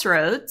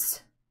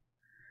crossroads.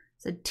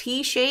 It's a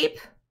T shape.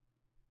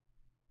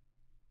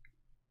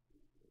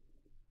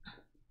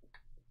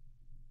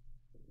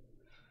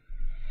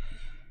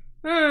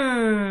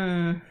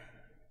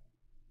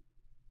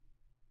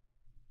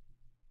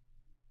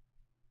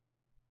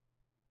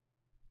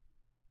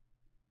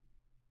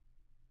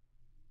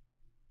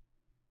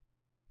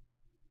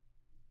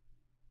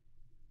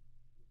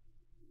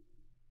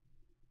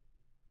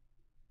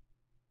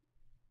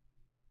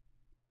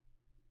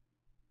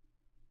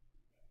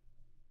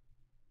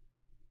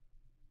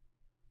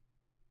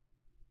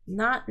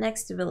 Not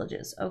next to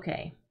villages.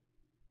 Okay.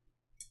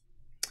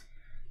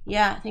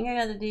 Yeah, I think I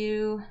gotta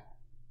do...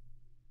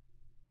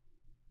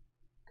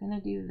 Gonna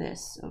do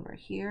this over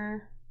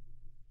here.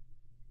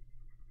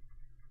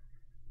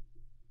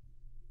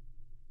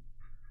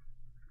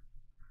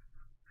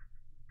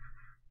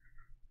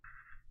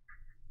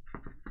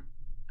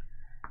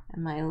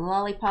 And my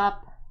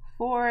lollipop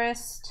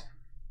forest.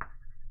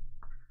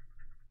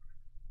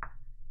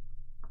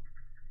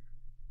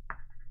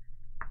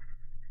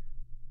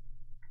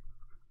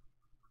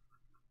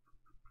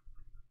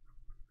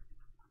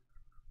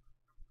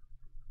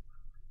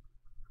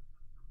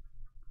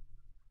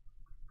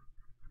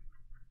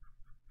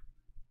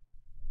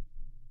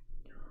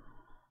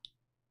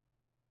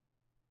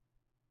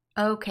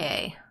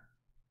 Okay.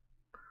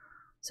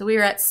 So we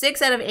are at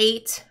 6 out of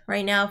 8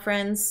 right now,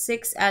 friends.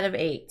 6 out of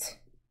 8.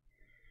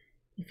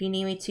 If you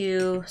need me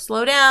to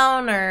slow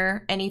down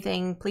or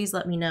anything, please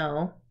let me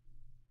know.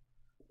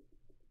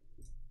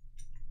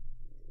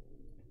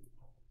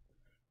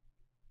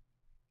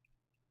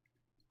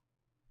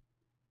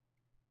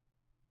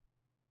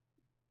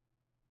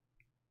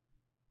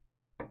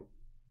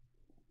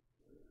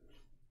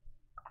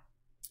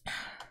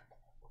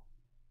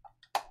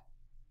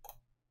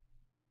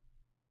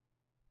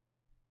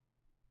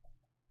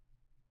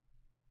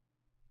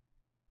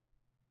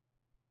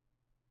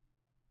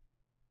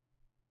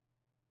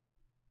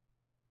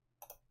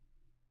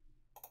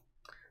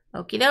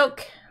 Okie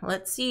doke.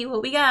 Let's see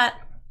what we got.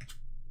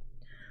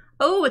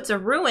 Oh, it's a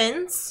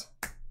ruins.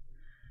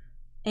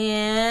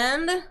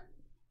 And,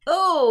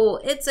 oh,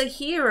 it's a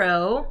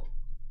hero.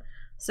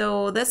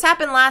 So this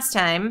happened last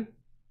time.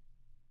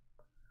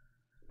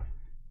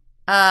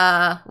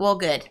 Well,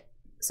 good.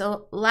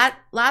 So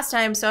last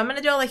time, so I'm going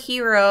to do a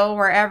hero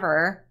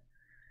wherever.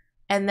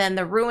 And then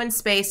the ruin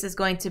space is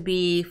going to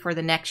be for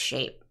the next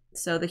shape.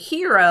 So the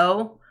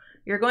hero...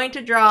 You're going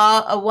to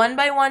draw a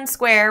 1x1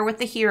 square with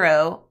the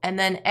hero, and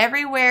then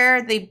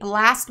everywhere the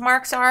blast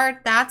marks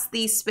are, that's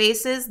the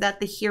spaces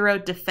that the hero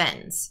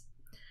defends.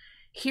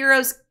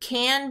 Heroes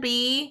can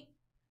be,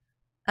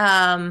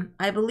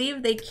 I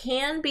believe they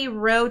can be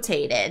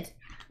rotated,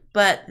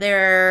 but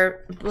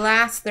their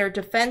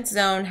defense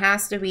zone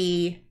has to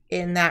be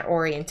in that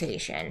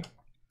orientation.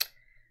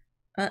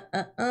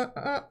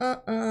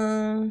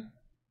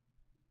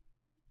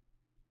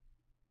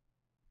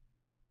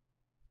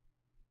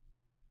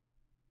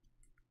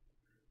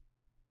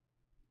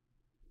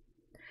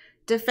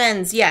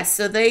 Defends, yes.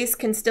 So these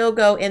can still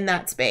go in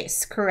that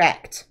space.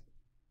 Correct.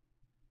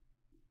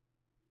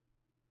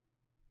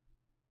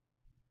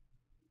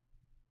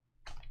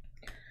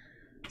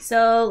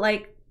 So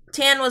like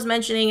Tan was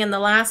mentioning in the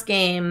last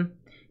game,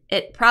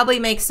 it probably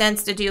makes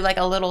sense to do like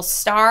a little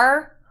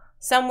star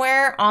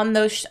somewhere on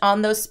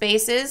those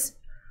spaces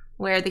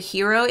where the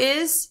hero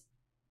is,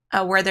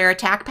 where their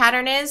attack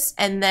pattern is.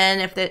 And then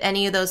if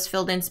any of those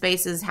filled in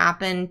spaces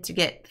happen to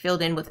get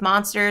filled in with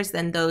monsters,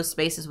 then those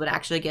spaces would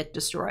actually get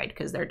destroyed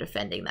because they're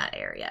defending that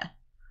area.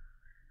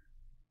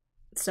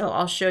 So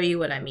I'll show you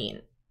what I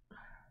mean.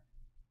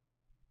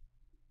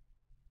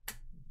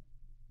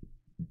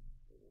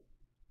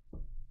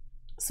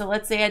 So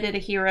let's say I did a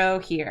hero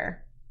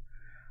here.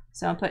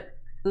 So I'll put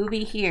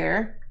Ubi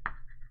here.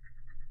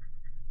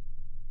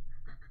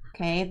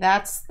 Okay,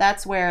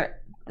 that's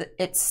where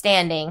it's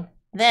standing.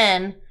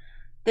 Then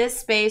this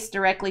space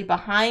directly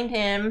behind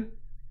him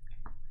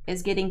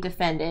is getting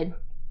defended.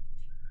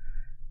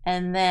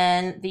 And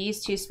then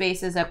these two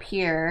spaces up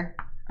here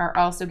are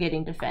also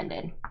getting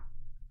defended.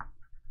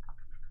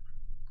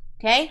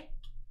 Okay?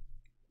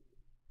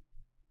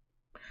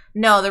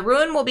 No, the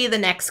ruin will be the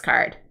next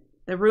card.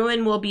 The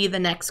ruin will be the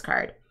next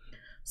card.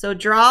 So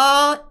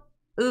draw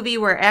Ubi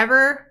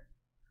wherever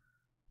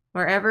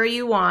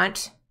you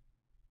want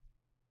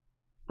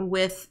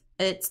with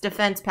its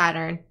defense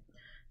pattern.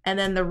 And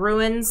then the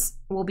ruins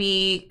will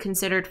be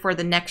considered for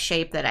the next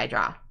shape that I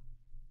draw.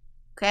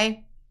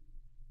 Okay?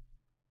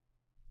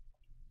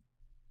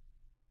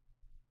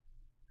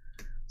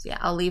 So yeah,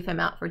 I'll leave him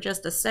out for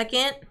just a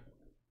second.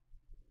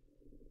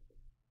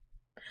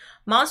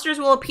 Monsters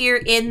will appear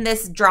in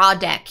this draw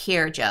deck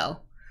here, Joe.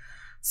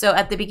 So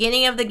at the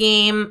beginning of the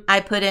game, I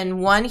put in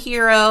one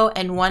hero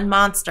and one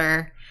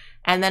monster.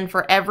 And then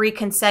for every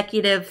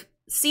consecutive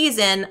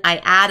season,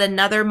 I add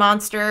another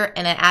monster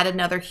and I add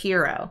another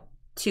hero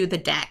to the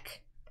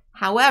deck.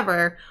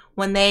 However,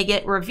 when they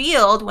get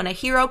revealed, when a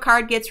hero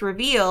card gets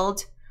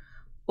revealed,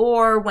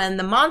 or when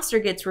the monster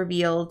gets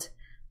revealed,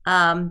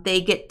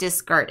 they get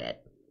discarded.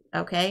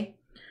 Okay?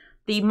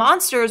 The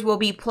monsters will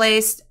be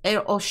placed,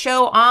 it will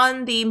show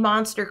on the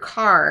monster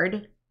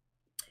card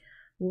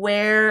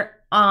where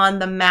on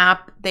the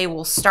map they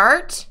will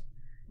start,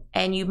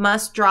 and you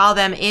must draw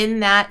them in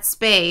that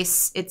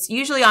space. It's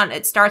usually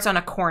it starts on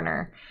a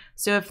corner.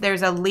 So if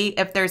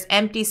there's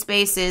empty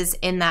spaces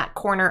in that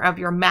corner of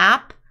your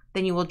map,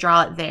 then you will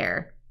draw it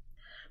there.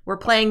 We're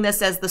playing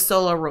this as the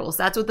solo rules.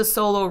 That's what the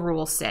solo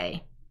rules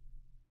say.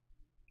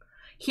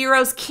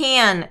 Heroes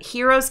can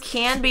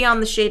be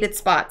on the shaded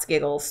spots,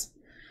 Giggles.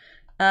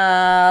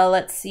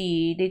 Let's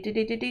see.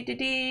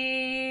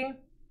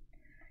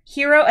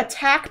 Hero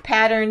attack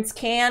patterns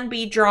can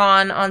be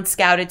drawn on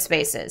scouted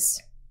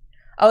spaces.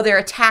 Oh, they're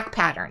attack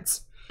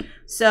patterns.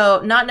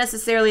 So not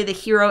necessarily the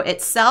hero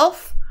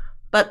itself,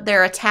 but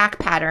their attack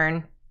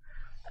pattern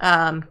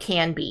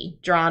can be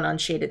drawn on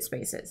shaded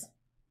spaces.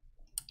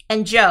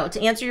 And Joe,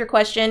 to answer your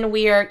question,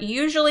 we are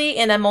usually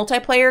in a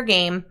multiplayer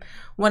game.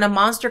 When a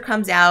monster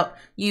comes out,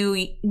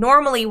 you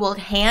normally will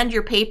hand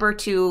your paper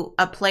to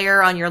a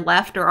player on your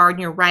left or on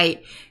your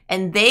right,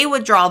 and they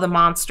would draw the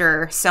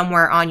monster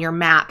somewhere on your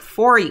map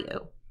for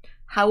you.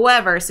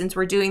 However, since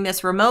we're doing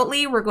this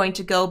remotely, we're going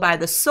to go by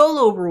the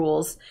solo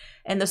rules,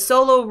 and the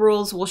solo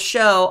rules will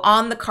show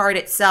on the card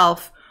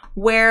itself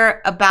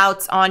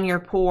whereabouts on your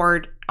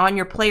board, on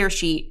your player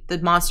sheet, the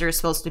monster is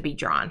supposed to be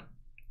drawn.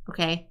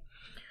 Okay?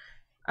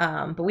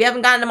 But we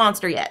haven't gotten a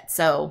monster yet,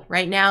 so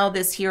right now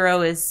this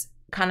hero is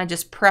kind of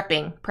just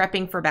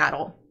prepping for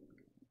battle.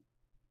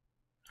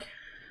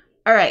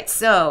 All right,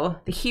 so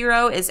the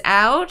hero is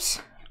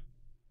out.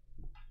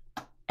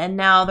 And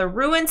now the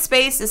ruin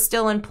space is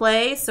still in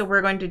play, so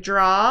we're going to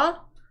draw.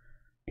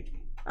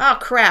 Oh,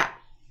 crap.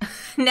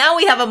 Now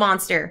we have a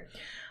monster.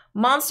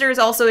 Monster is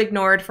also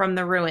ignored from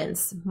the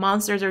ruins.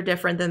 Monsters are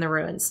different than the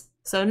ruins.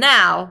 So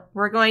now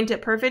we're going to,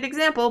 perfect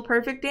example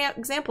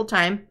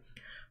time.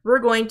 We're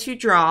going to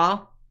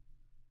draw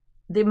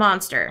the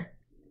monster.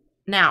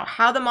 Now,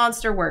 how the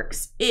monster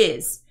works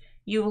is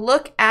you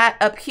look at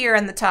up here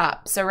in the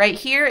top. So right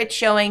here, it's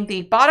showing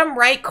the bottom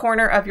right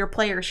corner of your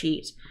player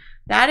sheet.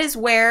 That is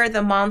where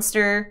the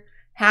monster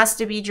has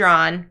to be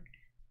drawn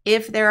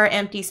if there are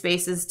empty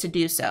spaces to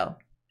do so.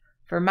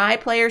 For my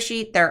player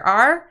sheet, there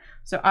are.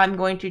 So I'm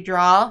going to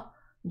draw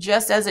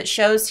just as it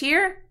shows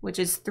here, which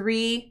is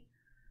three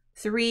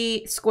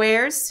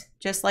squares,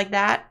 just like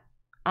that,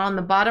 on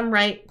the bottom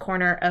right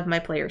corner of my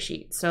player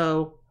sheet.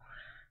 So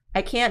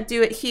I can't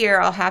do it here.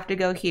 I'll have to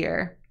go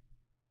here.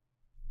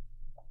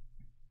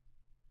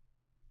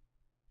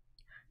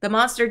 The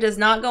monster does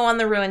not go on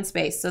the ruin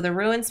space, so the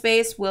ruin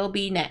space will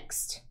be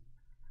next.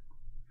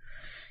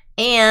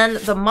 And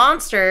the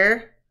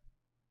monster,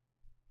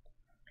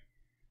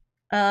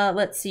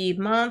 let's see,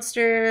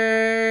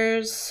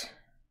 monsters.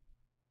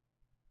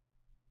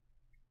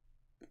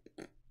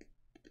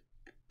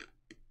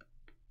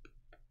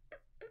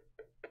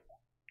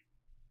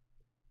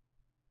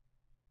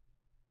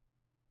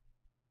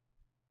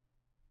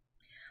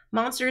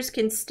 Monsters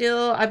can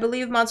still, I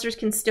believe monsters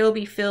can still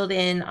be filled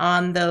in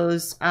on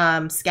those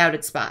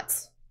scouted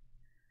spots.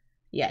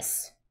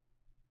 Yes.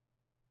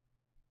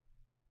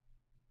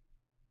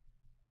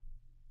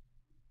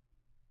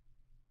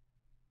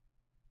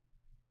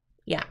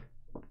 Yeah.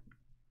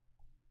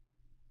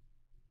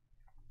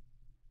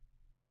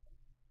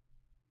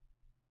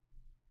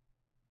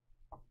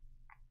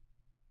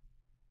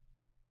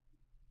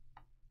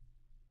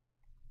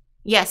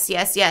 Yes,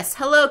 yes, yes.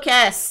 Hello,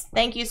 Kess.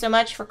 Thank you so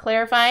much for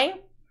clarifying.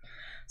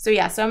 So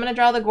yeah, so I'm going to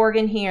draw the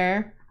Gorgon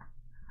here.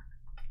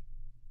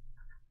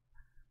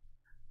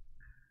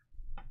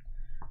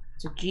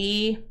 So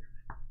G.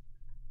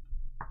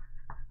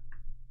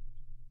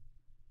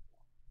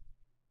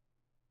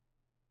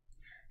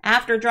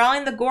 After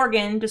drawing the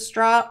Gorgon,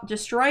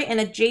 destroy an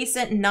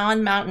adjacent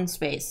non-mountain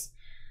space.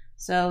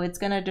 So it's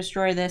going to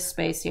destroy this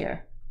space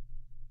here.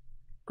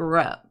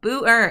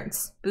 Boo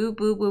earns. Boo,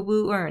 boo, boo,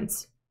 boo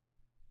earns.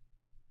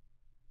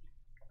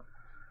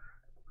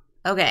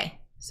 Okay,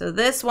 so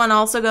this one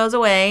also goes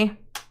away.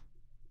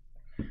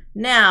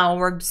 Now,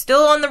 we're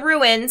still on the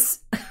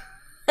ruins.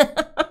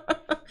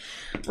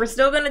 We're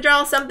still going to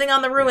draw something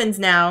on the ruins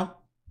now.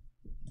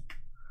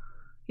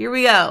 Here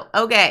we go.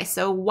 Okay,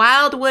 so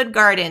Wildwood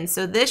Garden.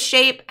 So this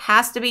shape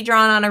has to be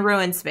drawn on a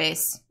ruin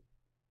space.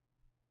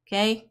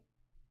 Okay.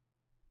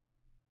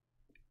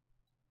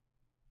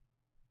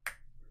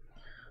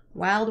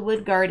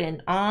 Wildwood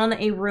Garden on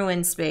a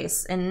ruin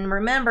space. And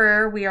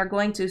remember, we are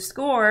going to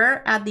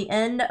score at the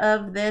end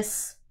of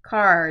this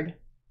card.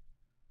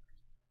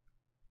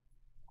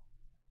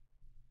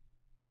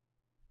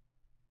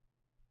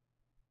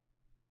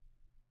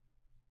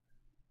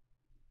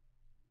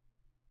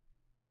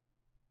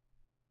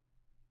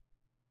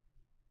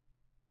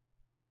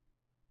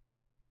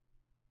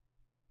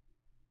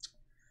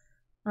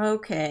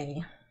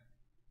 Okay.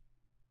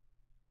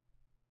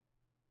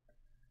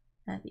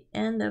 At the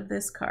end of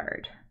this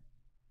card.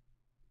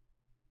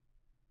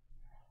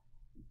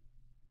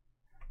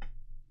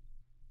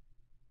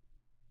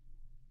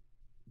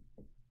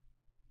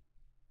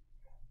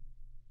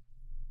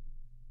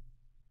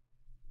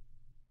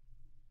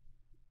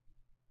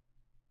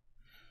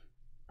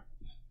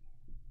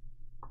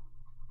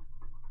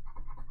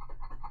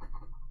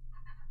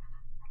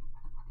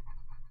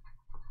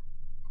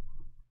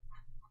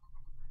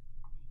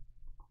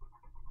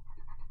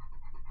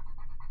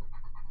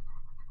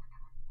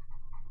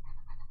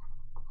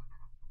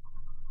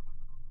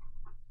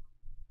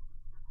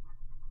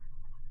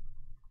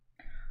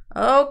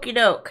 Okie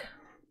doke.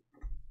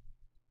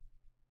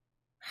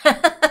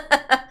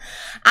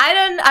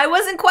 I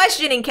wasn't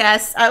questioning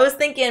Kess. I was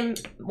thinking,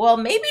 well,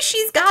 maybe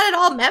she's got it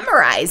all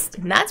memorized.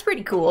 And that's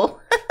pretty cool.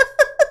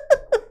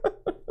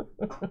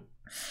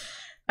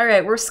 All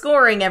right, we're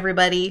scoring,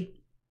 everybody.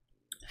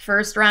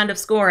 First round of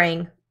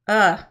scoring.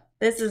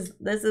 This is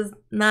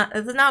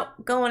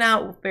not going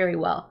out very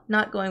well.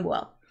 Not going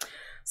well.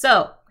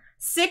 So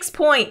 6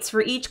 points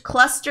for each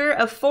cluster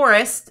of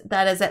forest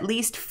that is at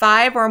least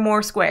 5 or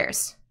more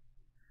squares.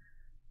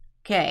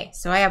 Okay,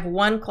 so I have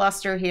one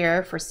cluster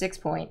here for 6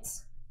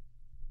 points.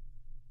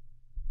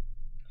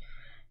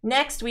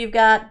 Next, we've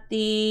got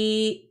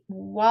the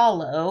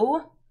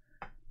Wallow.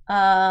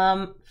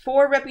 4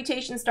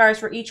 reputation stars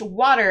for each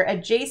water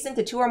adjacent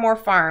to 2 or more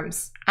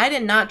farms. I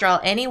did not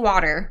draw any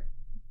water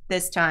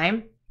this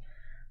time,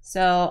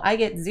 so I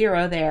get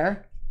 0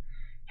 there.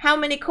 How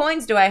many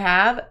coins do I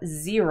have?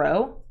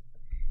 0.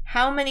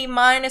 How many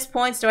minus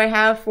points do I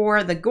have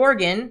for the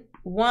Gorgon?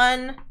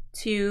 1,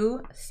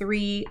 2,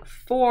 3,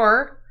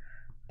 4.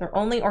 They're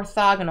only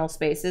orthogonal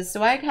spaces,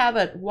 so I have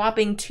a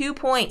whopping 2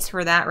 points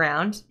for that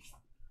round.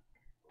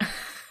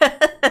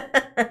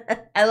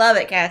 I love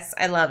it, Cass.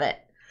 I love it.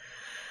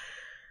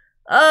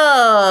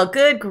 Oh,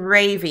 good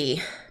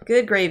gravy.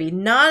 Good gravy.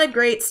 Not a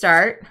great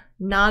start.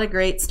 Not a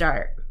great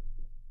start.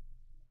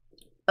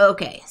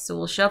 Okay, so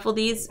we'll shuffle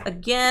these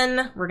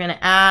again. We're going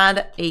to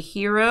add a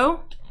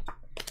hero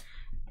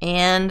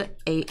and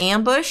a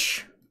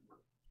ambush.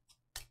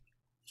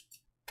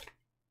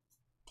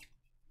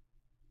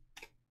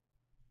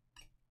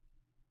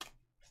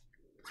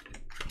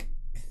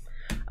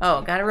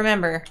 Oh, gotta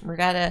remember,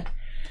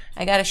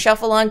 I gotta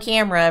shuffle on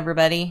camera,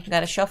 everybody.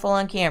 Gotta shuffle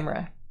on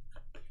camera.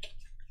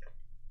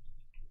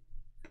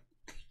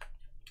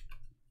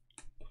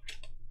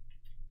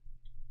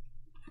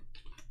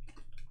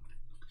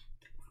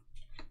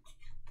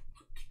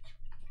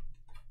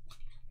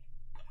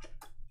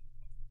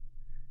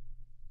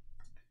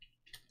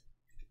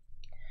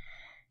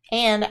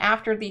 And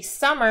after the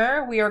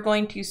summer, we are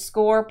going to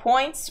score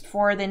points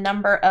for the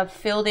number of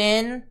filled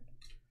in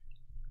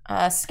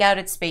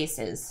scouted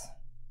spaces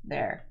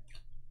there.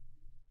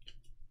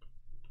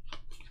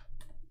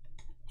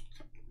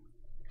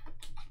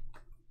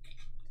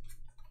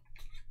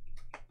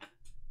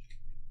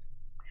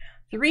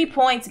 Three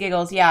points,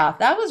 Giggles. Yeah,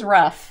 that was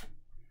rough.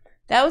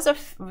 That was a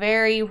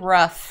very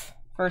rough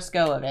first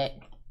go of it.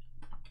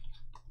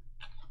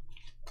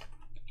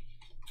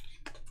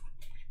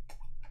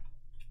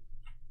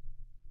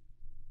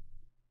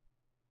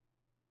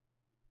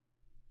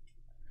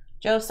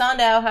 Joe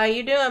Sandow, how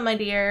you doing, my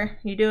dear?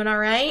 You doing all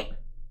right?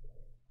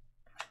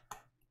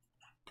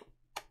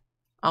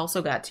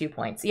 Also got 2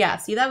 points. Yeah,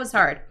 see, that was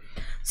hard.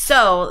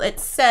 So it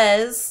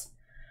says,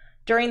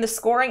 during the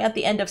scoring at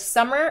the end of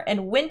summer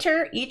and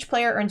winter, each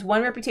player earns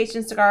 1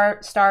 reputation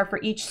star for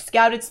each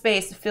scouted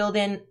space filled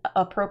in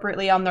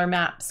appropriately on their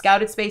map.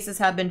 Scouted spaces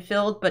have been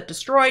filled but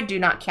destroyed do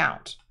not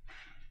count.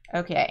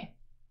 Okay.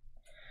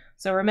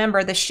 So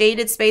remember, the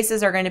shaded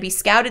spaces are going to be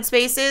scouted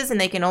spaces, and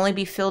they can only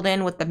be filled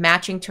in with the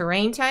matching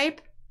terrain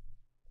type.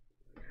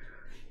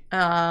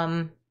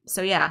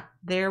 So yeah,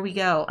 there we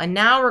go. And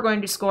now we're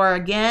going to score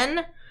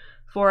again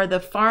for the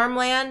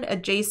farmland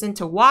adjacent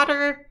to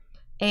water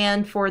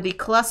and for the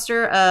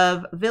cluster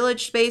of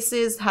village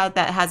spaces that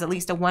has at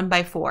least a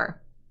 1x4.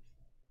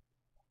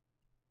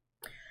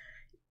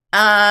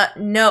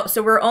 No,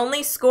 so we're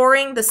only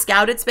scoring the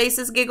scouted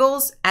spaces,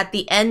 Giggles, at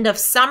the end of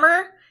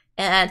summer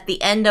and at the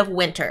end of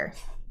winter.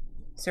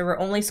 So we're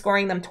only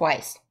scoring them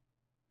twice.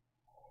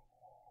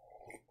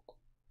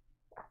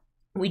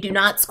 We do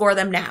not score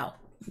them now.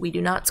 We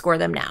do not score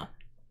them now.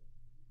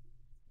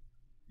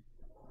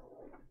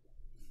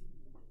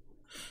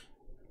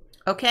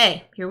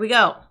 Okay, here we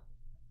go.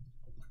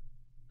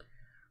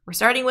 We're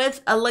starting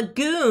with a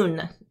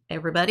lagoon,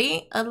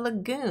 everybody. A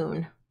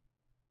lagoon.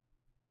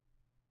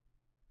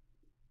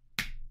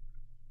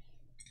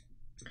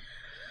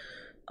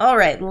 All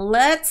right,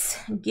 let's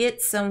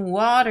get some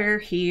water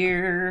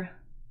here.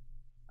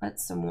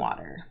 Let's some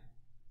water.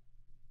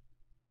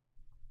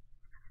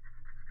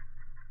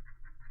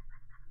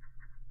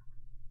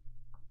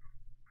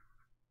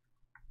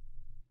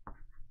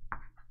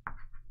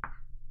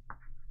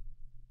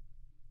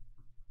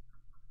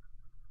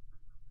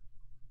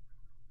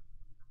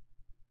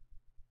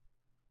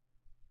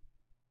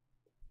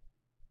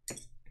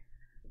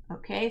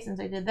 Okay, since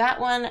I did that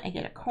one, I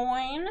get a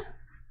coin.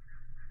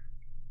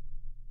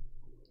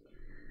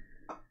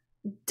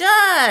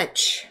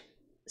 Dutch.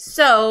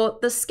 So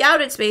the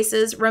scouted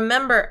spaces,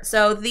 remember,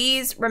 so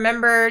these,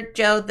 remember,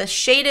 Joe, the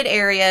shaded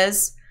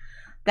areas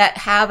that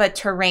have a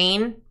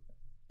terrain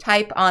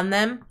type on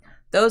them,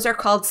 those are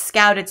called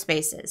scouted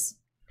spaces.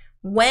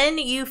 When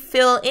you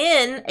fill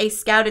in a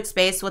scouted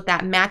space with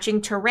that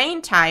matching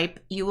terrain type,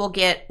 you will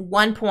get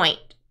 1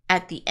 point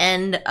at the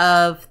end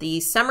of the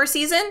summer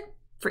season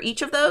for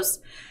each of those,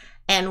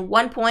 and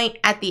 1 point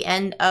at the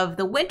end of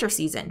the winter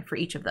season for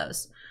each of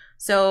those.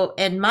 So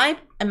in my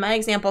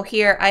example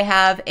here, I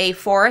have a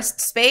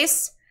forest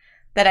space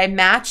that I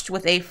matched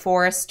with a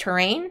forest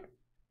terrain,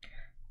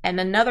 and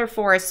another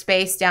forest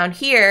space down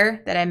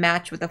here that I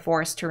matched with a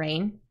forest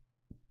terrain.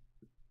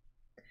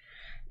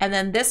 And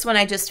then this one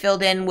I just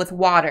filled in with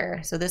water.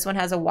 So this one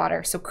has a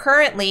water. So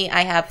currently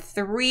I have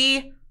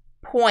 3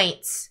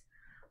 points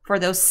for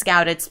those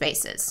scouted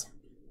spaces.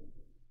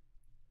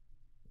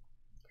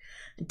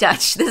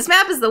 Dutch. This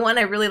map is the one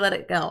I really let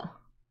it go.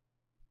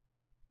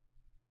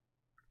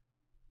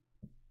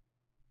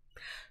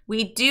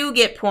 We do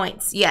get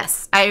points.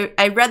 Yes, I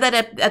read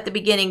that at the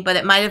beginning, but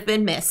it might have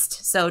been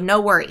missed. So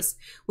no worries.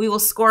 We will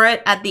score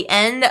it at the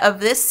end of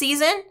this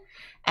season,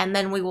 and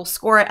then we will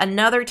score it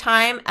another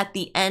time at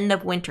the end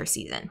of winter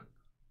season.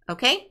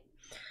 Okay?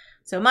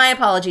 So my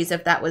apologies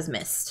if that was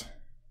missed.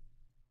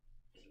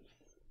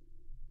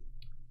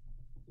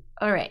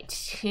 All right,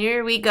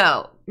 here we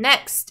go.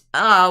 Next,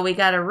 oh, we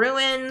got a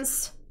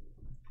ruins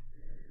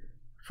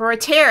for a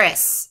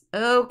terrace.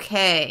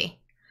 Okay.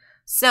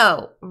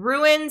 So, a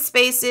ruin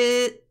space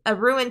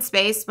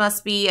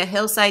must be a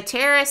hillside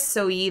terrace,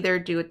 so we either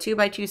do a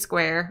 2x2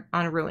 square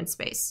on a ruin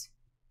space.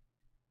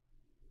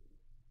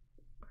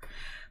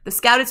 The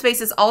scouted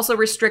spaces also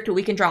restrict what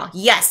we can draw.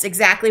 Yes,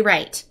 exactly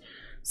right.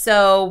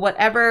 So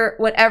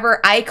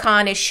whatever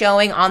icon is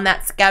showing on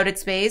that scouted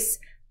space,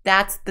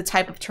 that's the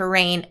type of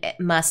terrain it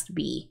must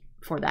be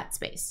for that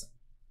space.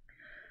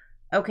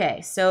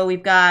 Okay, so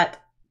we've got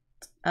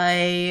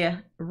a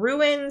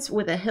ruins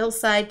with a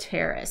hillside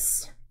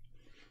terrace.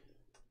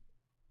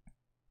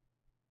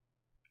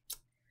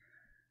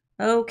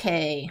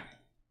 Okay.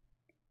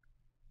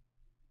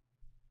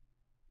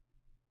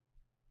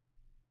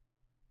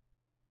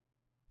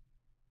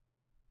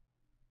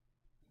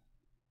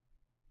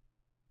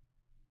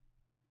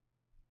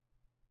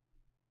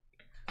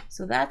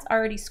 So that's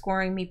already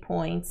scoring me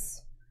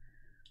points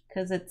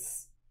because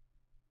it's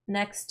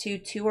next to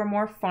 2 or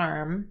more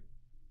farm.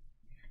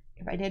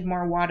 If I did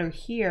more water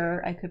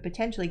here, I could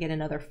potentially get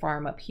another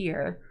farm up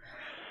here.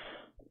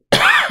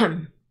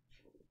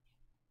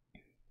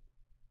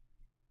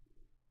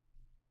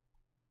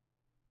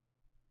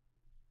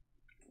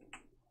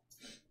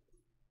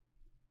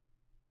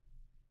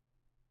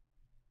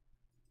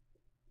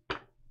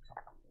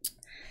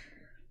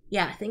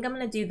 Yeah, I think I'm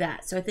going to do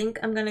that. So I think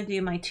I'm going to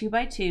do my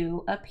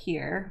 2x2 up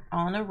here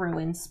on a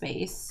ruin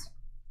space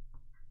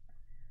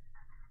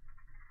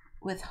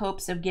with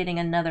hopes of getting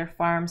another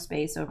farm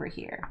space over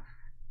here.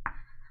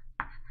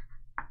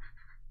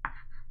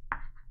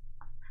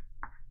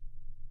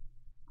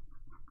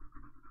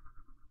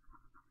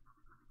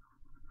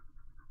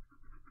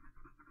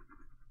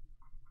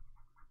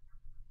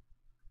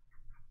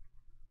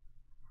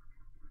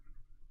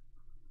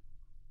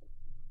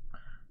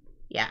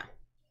 Yeah.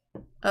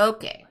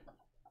 Okay.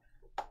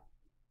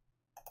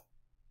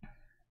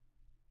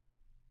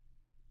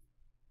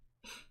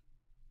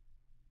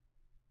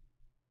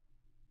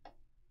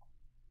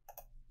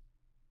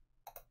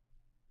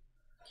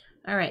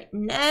 All right,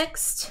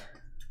 next.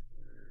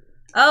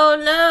 Oh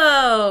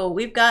no,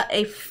 we've got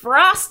a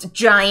frost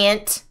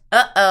giant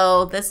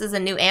Uh-oh, this is a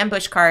new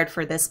ambush card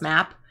for this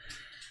map.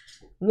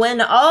 When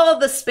all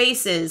the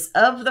spaces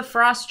of the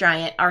frost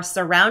giant are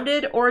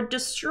surrounded or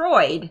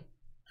destroyed,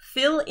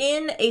 fill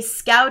in a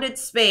scouted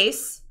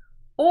space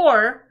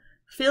or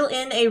fill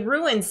in a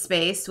ruined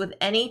space with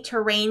any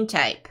terrain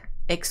type,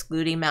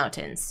 excluding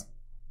mountains.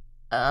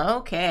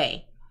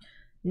 Okay.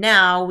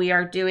 Now we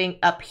are doing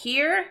up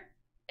here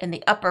in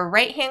the upper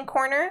right-hand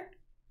corner.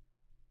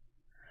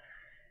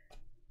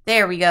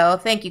 There we go.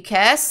 Thank you,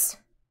 Kess.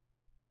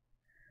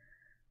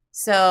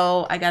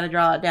 So I got to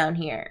draw it down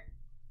here.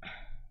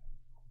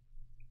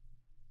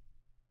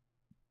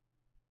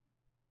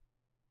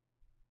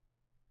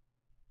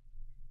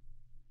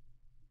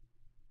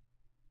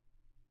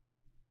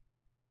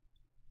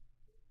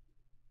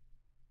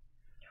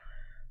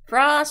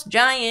 Frost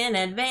Giant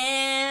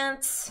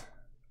Advance.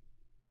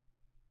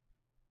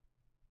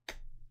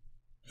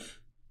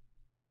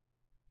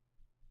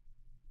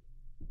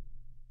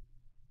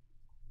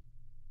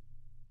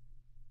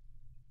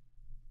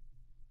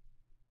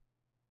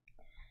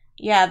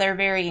 Yeah, they're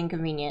very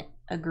inconvenient.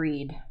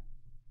 Agreed.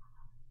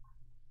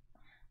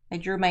 I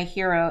drew my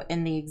hero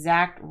in the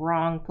exact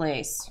wrong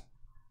place.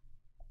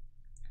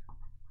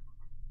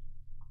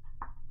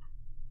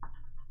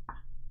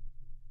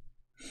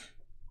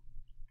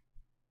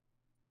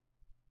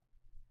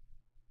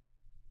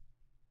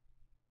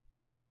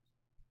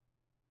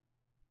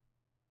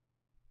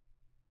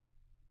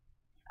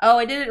 Oh,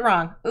 I did it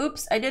wrong.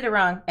 Oops, I did it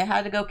wrong. I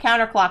had to go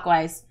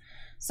counterclockwise.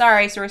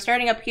 Sorry, so we're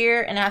starting up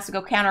here and it has to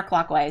go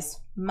counterclockwise.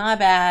 My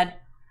bad.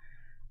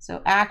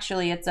 So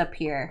actually it's up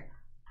here.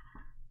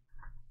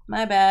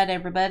 My bad,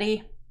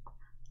 everybody.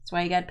 That's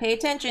why you gotta pay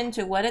attention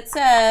to what it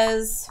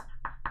says.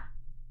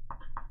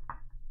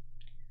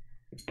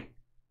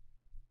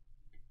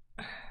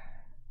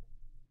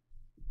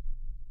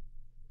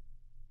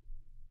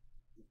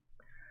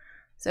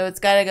 So it's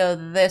gotta go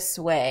this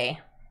way.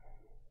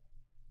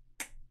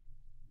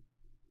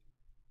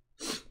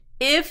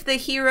 If the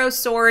hero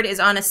sword is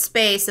on a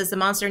space, does the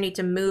monster need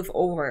to move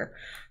over?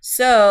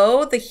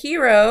 So the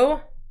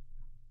hero,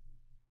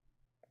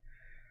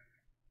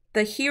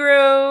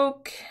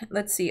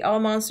 let's see, all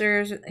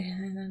monsters.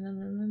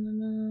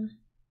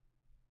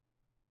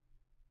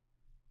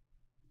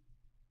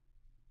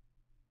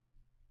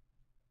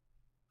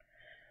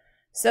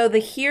 So the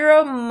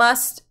hero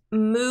must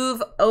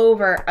move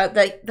over.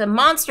 The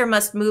monster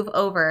must move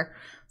over.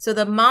 So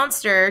the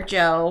monster,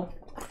 Joe,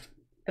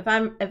 if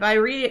I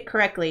read it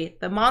correctly,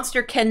 the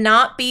monster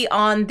cannot be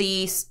on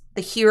the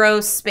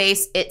hero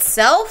space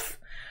itself,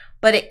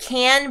 but it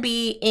can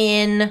be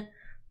in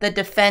the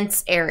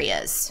defense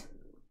areas.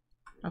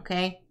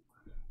 Okay?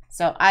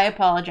 So I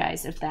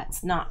apologize if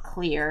that's not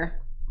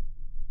clear.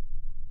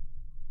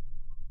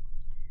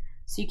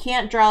 So you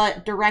can't draw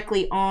it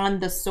directly on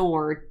the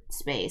sword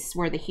space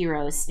where the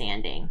hero is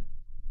standing.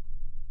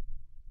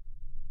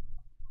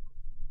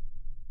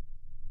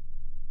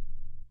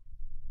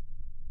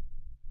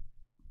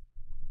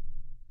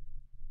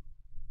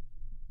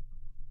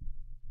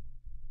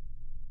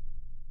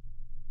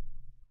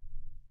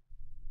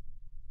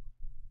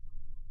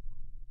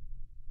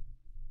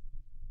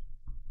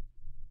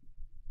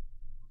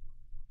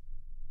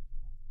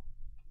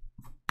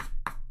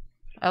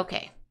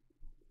 Okay.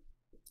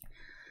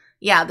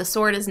 Yeah, the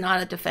sword is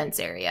not a defense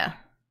area.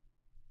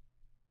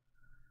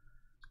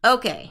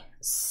 Okay,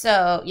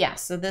 so yeah,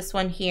 so this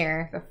one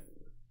here,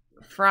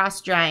 the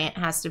frost giant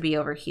has to be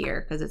over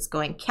here because it's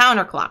going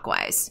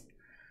counterclockwise.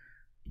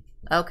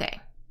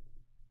 Okay.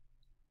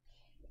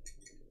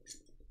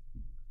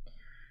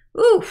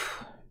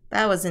 Oof,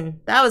 that was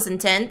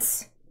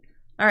intense.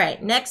 All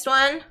right, next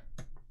one.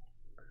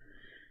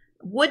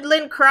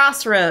 Woodland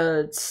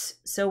Crossroads.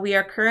 So we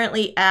are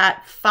currently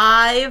at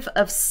 5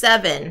 of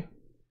 7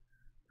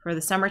 for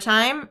the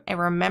summertime. And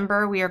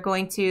remember, we are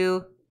going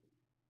to...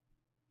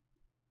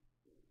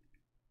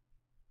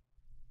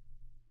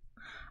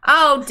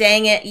 Oh,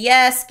 dang it.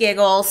 Yes,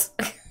 Giggles.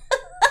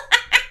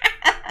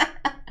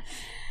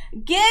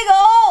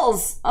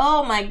 Giggles!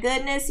 Oh my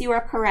goodness, you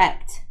are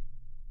correct.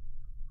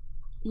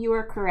 You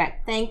are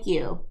correct. Thank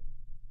you.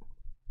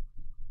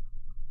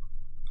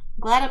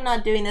 Glad I'm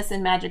not doing this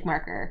in Magic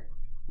Marker.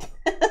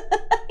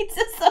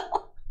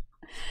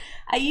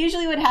 I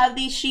usually would have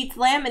these sheets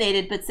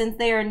laminated, but since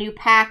they are new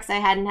packs, I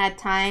hadn't had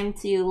time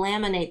to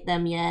laminate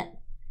them yet.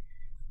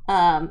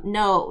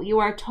 No, you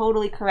are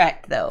totally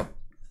correct, though.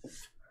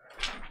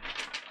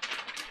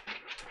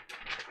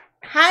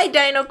 Hi,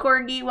 Dino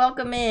Corgi.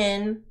 Welcome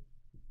in.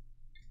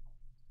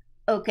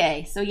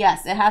 Okay, so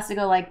yes, it has to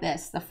go like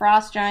this. The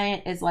Frost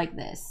Giant is like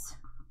this.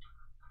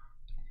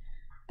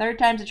 3rd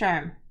time's a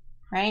charm,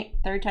 right?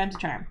 3rd time's a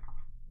charm.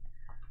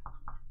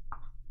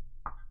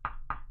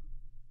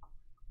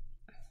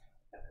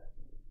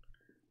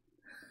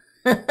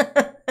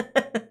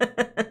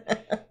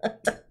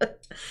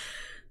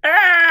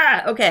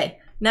 Ah, okay,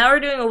 now we're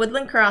doing a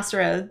Woodland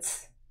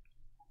Crossroads.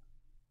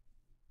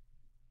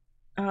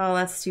 Oh,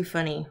 that's too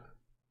funny.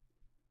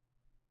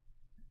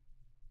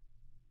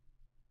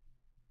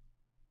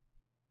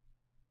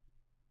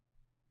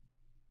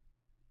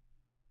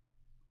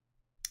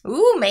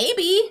 Ooh,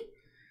 maybe.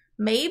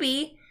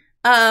 Maybe.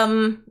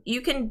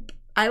 You can,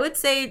 I would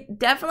say,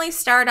 definitely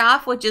start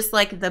off with just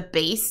like the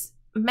base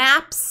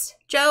maps,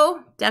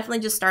 Joe. Definitely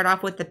just start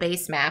off with the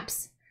base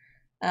maps.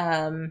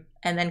 And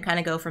then kind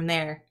of go from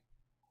there.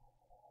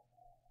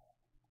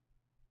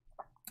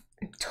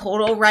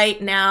 Total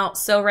right now.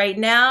 So right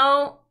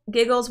now,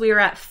 Giggles, we are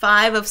at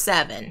 5 of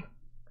 7.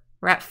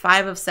 We're at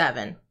 5 of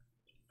 7.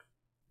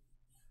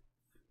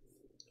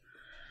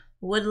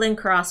 Woodland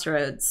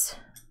Crossroads.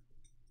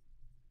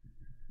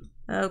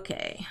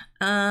 Okay.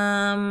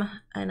 And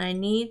I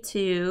need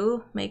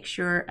to make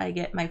sure I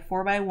get my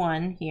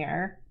 4x1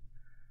 here.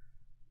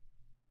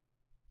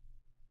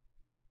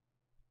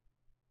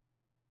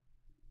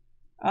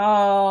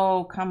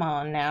 Oh, come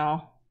on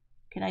now.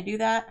 Can I do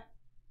that?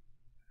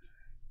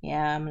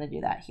 Yeah, I'm going to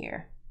do that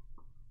here.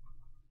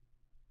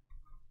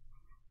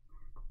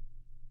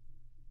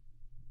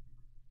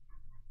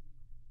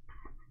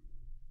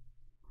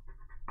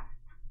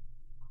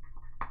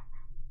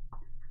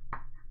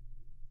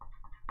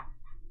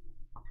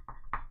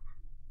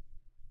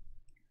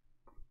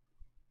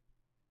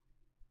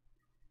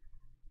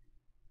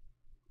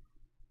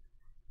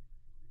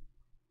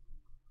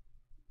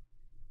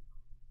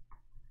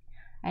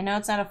 I know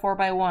it's not a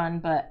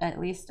 4x1, but at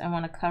least I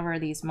want to cover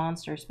these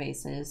monster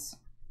spaces.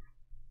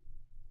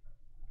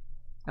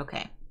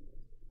 Okay.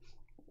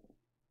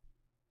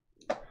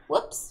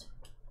 Whoops.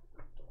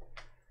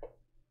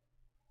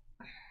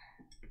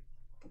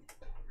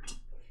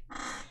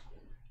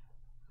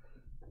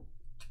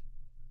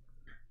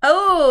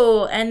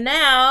 Oh, and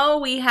now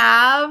we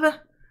have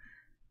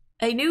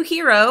a new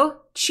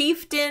hero,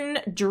 Chieftain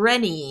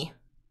Drenny.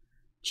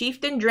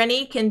 Chieftain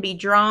Drenny can be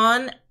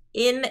drawn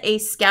in a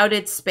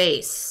scouted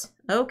space.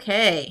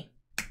 Okay.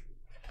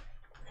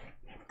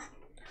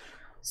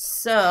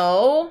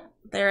 So,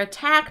 their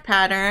attack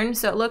pattern,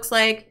 so it looks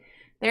like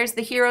there's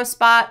the hero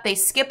spot, they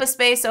skip a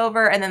space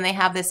over, and then they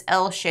have this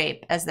L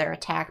shape as their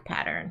attack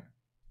pattern.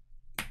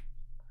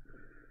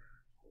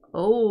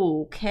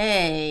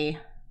 Okay.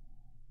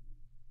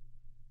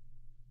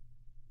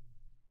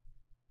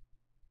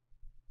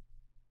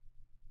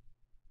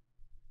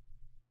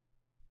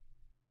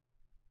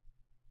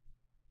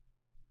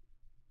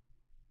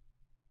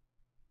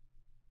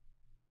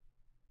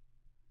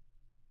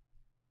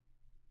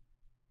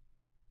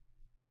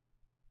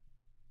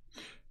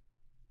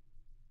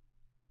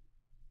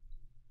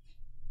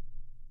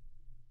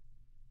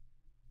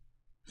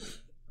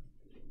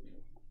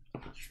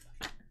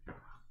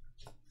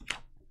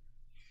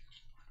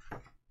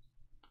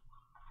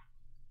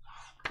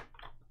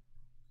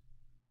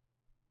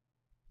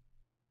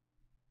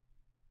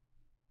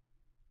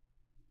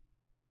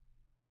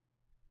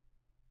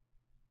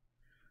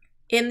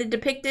 In the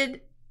depicted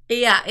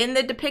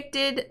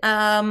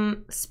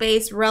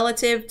space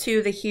relative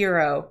to the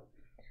hero.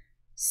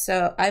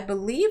 So I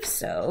believe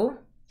so.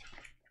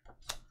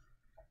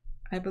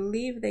 I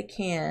believe they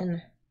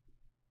can.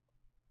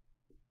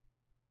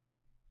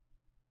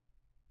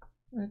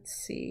 Let's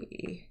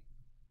see.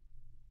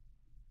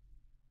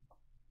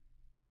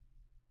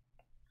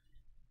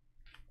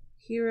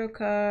 Hero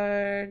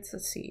cards,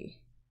 let's see.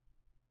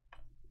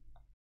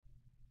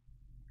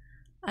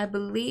 I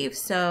believe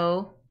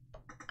so.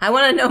 I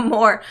want to know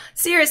more.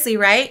 Seriously,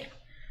 right?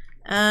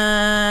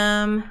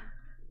 Tan,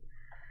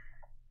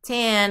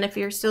 if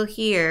you're still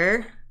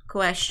here,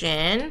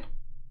 question.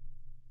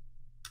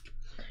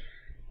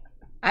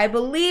 I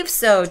believe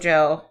so,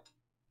 Joe.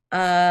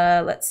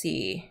 Let's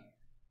see.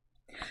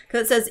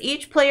 Because it says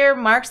each player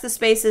marks the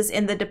spaces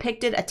in the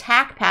depicted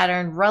attack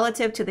pattern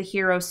relative to the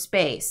hero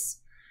space.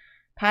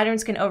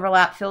 Patterns can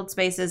overlap filled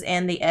spaces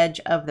and the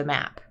edge of the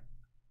map.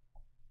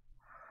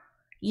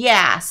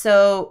 Yeah,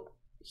 so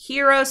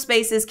hero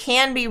spaces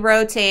can be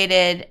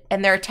rotated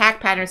and their attack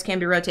patterns can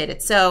be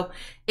rotated. So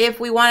if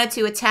we wanted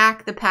to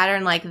attack the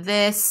pattern like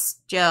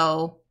this,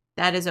 Joe,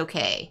 that is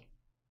okay.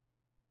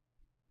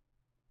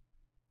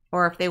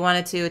 Or if they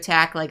wanted to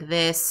attack like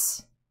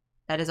this,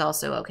 that is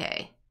also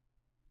okay.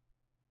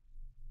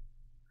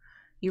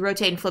 You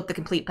rotate and flip the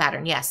complete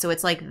pattern. Yes, so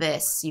it's like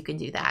this. You can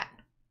do that.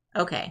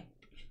 Okay,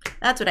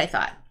 that's what I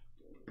thought.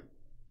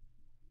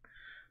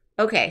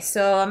 Okay,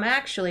 so I'm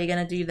actually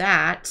going to do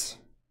that.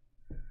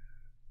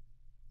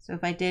 So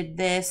if I did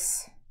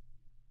this,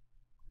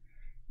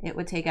 it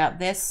would take out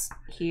this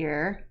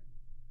here,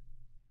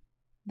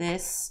 and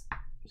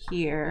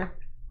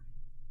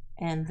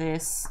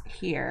this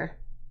here.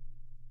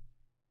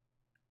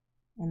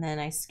 And then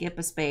I skip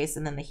a space,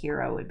 and then the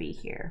hero would be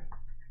here.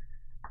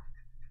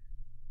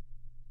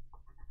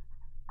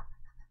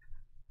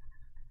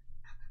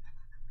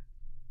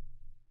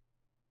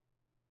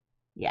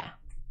 Yeah.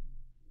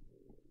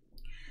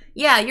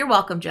 Yeah, you're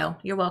welcome, Joe.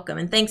 You're welcome.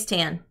 And thanks,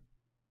 Tan.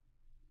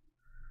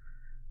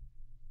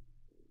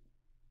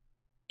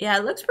 Yeah,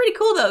 it looks pretty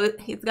cool though.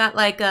 He's got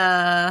like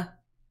a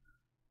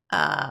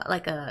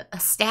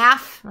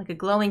staff, like a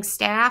glowing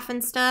staff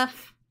and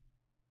stuff.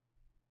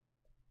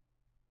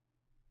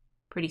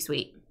 Pretty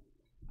sweet.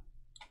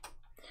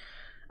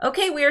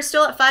 Okay, we are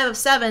still at 5 of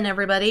 7,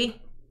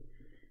 everybody.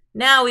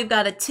 Now we've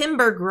got a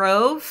Timber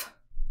Grove.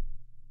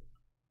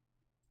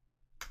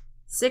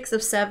 6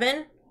 of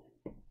 7.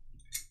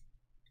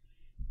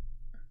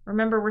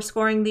 Remember, we're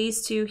scoring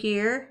these two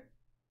here.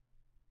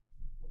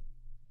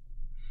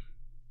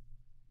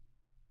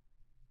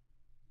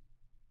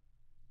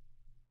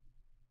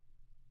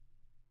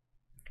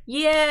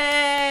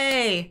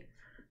 Yay!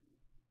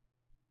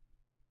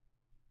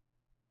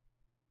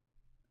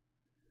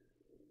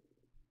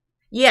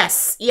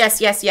 Yes, yes,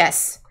 yes,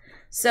 yes.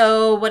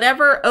 So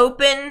whatever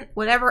open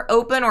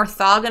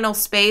orthogonal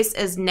space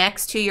is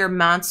next to your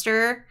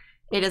monster,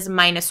 it is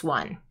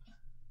 -1.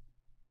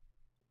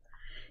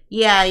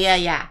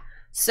 Yeah.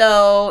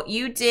 So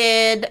you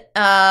did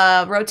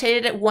rotate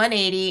it at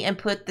 180 and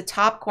put the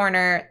top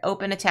corner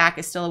open attack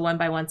is still a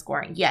 1/1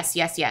 scoring. Yes.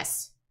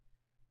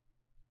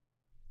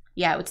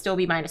 Yeah, it would still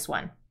be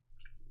 -1.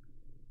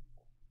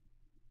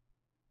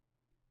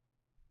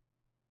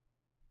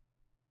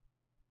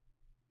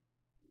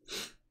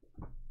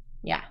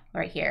 Yeah,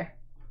 right here.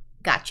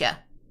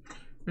 Gotcha.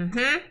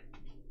 Good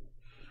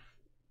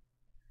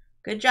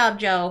job,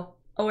 Joe.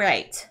 All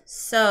right,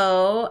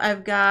 so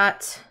I've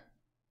got...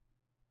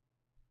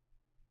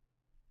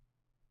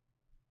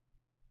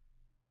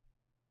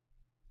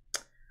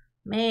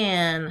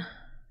 Man,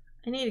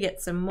 I need to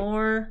get some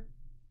more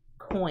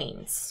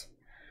coins.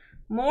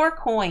 More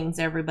coins,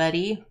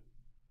 everybody.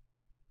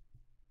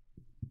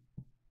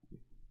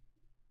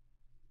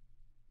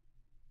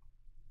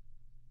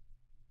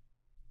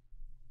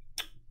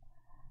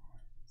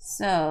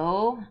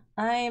 So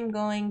I am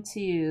going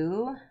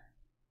to...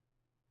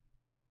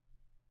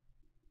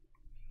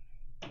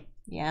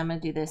 Yeah, I'm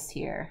going to do this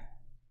here.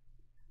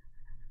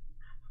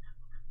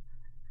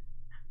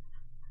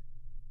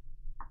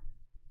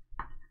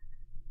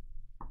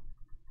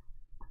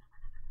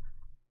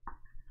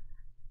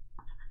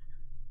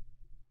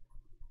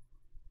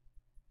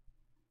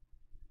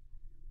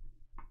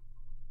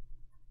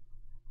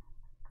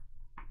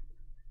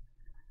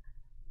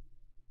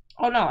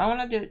 Oh no, I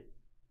want to do...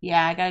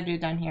 Yeah, I got to do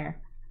it down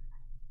here.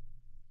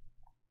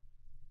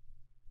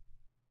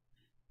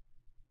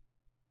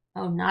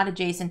 Oh, not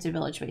adjacent to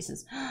village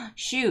spaces.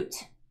 Shoot.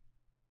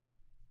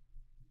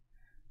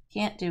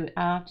 Can't do it.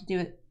 I'll have to do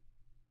it.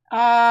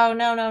 Oh,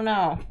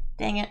 no.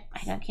 Dang it.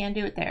 I can't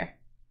do it there.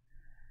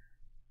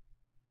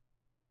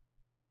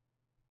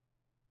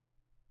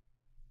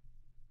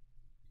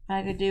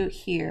 I could do it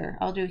here.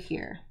 I'll do it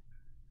here.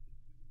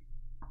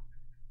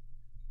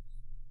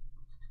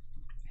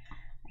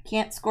 I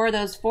can't score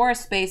those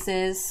forest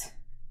spaces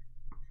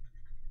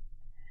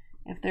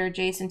if they're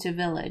adjacent to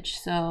village,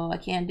 so I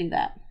can't do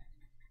that.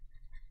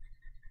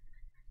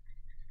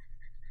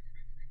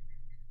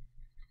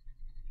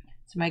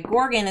 So my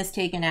Gorgon is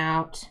taken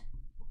out.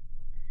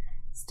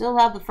 Still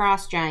have the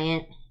Frost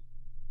Giant.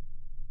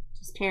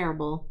 Which is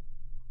terrible.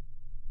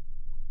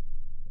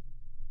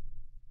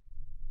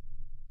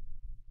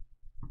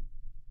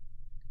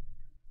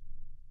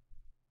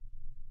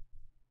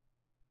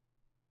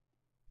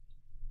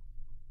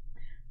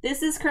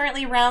 This is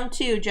currently round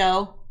 2,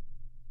 Joe.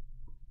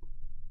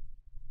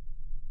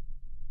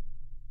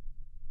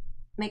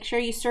 Make sure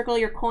you circle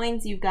your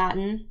coins you've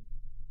gotten.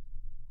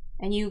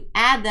 And you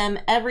add them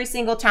every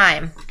single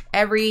time.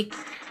 Every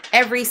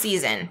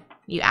season,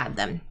 you add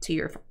them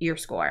to your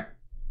score.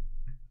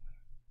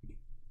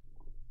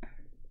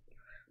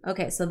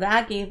 Okay, so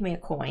that gave me a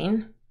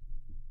coin.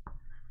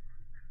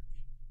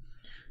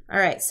 All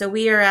right, so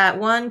we are at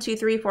 1, 2,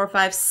 3, 4,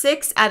 5,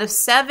 6 out of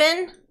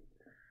 7.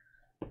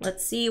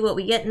 Let's see what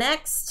we get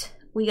next.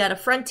 We got a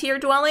Frontier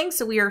Dwelling,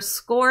 so we are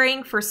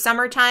scoring for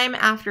summertime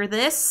after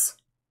this.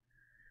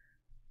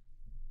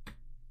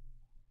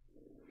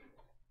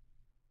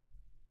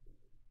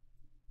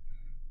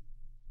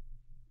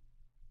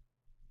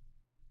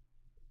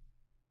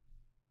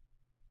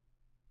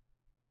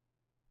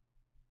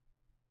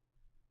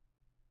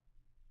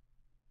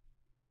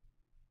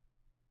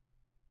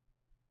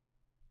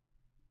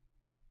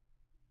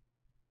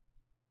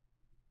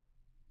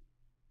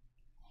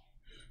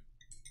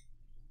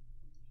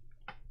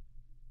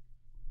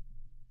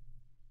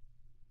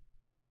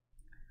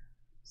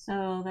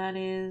 So that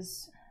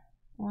is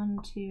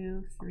 1,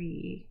 2,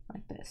 3,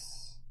 like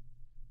this.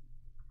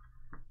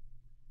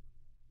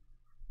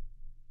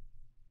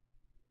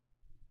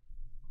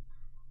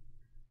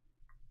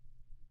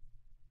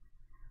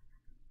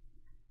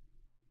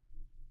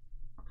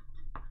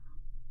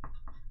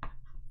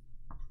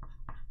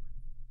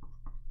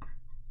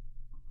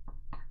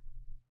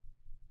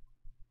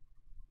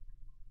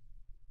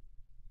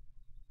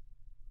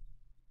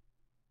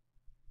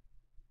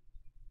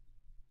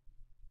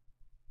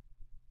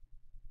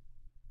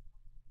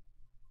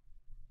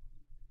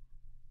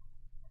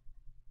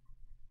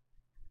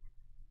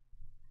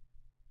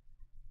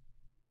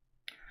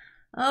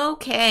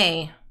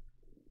 Okay.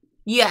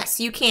 Yes,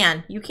 you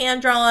can. You can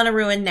draw on a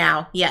ruin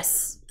now.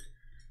 Yes.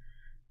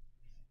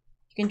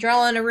 You can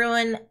draw on a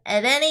ruin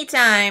at any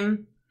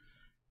time,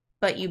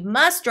 but you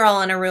must draw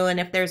on a ruin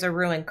if there's a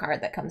ruin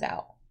card that comes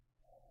out.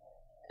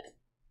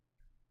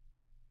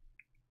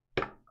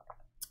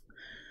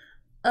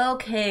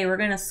 Okay, we're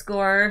gonna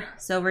score.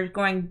 So we're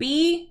going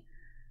B,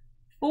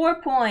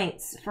 4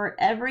 points for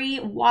every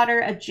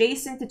water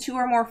adjacent to 2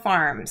 or more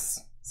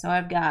farms. So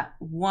I've got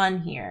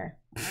 1 here.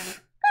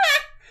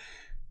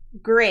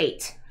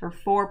 Great, for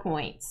 4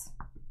 points.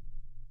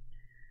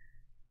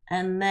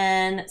 And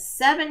then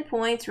 7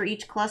 points for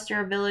each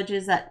cluster of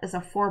villages that is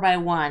a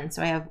 4x1.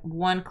 So I have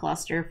 1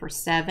 cluster for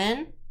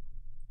 7.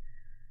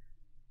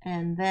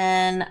 And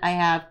then I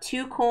have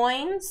 2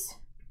 coins.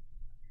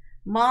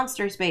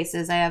 Monster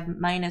spaces, I have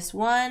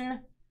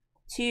 -1,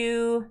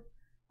 2,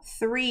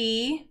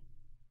 3,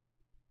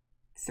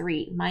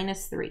 3,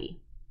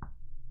 -3.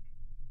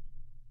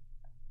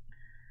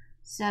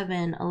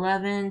 7,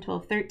 11,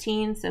 12,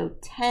 13, so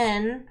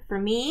 10 for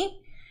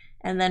me.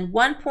 And then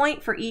 1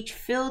 point for each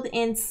filled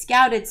in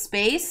scouted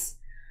space.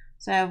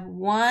 So I have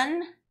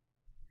 1,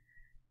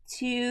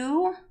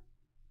 2,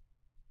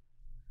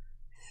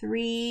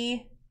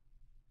 3,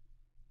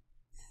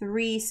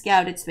 3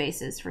 scouted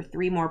spaces for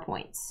 3 more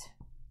points.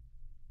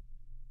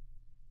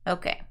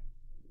 Okay.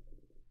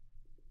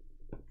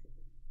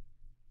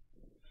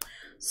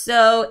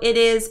 So it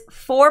is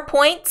 4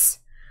 points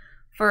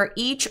for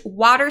each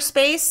water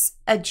space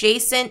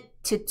adjacent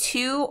to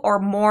 2 or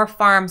more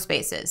farm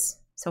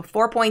spaces. So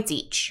 4 points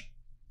each.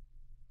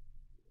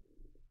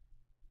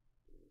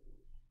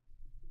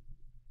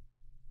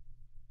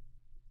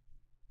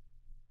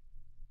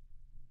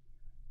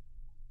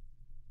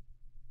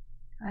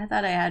 I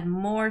thought I had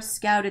more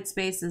scouted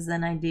spaces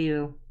than I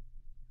do.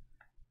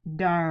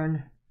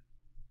 Darn.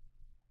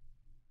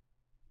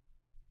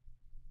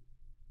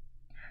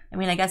 I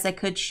mean, I guess I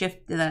could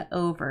shift that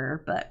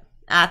over, but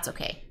that's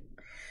okay.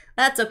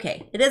 That's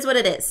okay. It is what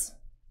it is.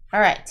 All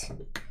right.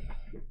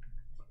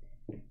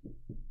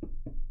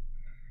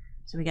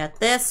 So we got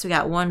this. We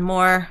got 1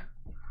 more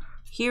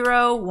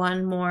hero,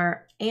 1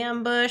 more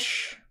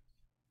ambush.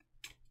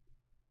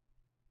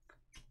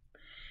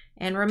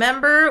 And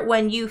remember,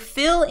 when you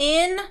fill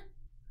in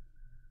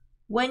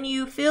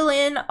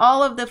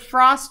all of the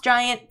frost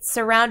giant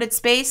surrounded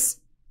space,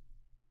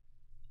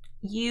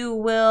 you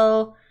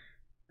will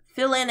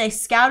fill in a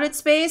scouted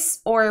space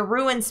or a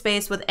ruined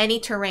space with any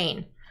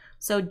terrain.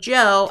 So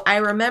Joe, I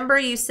remember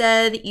you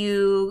said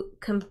you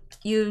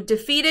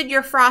defeated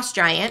your frost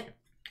giant.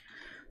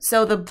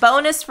 So the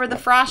bonus for the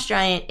frost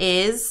giant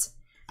is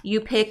you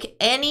pick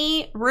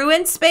any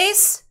ruined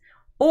space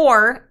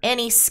or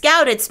any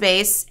scouted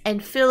space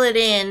and fill it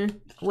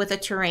in with a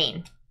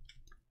terrain.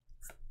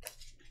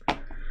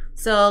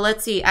 So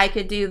let's see, I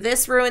could do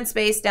this ruined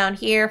space down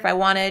here if I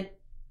wanted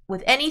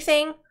with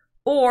anything,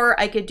 or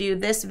I could do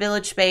this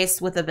village space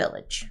with a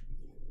village.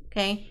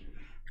 Okay,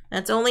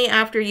 that's only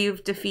after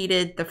you've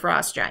defeated the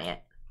frost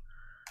giant.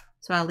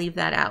 So I'll leave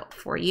that out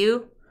for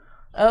you.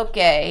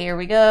 Okay, here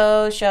we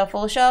go.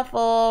 Shuffle,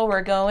 shuffle.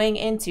 We're going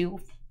into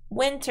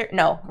winter.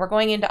 No, we're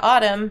going into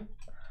autumn.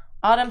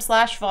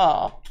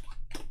 Autumn/fall.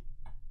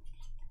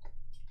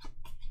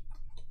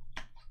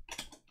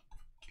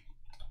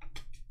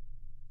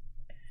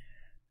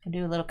 I'll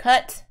do a little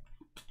cut.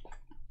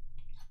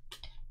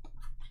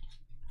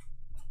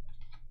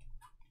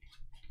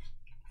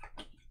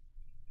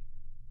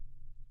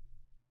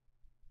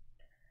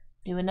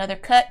 Do another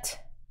cut.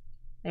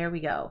 There we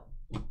go.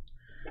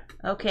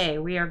 Okay,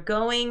 we are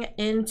going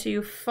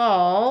into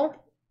fall.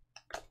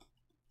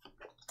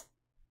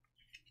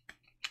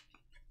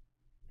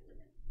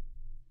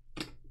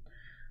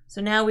 So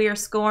now we are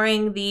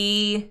scoring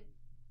the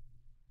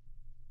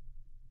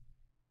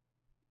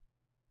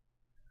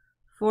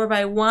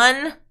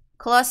 4x1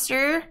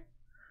 cluster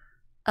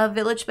of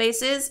village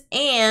spaces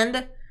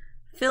and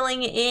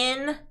filling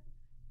in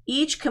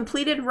each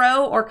completed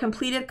row or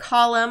completed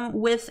column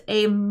with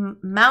a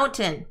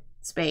mountain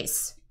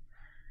space.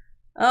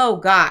 Oh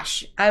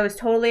gosh, I was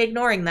totally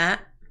ignoring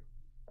that.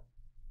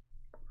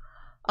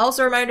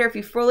 Also a reminder, if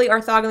you fully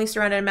orthogonally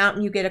surrounded a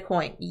mountain, you get a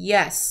coin.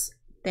 Yes.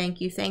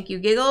 Thank you,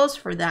 Giggles,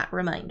 for that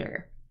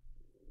reminder.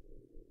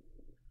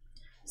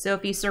 So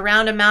if you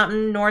surround a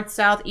mountain north,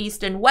 south,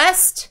 east, and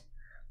west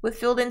with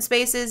filled in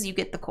spaces, you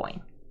get the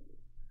coin.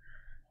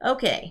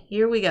 Okay,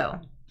 here we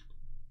go.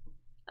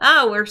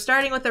 Oh, we're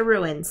starting with the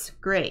ruins.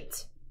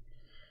 Great.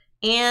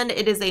 And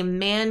it is a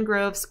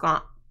mangrove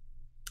swamp.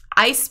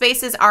 Ice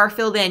spaces are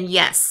filled in.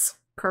 Yes,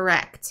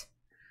 correct.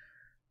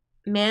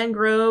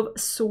 Mangrove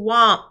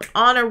swamp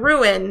on a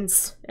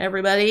ruins,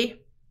 everybody.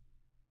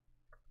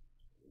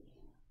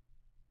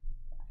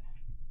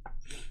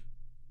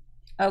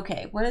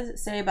 Okay, what does it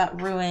say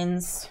about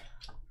ruins?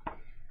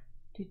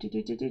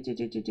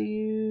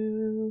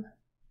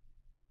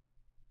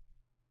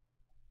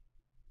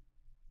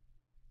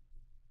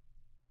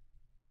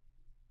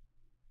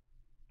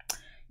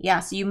 Yeah,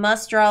 so you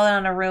must draw it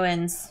on a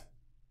ruins.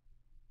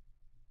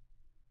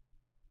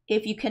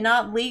 If you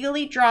cannot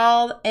legally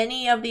draw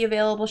any of the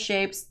available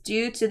shapes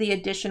due to the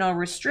additional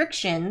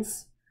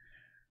restrictions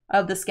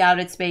of the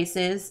scouted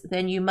spaces,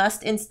 then you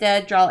must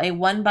instead draw a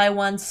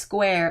 1x1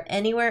 square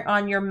anywhere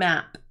on your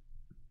map.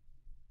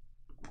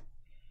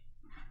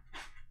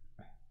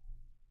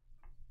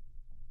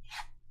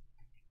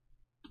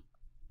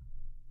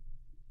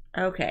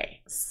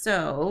 Okay,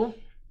 so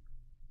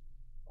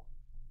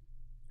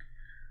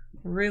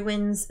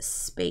ruins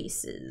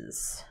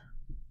spaces.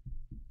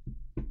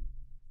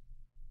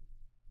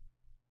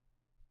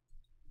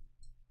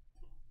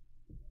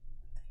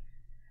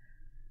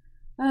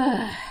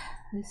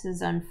 This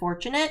is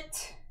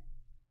unfortunate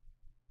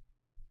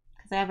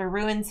because I have a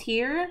ruins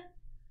here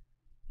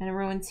and a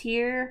ruins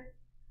here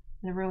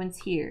and a ruins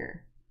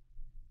here,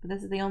 but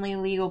this is the only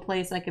legal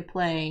place I could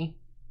play.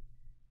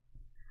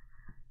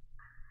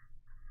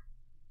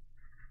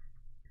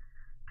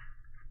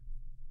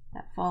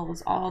 That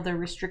follows all the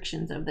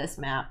restrictions of this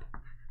map.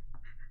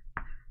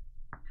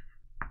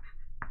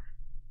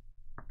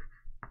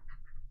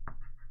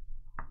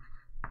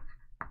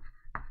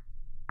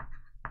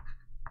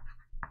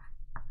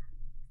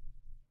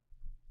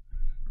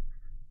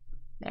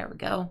 There we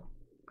go.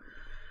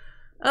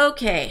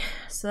 Okay,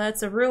 so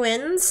that's a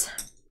ruins.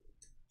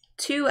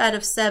 2 out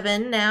of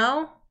 7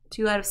 now.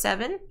 2 out of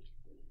 7.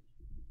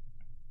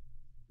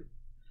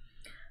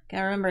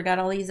 Gotta remember, I got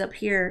all these up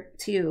here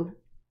too.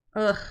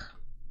 Ugh.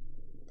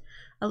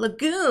 A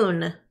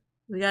lagoon.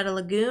 We got a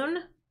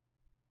lagoon.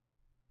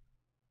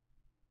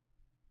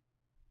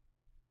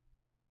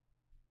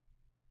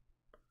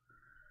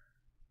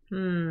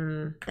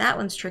 That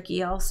one's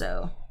tricky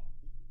also.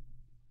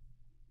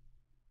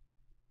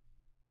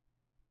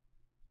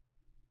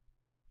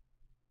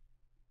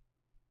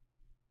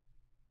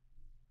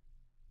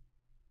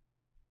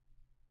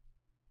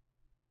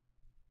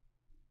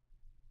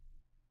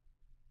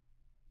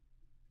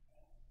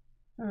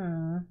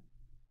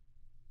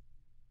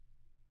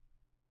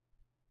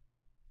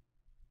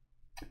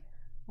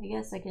 I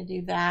guess I could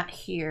do that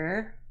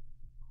here.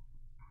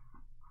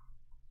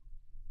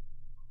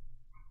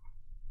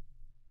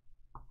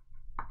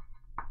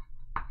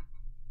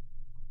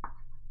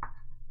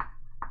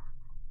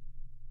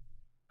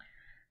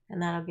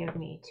 And that'll give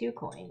me 2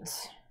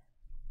 coins.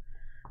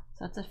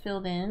 So that's a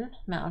filled in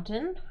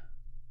mountain.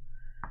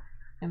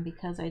 And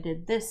because I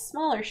did this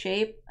smaller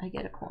shape, I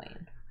get a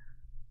coin.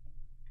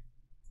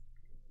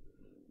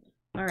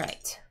 All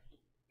right.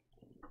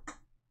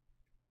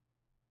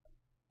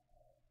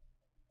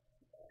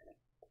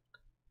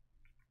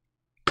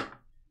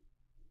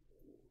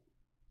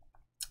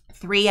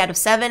 Three out of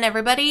 7,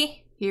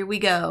 everybody. Here we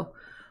go.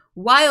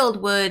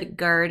 Wildwood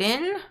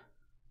Garden.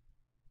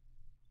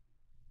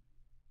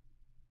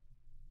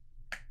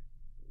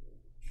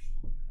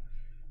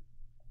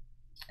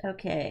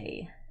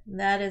 Okay,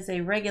 that is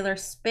a regular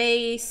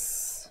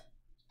space.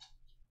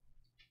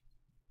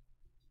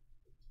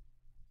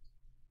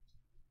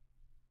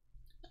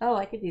 Oh,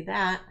 I could do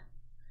that.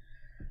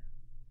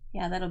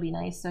 Yeah, that'll be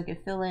nice. So I could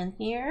fill in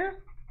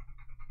here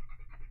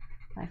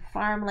my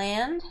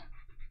farmland.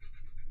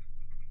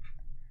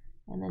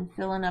 And then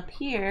fill in up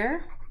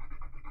here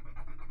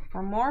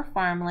for more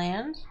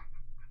farmland.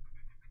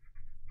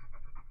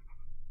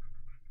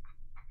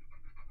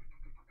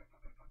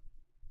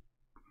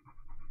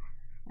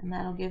 And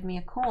that'll give me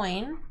a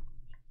coin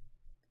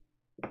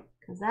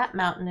because that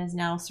mountain is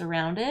now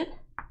surrounded.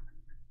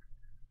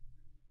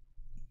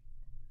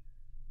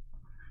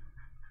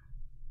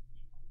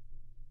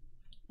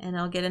 And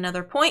I'll get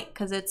another point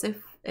because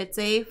it's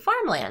a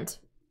farmland.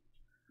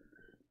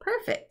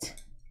 Perfect.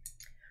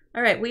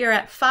 All right, we are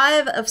at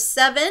 5 of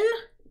 7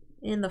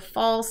 in the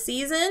fall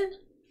season.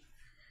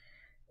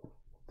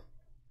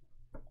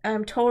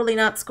 I'm totally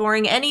not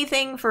scoring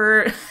anything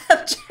for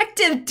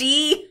objective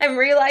D, I'm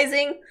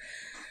realizing.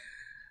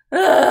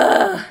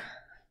 Ugh.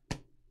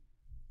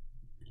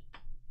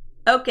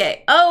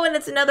 Okay, oh, and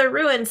it's another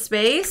ruin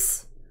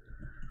space.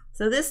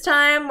 So this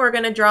time we're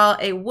gonna draw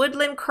a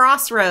woodland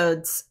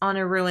crossroads on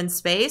a ruin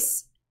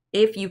space,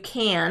 if you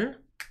can.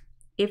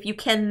 If you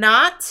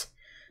cannot,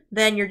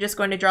 then you're just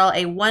going to draw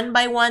a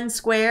 1x1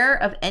 square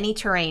of any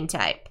terrain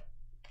type.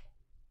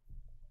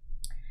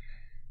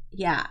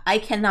 Yeah, I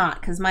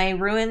cannot because my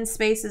ruin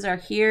spaces are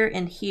here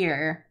and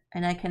here,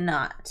 and I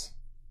cannot.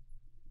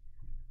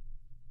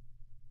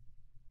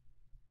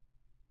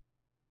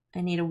 I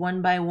need a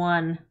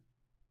 1x1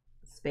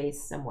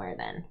 space somewhere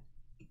then.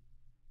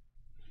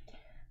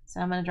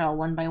 So I'm going to draw a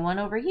 1x1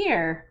 over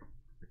here.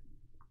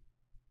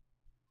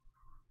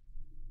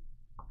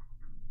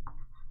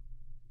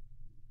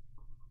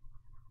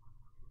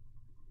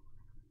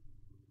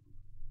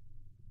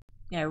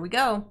 There we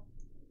go.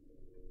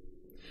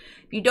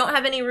 If you don't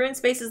have any ruin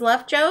spaces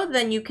left, Joe,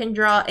 then you can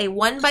draw a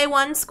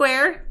 1x1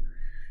 square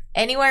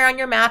anywhere on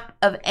your map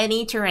of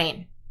any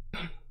terrain.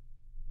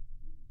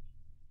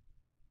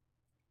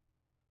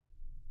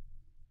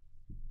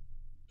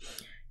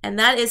 And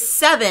that is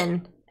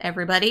 7,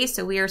 everybody.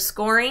 So we are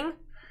scoring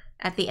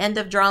at the end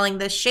of drawing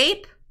this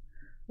shape.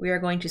 We are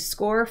going to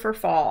score for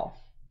fall.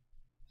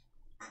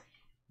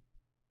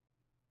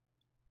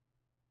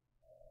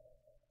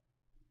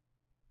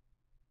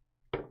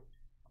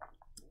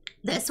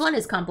 This one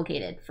is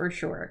complicated, for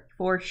sure,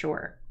 for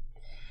sure.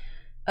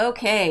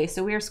 Okay,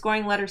 so we are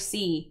scoring letter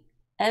C.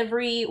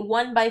 Every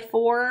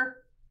 1x4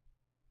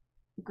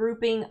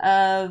 grouping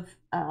of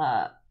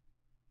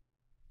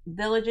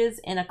villages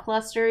in a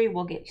cluster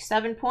will get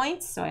 7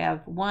 points. So I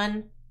have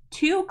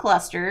 2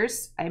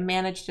 clusters I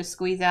managed to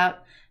squeeze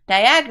out.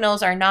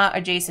 Diagonals are not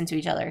adjacent to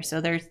each other, so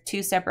there's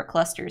 2 separate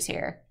clusters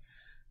here.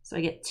 So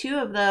I get 2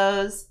 of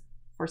those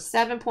for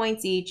 7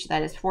 points each.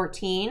 That is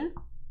 14.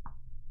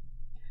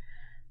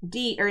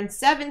 D, earn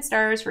 7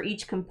 stars for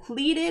each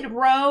completed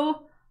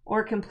row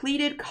or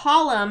completed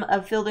column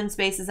of filled-in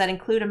spaces that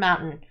include a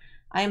mountain.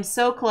 I am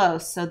so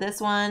close. So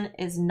this one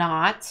is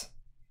not.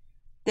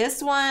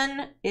 This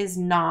one is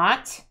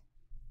not.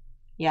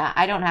 Yeah,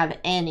 I don't have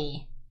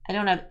any. I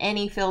don't have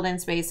any filled-in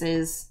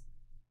spaces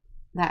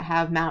that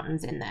have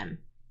mountains in them.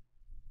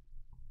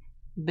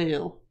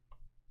 Boo.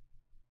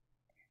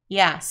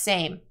 Yeah,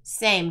 same.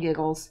 Same,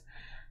 Giggles.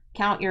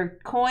 Count your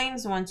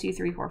coins. 1, 2,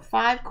 3, 4,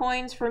 5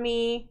 coins for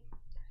me.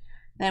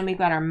 Then we've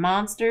got our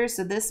monsters.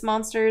 So this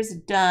monster is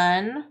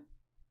done.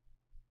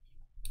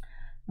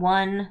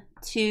 1,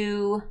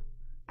 2,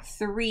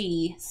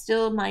 3.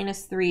 Still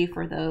 -3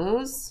 for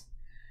those.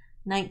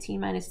 19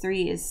 minus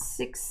 3 is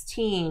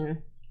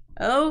 16.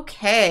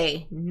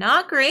 Okay,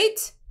 not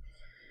great.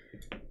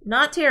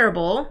 Not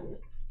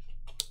terrible.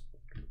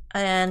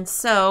 And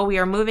so we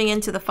are moving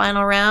into the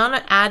final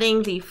round,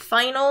 adding the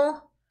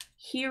final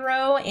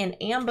hero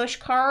and ambush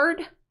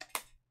card.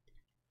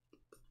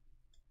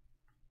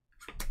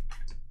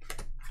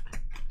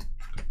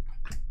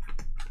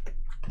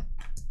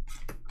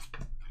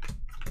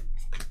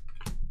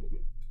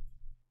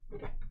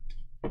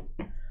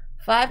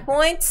 $5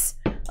 points,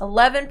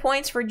 11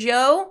 points for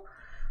Joe.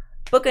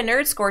 Book of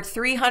Nerds scored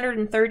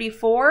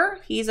 334.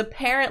 He's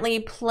apparently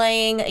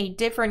playing a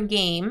different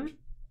game.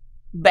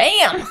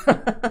 Bam!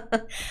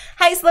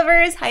 Hi,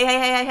 Slivers.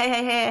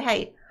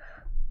 Hi.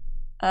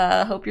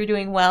 Hope you're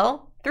doing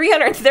well.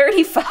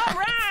 335. All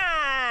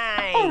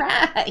right. All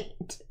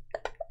right.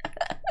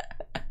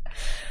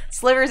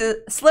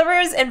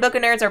 Slivers and Book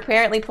of Nerds are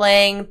apparently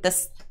playing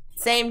the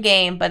same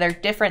game, but they're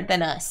different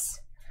than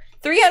us.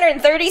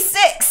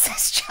 336,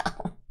 says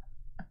Joe.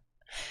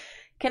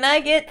 Can I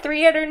get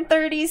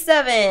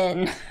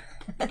 337?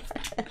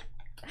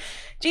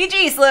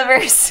 GG,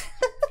 Slivers.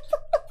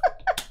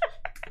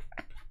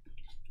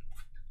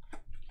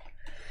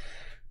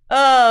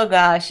 Oh,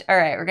 gosh. All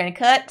right, we're going to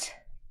cut.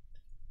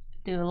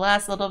 Do the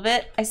last little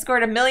bit. I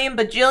scored 1,000,000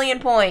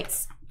 bajillion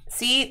points.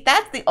 See,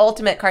 that's the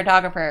ultimate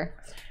cartographer.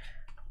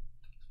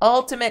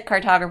 Ultimate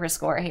cartographer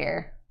score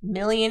here.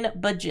 1,000,000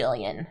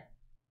 bajillion.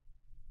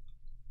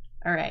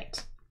 All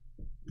right.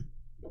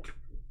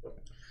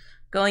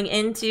 Going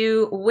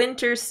into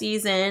winter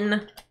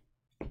season.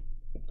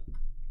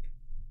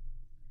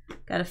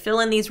 Got to fill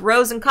in these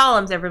rows and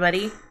columns,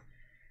 everybody.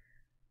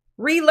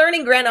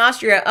 Relearning Grand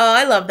Austria. Oh,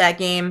 I love that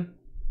game.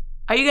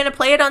 Are you going to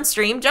play it on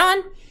stream,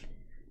 John?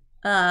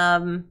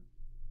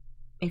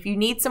 If you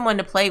need someone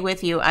to play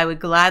with you, I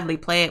would gladly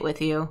play it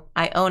with you.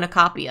 I own a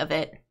copy of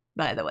it,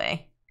 by the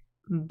way.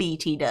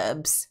 BT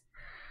dubs.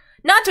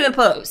 Not to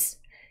impose.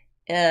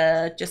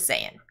 Just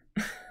saying.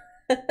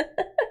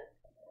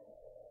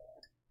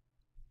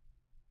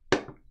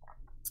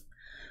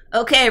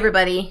 Okay,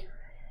 everybody.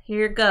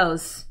 Here it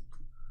goes.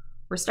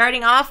 We're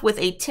starting off with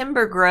a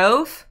Timber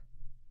Grove.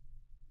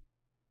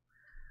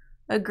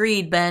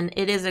 Agreed, Ben.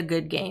 It is a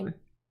good game.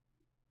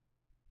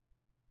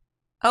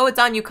 Oh, it's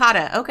on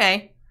Yukata.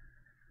 Okay.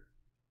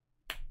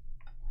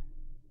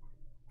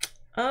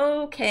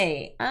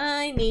 Okay.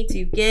 I need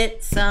to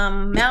get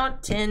some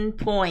mountain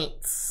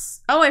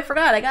points. Oh, I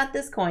forgot. I got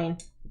this coin.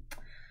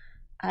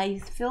 I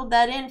filled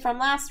that in from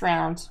last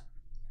round.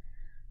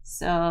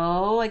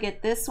 So I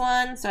get this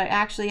one. So I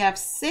actually have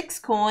 6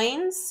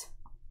 coins.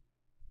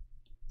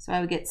 So I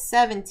would get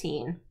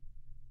 17.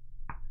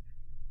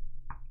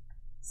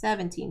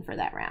 17 for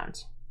that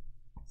round.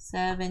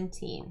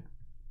 17.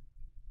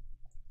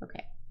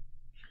 Okay.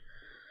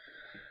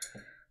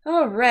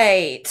 All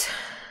right.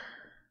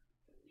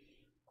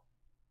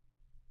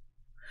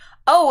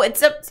 Oh,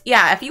 it's up.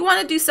 Yeah, if you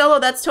want to do solo,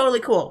 that's totally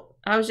cool.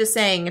 I was just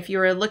saying, if you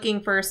were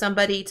looking for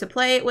somebody to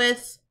play it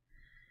with,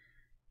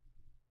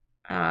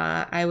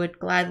 I would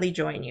gladly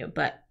join you,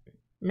 but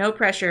no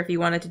pressure if you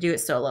wanted to do it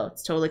solo.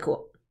 It's totally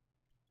cool.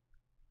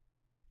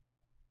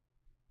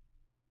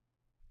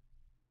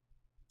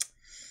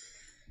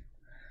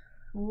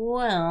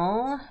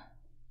 Well,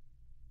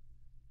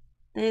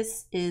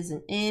 this is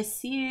an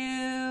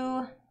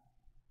issue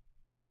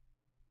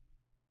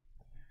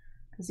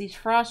because these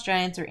frost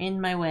giants are in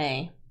my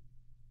way.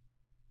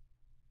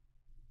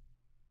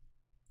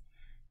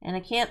 And I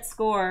can't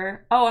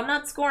score. Oh, I'm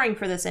not scoring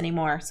for this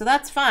anymore, so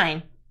that's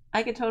fine.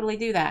 I could totally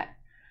do that.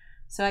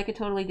 So I could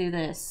totally do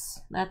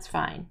this. That's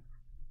fine.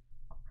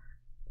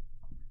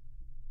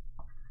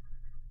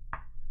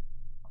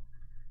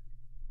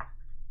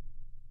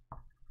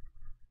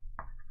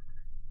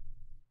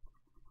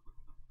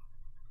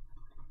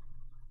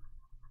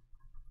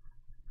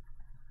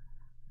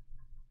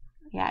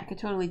 Yeah, I could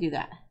totally do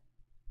that.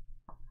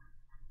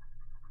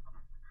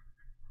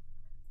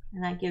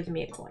 And that gives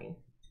me a coin.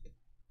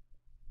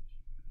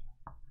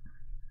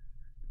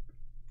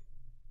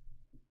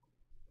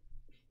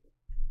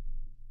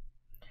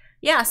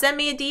 Yeah, send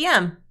me a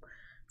DM.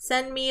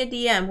 send me a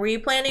DM. Were you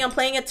planning on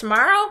playing it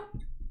tomorrow?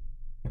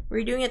 Were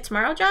you doing it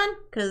tomorrow, John?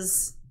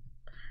 Because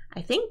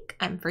I think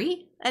I'm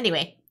free.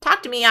 Anyway,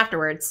 talk to me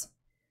afterwards.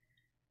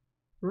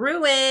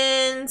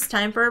 Ruins.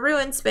 Time for a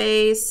ruin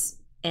space.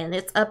 And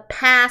it's a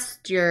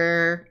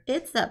pasture.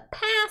 It's a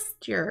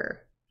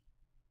pasture.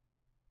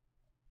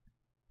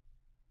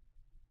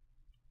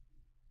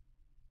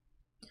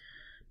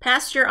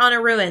 Pasture on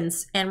a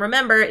ruins. And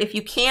remember, if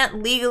you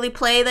can't legally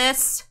play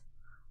this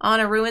on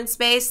a ruin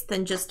space,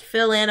 then just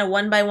fill in a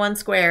 1x1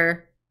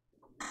 square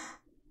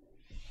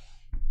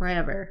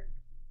wherever.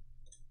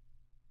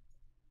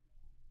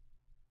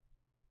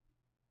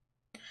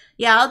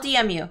 Yeah, I'll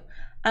DM you.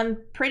 I'm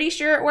pretty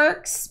sure it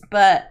works,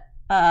 but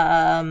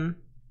let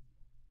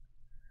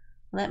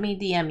me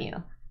DM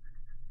you.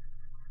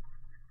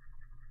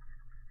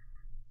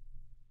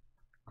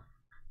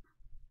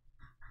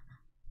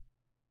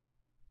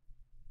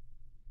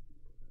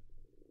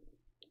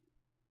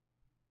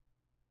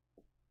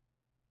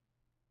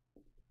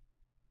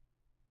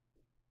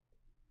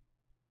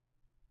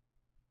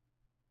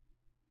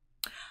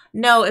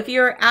 No, if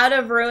you're out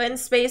of ruin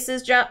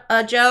spaces,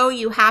 Joe,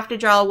 you have to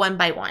draw a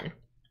 1x1.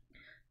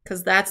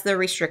 Because that's the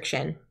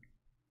restriction.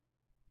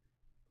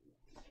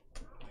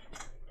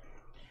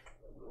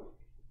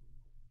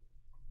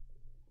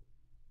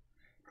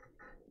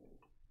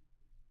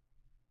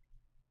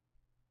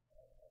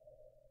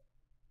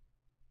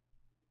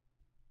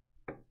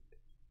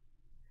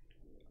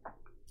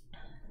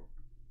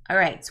 All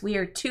right, so we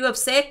are 2 of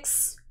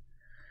 6.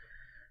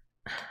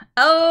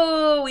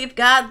 Oh, we've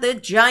got the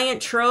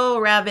giant troll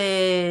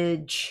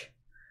ravage.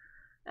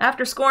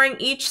 After scoring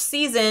each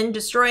season,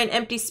 destroy an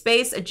empty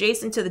space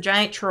adjacent to the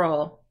giant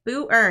troll.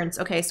 Boo earns.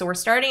 Okay, so we're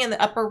starting in the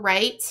upper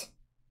right-hand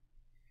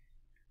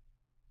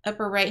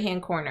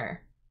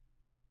corner.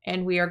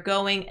 And we are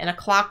going in a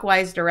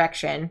clockwise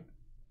direction.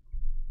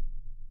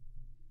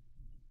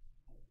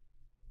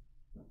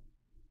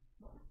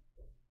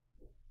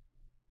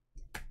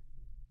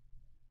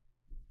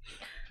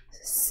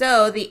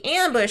 So the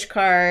ambush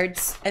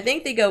cards, I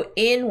think they go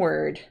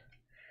inward.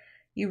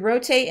 You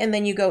rotate and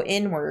then you go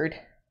inward.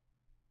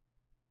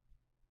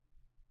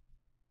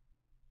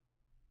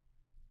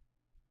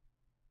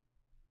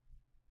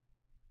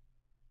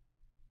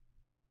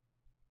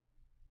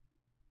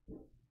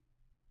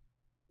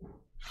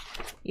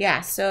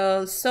 Yeah,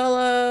 so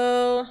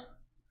solo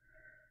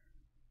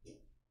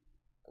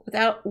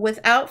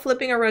without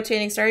flipping or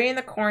rotating, starting in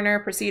the corner,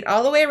 proceed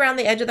all the way around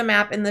the edge of the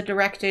map in the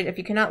directed. If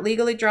you cannot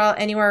legally draw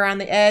anywhere around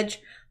the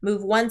edge,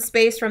 move 1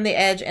 space from the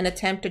edge and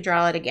attempt to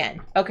draw it again.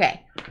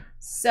 Okay,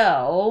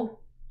 so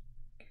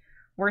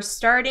we're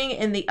starting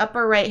in the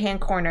upper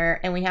right-hand corner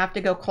and we have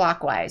to go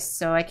clockwise.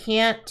 So I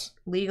can't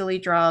legally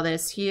draw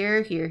this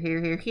here, here,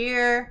 here, here,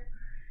 here,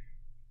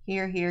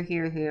 here, here,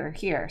 here, here,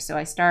 here. So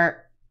I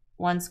start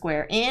 1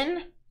 square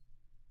in.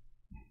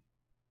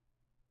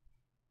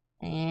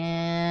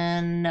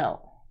 And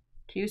no.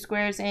 2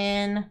 squares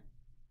in.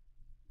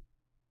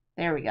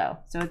 There we go.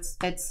 So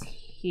it's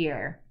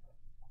here.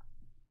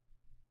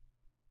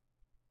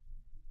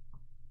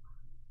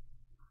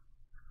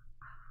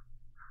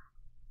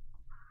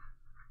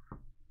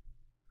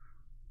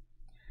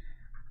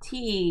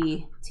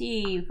 T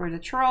for the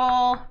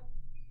troll.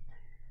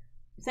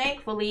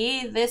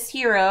 Thankfully, this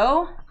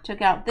hero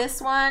took out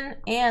this one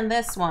and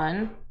this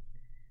one.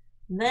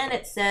 Then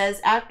it says,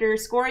 after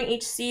scoring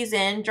each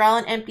season, draw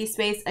an empty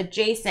space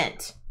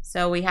adjacent.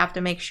 So we have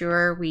to make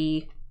sure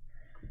we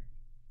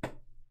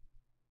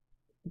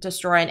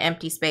destroy an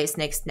empty space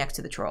next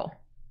to the troll.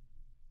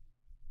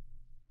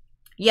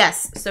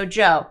 Yes, so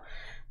Joe,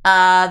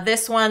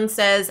 this one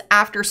says,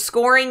 after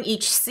scoring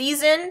each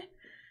season,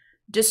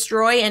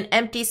 destroy an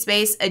empty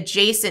space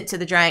adjacent to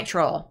the giant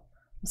troll.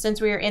 Since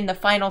we are in the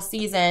final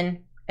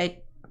season,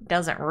 it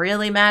doesn't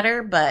really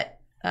matter, but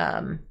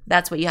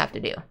that's what you have to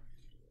do.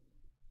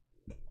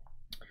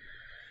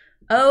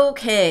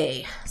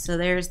 Okay, so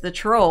there's the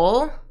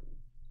troll.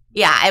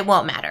 Yeah, it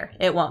won't matter.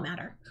 It won't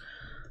matter.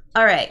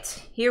 All right,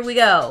 here we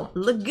go.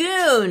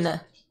 Lagoon.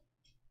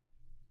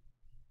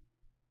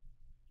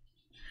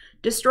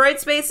 Destroyed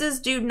spaces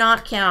do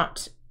not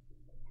count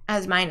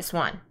as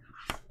 -1.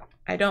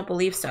 I don't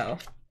believe so.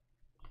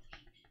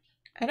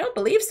 I don't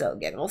believe so,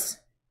 Giggles.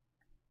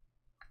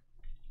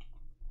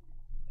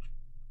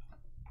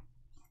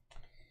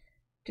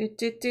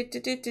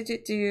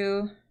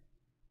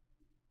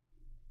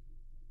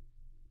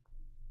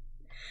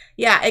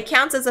 Yeah, it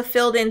counts as a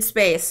filled-in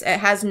space. It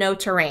has no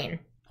terrain.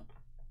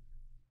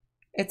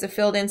 It's a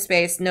filled-in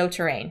space, no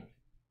terrain.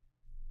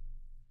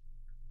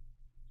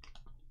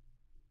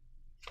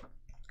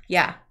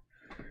 Yeah.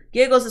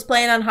 Giggles is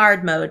playing on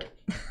hard mode.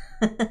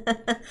 All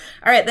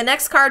right, the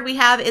next card we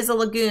have is a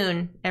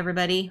lagoon,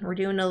 everybody. We're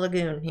doing a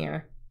lagoon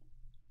here.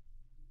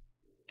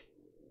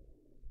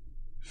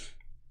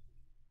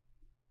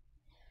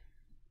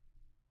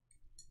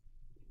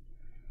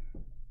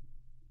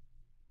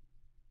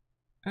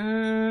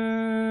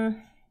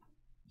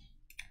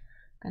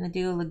 Gonna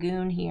do a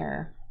lagoon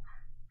here.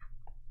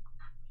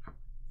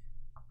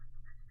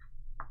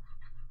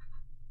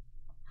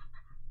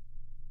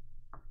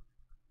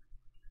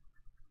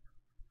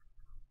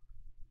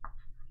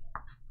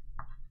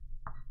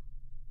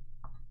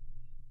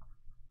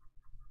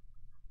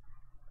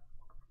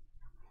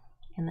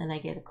 And then I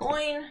get a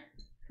coin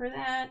for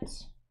that.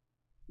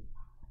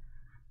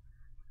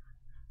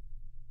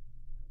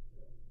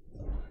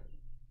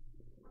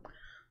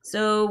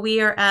 So we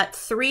are at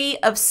 3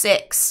 of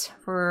 6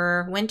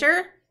 for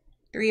winter.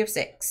 3 of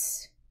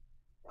 6.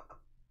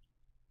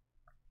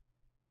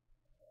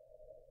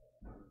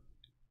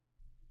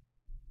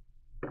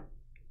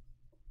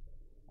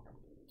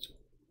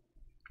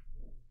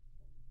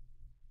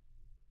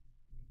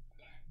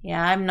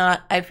 Yeah,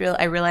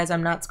 I realize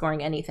I'm not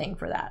scoring anything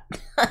for that.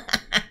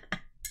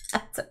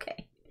 That's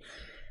okay.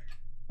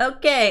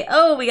 Okay,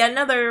 oh, we got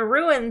another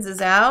ruins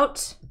is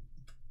out.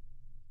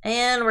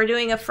 And we're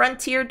doing a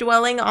frontier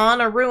dwelling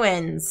on a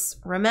ruins.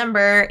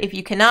 Remember, if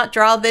you cannot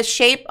draw this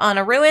shape on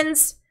a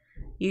ruins,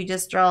 you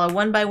just draw a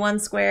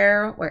 1x1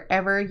 square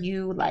wherever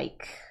you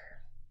like.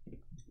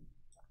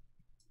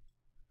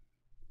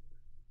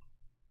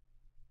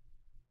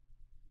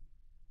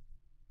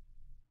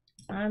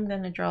 I'm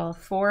going to draw a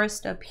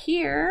forest up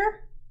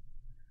here.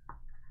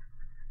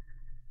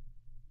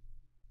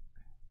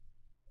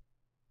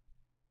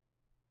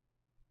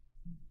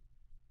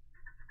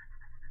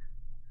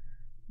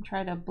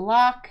 Try to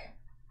block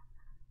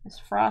this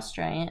frost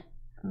giant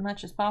as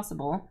much as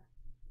possible.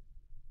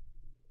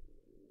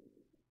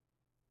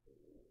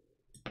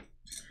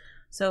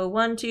 So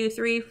 1, 2,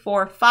 3,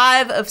 4,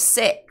 5 of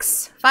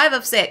 6. 5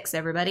 of 6,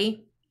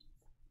 everybody.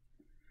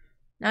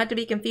 Not to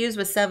be confused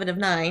with 7 of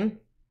 9.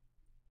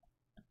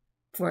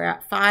 We're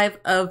at 5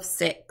 of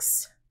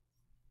 6.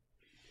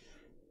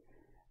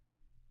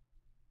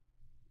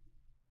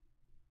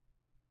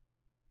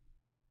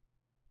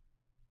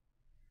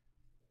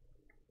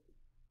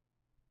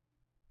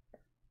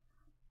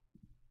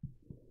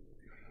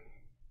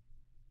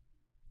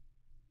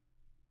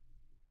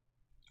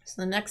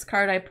 So the next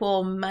card I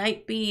pull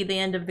might be the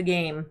end of the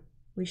game.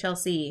 We shall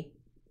see.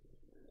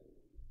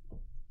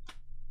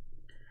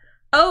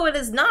 Oh, it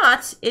is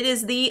not. It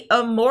is the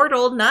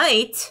Immortal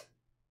Knight.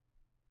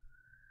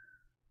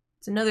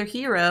 It's another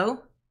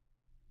hero.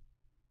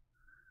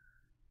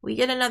 We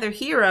get another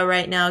hero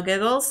right now,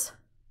 Giggles.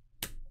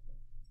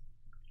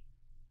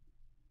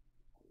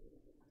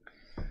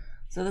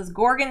 So this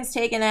Gorgon's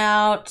taken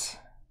out.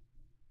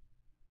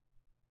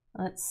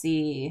 Let's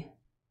see.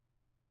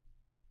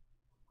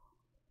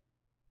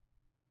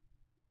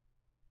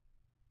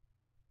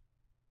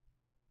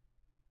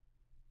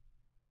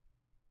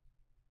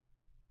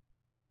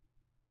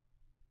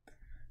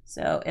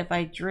 So if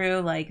I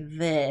drew like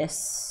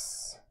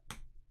this,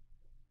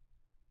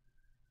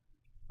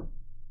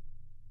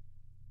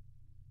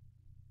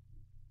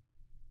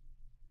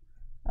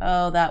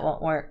 oh, that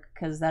won't work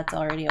because that's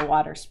already a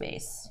water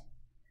space.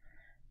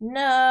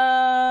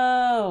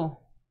 No!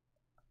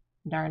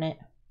 Darn it.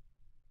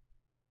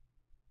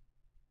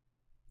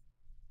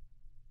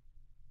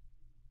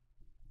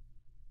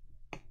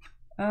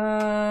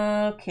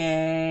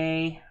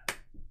 Okay.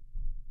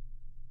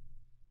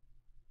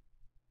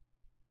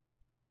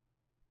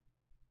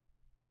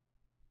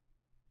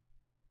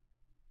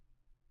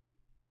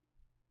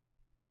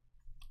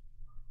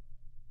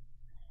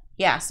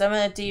 Yeah, so I'm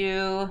going to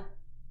do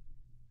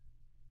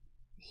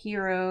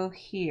hero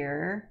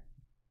here.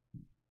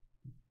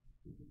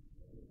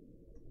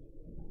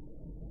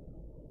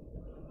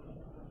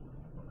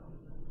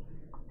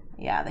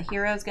 Yeah, the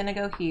hero's going to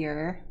go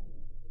here.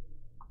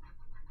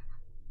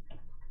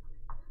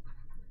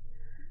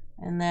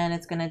 And then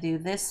it's going to do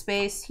this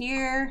space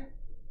here,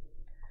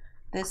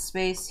 this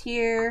space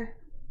here,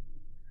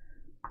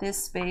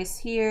 this space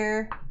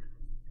here,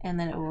 and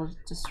then it will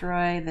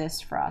destroy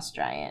this frost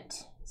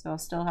giant. So I'll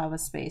still have a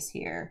space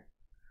here.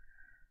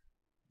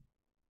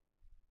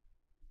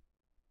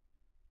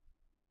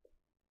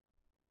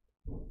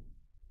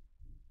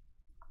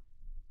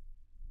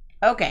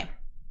 Okay,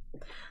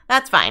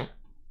 that's fine.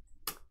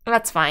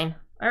 That's fine.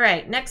 All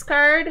right, next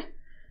card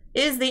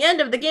is the end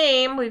of the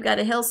game. We've got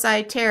a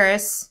hillside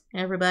terrace,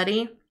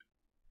 everybody.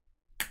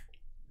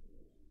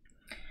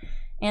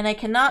 And I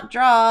cannot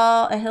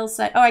draw a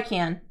hillside. Oh, I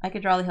can. I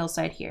could draw the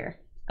hillside here.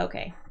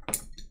 Okay.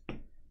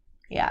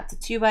 Yeah, it's a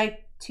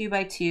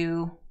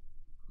 2x2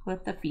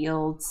 with the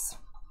fields.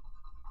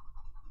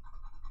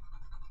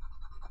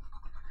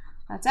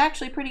 That's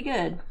actually pretty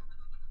good.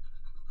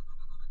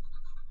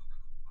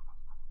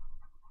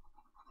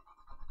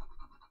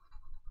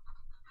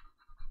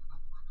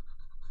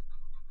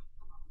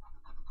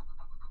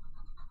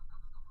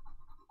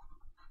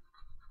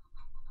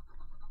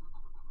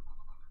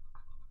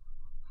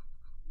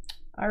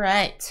 All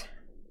right.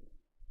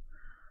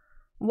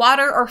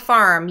 Water or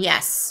farm?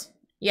 Yes.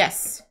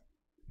 Yes.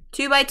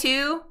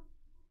 2x2,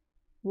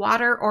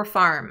 water or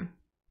farm?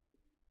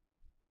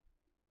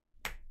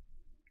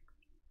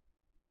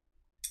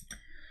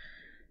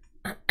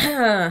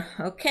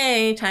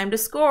 Okay, time to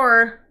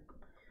score.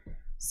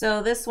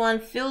 So this one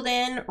filled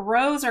in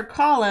rows or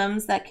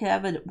columns that could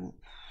have a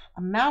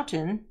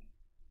mountain.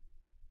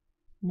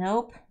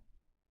 Nope.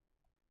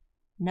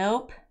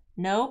 Nope.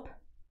 Nope.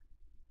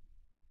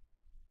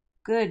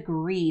 Good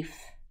grief.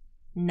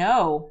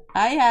 No,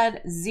 I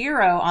had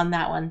 0 on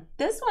that one.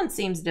 This one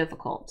seems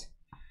difficult.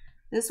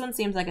 This one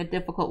seems like a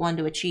difficult one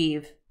to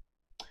achieve.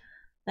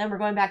 Then we're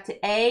going back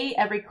to A.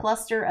 Every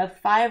cluster of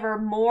 5 or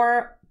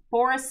more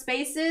forest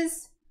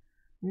spaces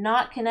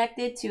not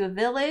connected to a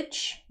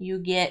village, you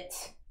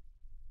get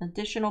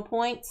additional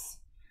points.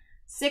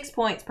 6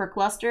 points per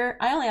cluster.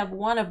 I only have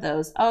 1 of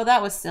those. Oh,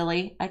 that was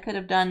silly. I could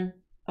have done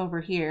over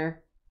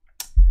here.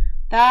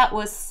 That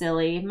was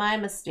silly. My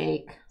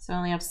mistake. So I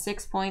only have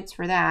 6 points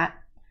for that.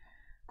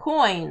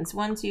 Coins.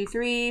 1, 2,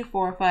 3,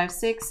 4, 5,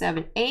 6,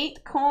 7,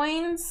 8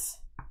 coins.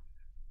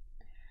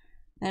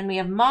 Then we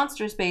have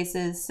monster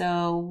spaces.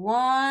 So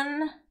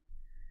 1,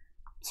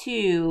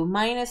 2,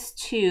 minus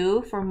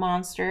 2 for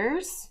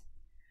monsters.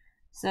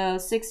 So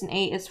 6 and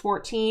 8 is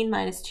 14,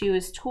 minus 2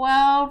 is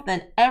 12.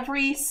 Then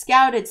every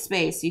scouted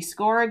space, you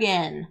score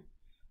again.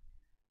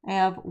 I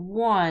have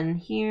 1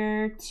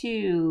 here,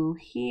 2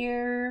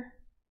 here,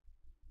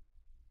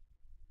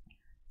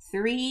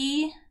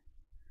 3,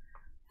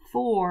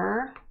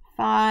 4,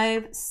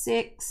 5,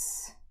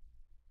 6,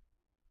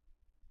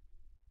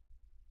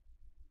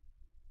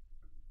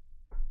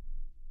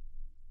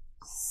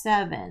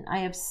 7. I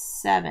have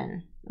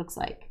 7. Looks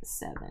like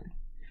 7.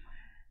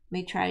 Let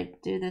me try to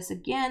do this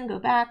again. Go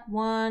back.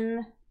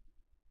 1,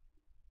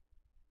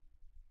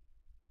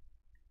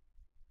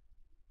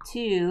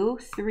 2,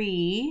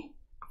 3,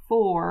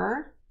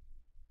 4,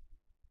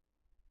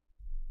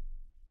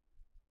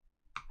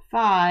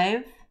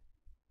 5,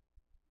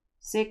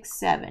 6,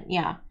 7.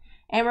 Yeah.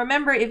 And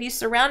remember, if you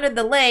surrounded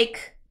the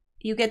lake,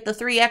 you get the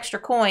 3 extra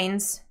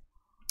coins.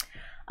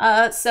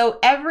 So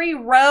every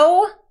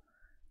row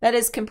that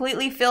is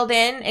completely filled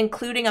in,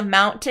 including a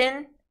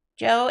mountain,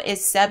 Joe,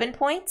 is 7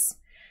 points.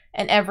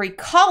 And every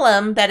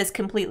column that is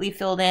completely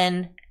filled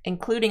in,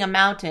 including a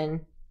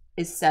mountain,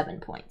 is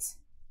 7 points.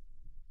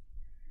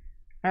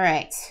 All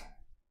right.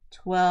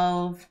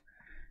 12,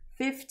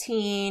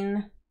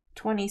 15,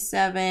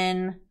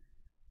 27,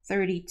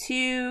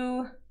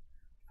 32,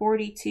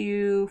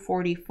 42,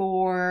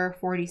 44,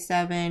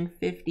 47,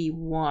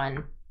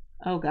 51.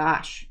 Oh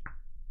gosh.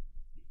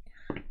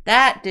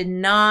 That did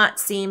not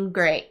seem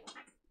great.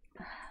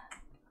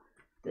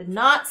 Did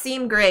not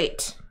seem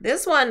great.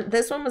 This one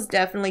was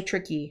definitely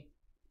tricky.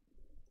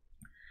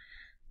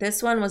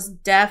 This one was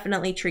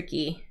definitely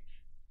tricky.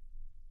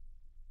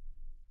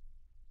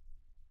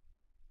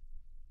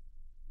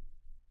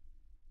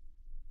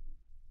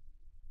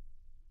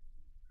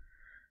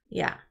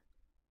 Yeah.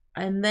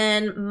 And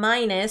then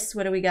minus,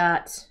 what do we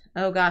got?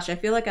 Oh gosh, I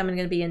feel like I'm going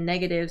to be in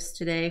negatives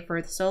today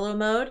for the solo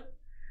mode.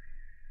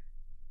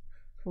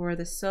 For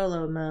the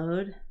solo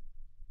mode.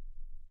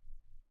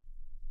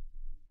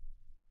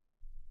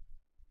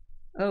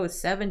 Oh,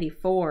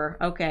 74.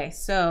 Okay,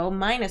 so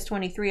minus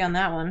 23 on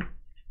that one.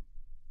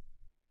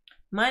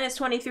 Minus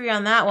 23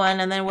 on that one,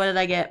 and then what did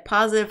I get?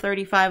 Positive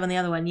 35 on the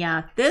other one.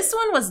 Yeah, this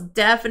one was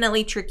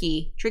definitely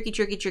tricky. Tricky,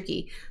 tricky,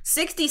 tricky.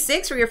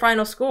 66 for your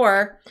final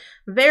score.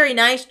 Very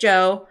nice,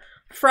 Joe.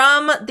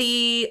 From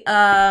the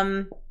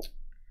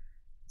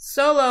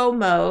solo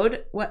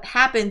mode, what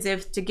happens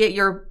if to get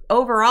your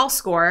overall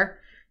score,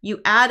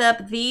 you add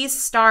up these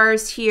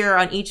stars here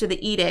on each of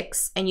the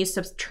edicts, and you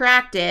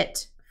subtract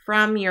it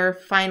from your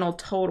final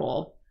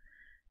total,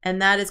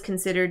 and that is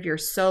considered your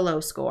solo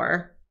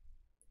score.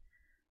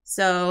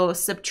 So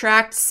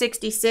subtract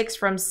 66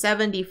 from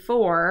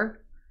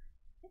 74,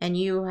 and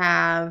you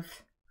have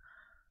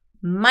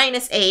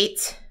minus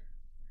 8,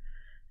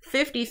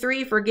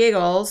 53 for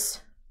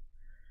giggles,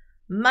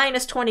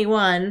 minus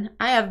 21.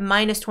 I have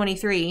minus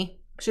 23.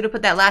 Should have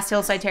put that last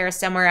hillside terrace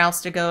somewhere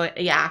else to go.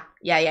 Yeah.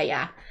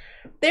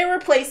 There were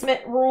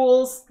placement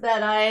rules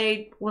that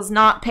I was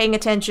not paying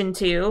attention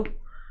to.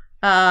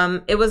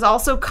 It was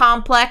also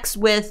complex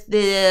with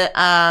the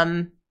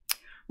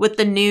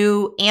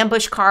new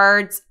ambush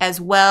cards as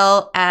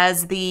well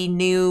as the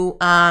new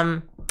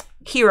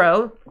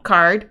hero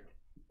card.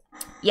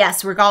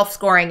 Yes, we're golf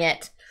scoring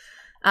it.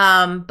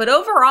 But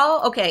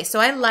overall, okay,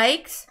 so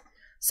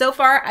so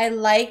far I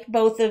like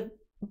both of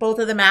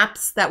the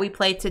maps that we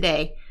played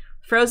today.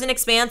 Frozen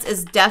Expanse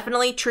is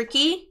definitely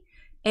tricky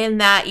in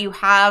that you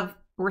have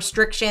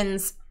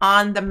restrictions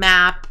on the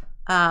map,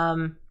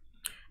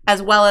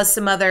 as well as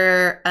some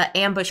other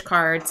ambush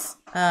cards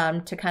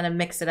to kind of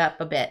mix it up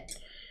a bit.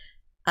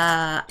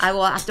 I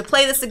will have to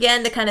play this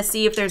again to kind of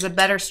see if there's a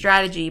better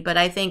strategy, but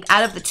I think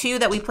out of the 2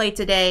 that we played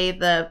today,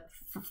 the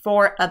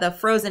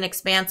Frozen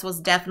Expanse was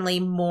definitely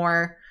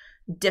more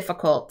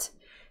difficult.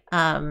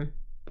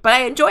 But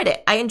I enjoyed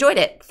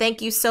it.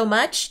 Thank you so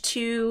much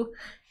to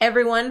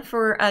everyone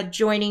for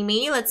joining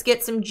me. Let's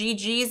get some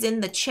GGs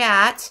in the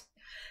chat.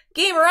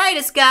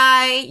 Gameritis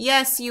guy,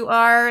 yes, you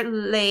are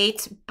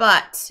late,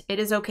 but it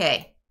is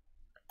okay.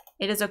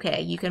 It is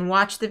okay. You can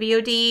watch the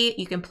VOD.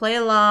 You can play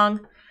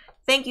along.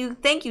 Thank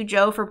you,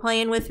 Joe, for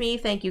playing with me.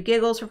 Thank you,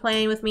 Giggles, for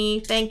playing with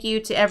me. Thank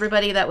you to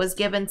everybody that was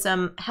given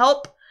some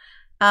help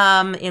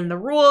in the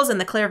rules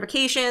and the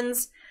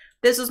clarifications.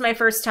 This was my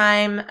first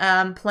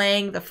time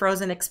playing the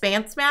Frozen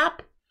Expanse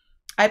map.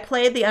 I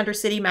played the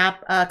Undercity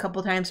map a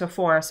couple times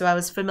before, so I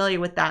was familiar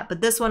with that.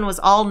 But this one was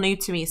all new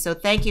to me, so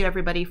thank you,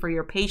 everybody, for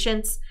your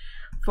patience,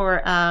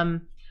 for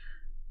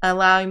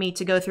allowing me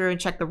to go through and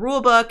check the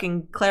rule book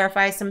and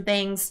clarify some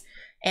things.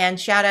 And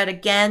shout out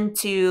again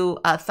to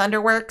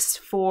Thunderworks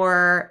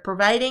for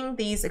providing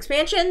these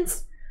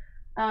expansions.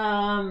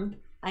 I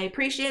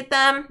appreciate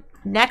them.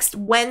 Next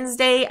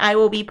Wednesday, I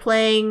will be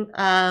playing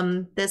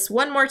this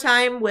one more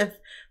time with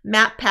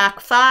Map Pack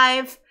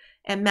 5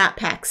 and Map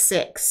Pack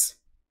 6.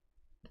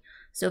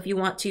 So if you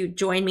want to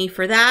join me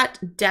for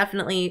that,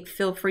 definitely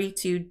feel free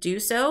to do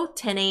so.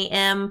 10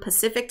 a.m.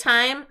 Pacific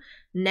time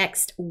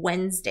next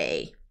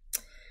Wednesday.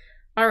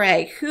 All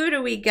right, who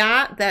do we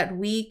got that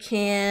we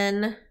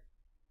can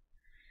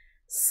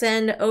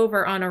send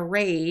over on a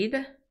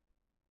raid?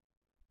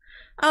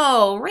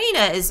 Oh,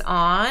 Raina is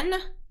on.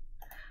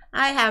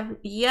 I have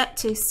yet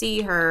to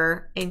see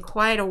her in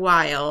quite a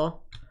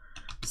while.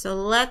 So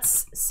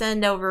let's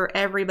send over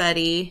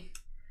everybody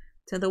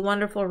to the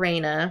wonderful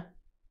Raina.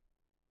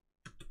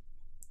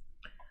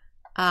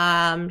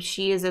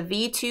 She is a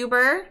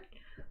VTuber,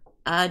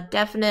 a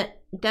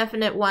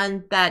definite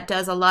one that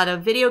does a lot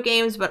of video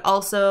games, but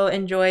also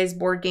enjoys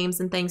board games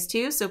and things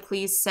too. So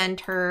please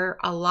send her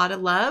a lot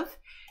of love.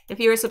 If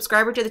you're a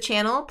subscriber to the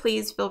channel,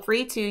 please feel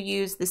free to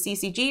use the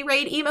CCG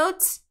raid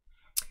emotes.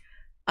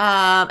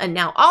 And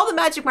now all the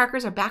magic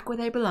markers are back where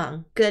they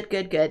belong. Good,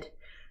 good, good.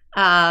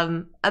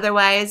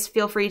 Otherwise,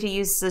 feel free to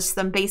use just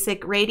some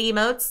basic raid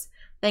emotes.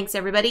 Thanks,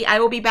 everybody. I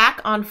will be back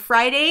on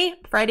Friday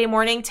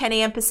morning, 10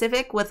 a.m.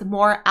 Pacific, with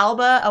more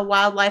Alba, a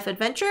Wildlife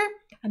Adventure.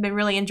 I've been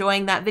really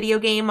enjoying that video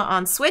game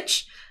on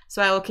Switch,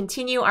 so I will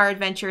continue our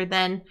adventure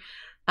then.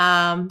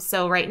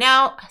 So right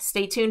now,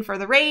 stay tuned for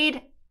the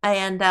raid,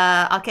 and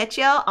I'll catch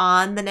y'all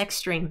on the next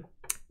stream.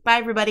 Bye,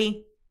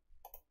 everybody.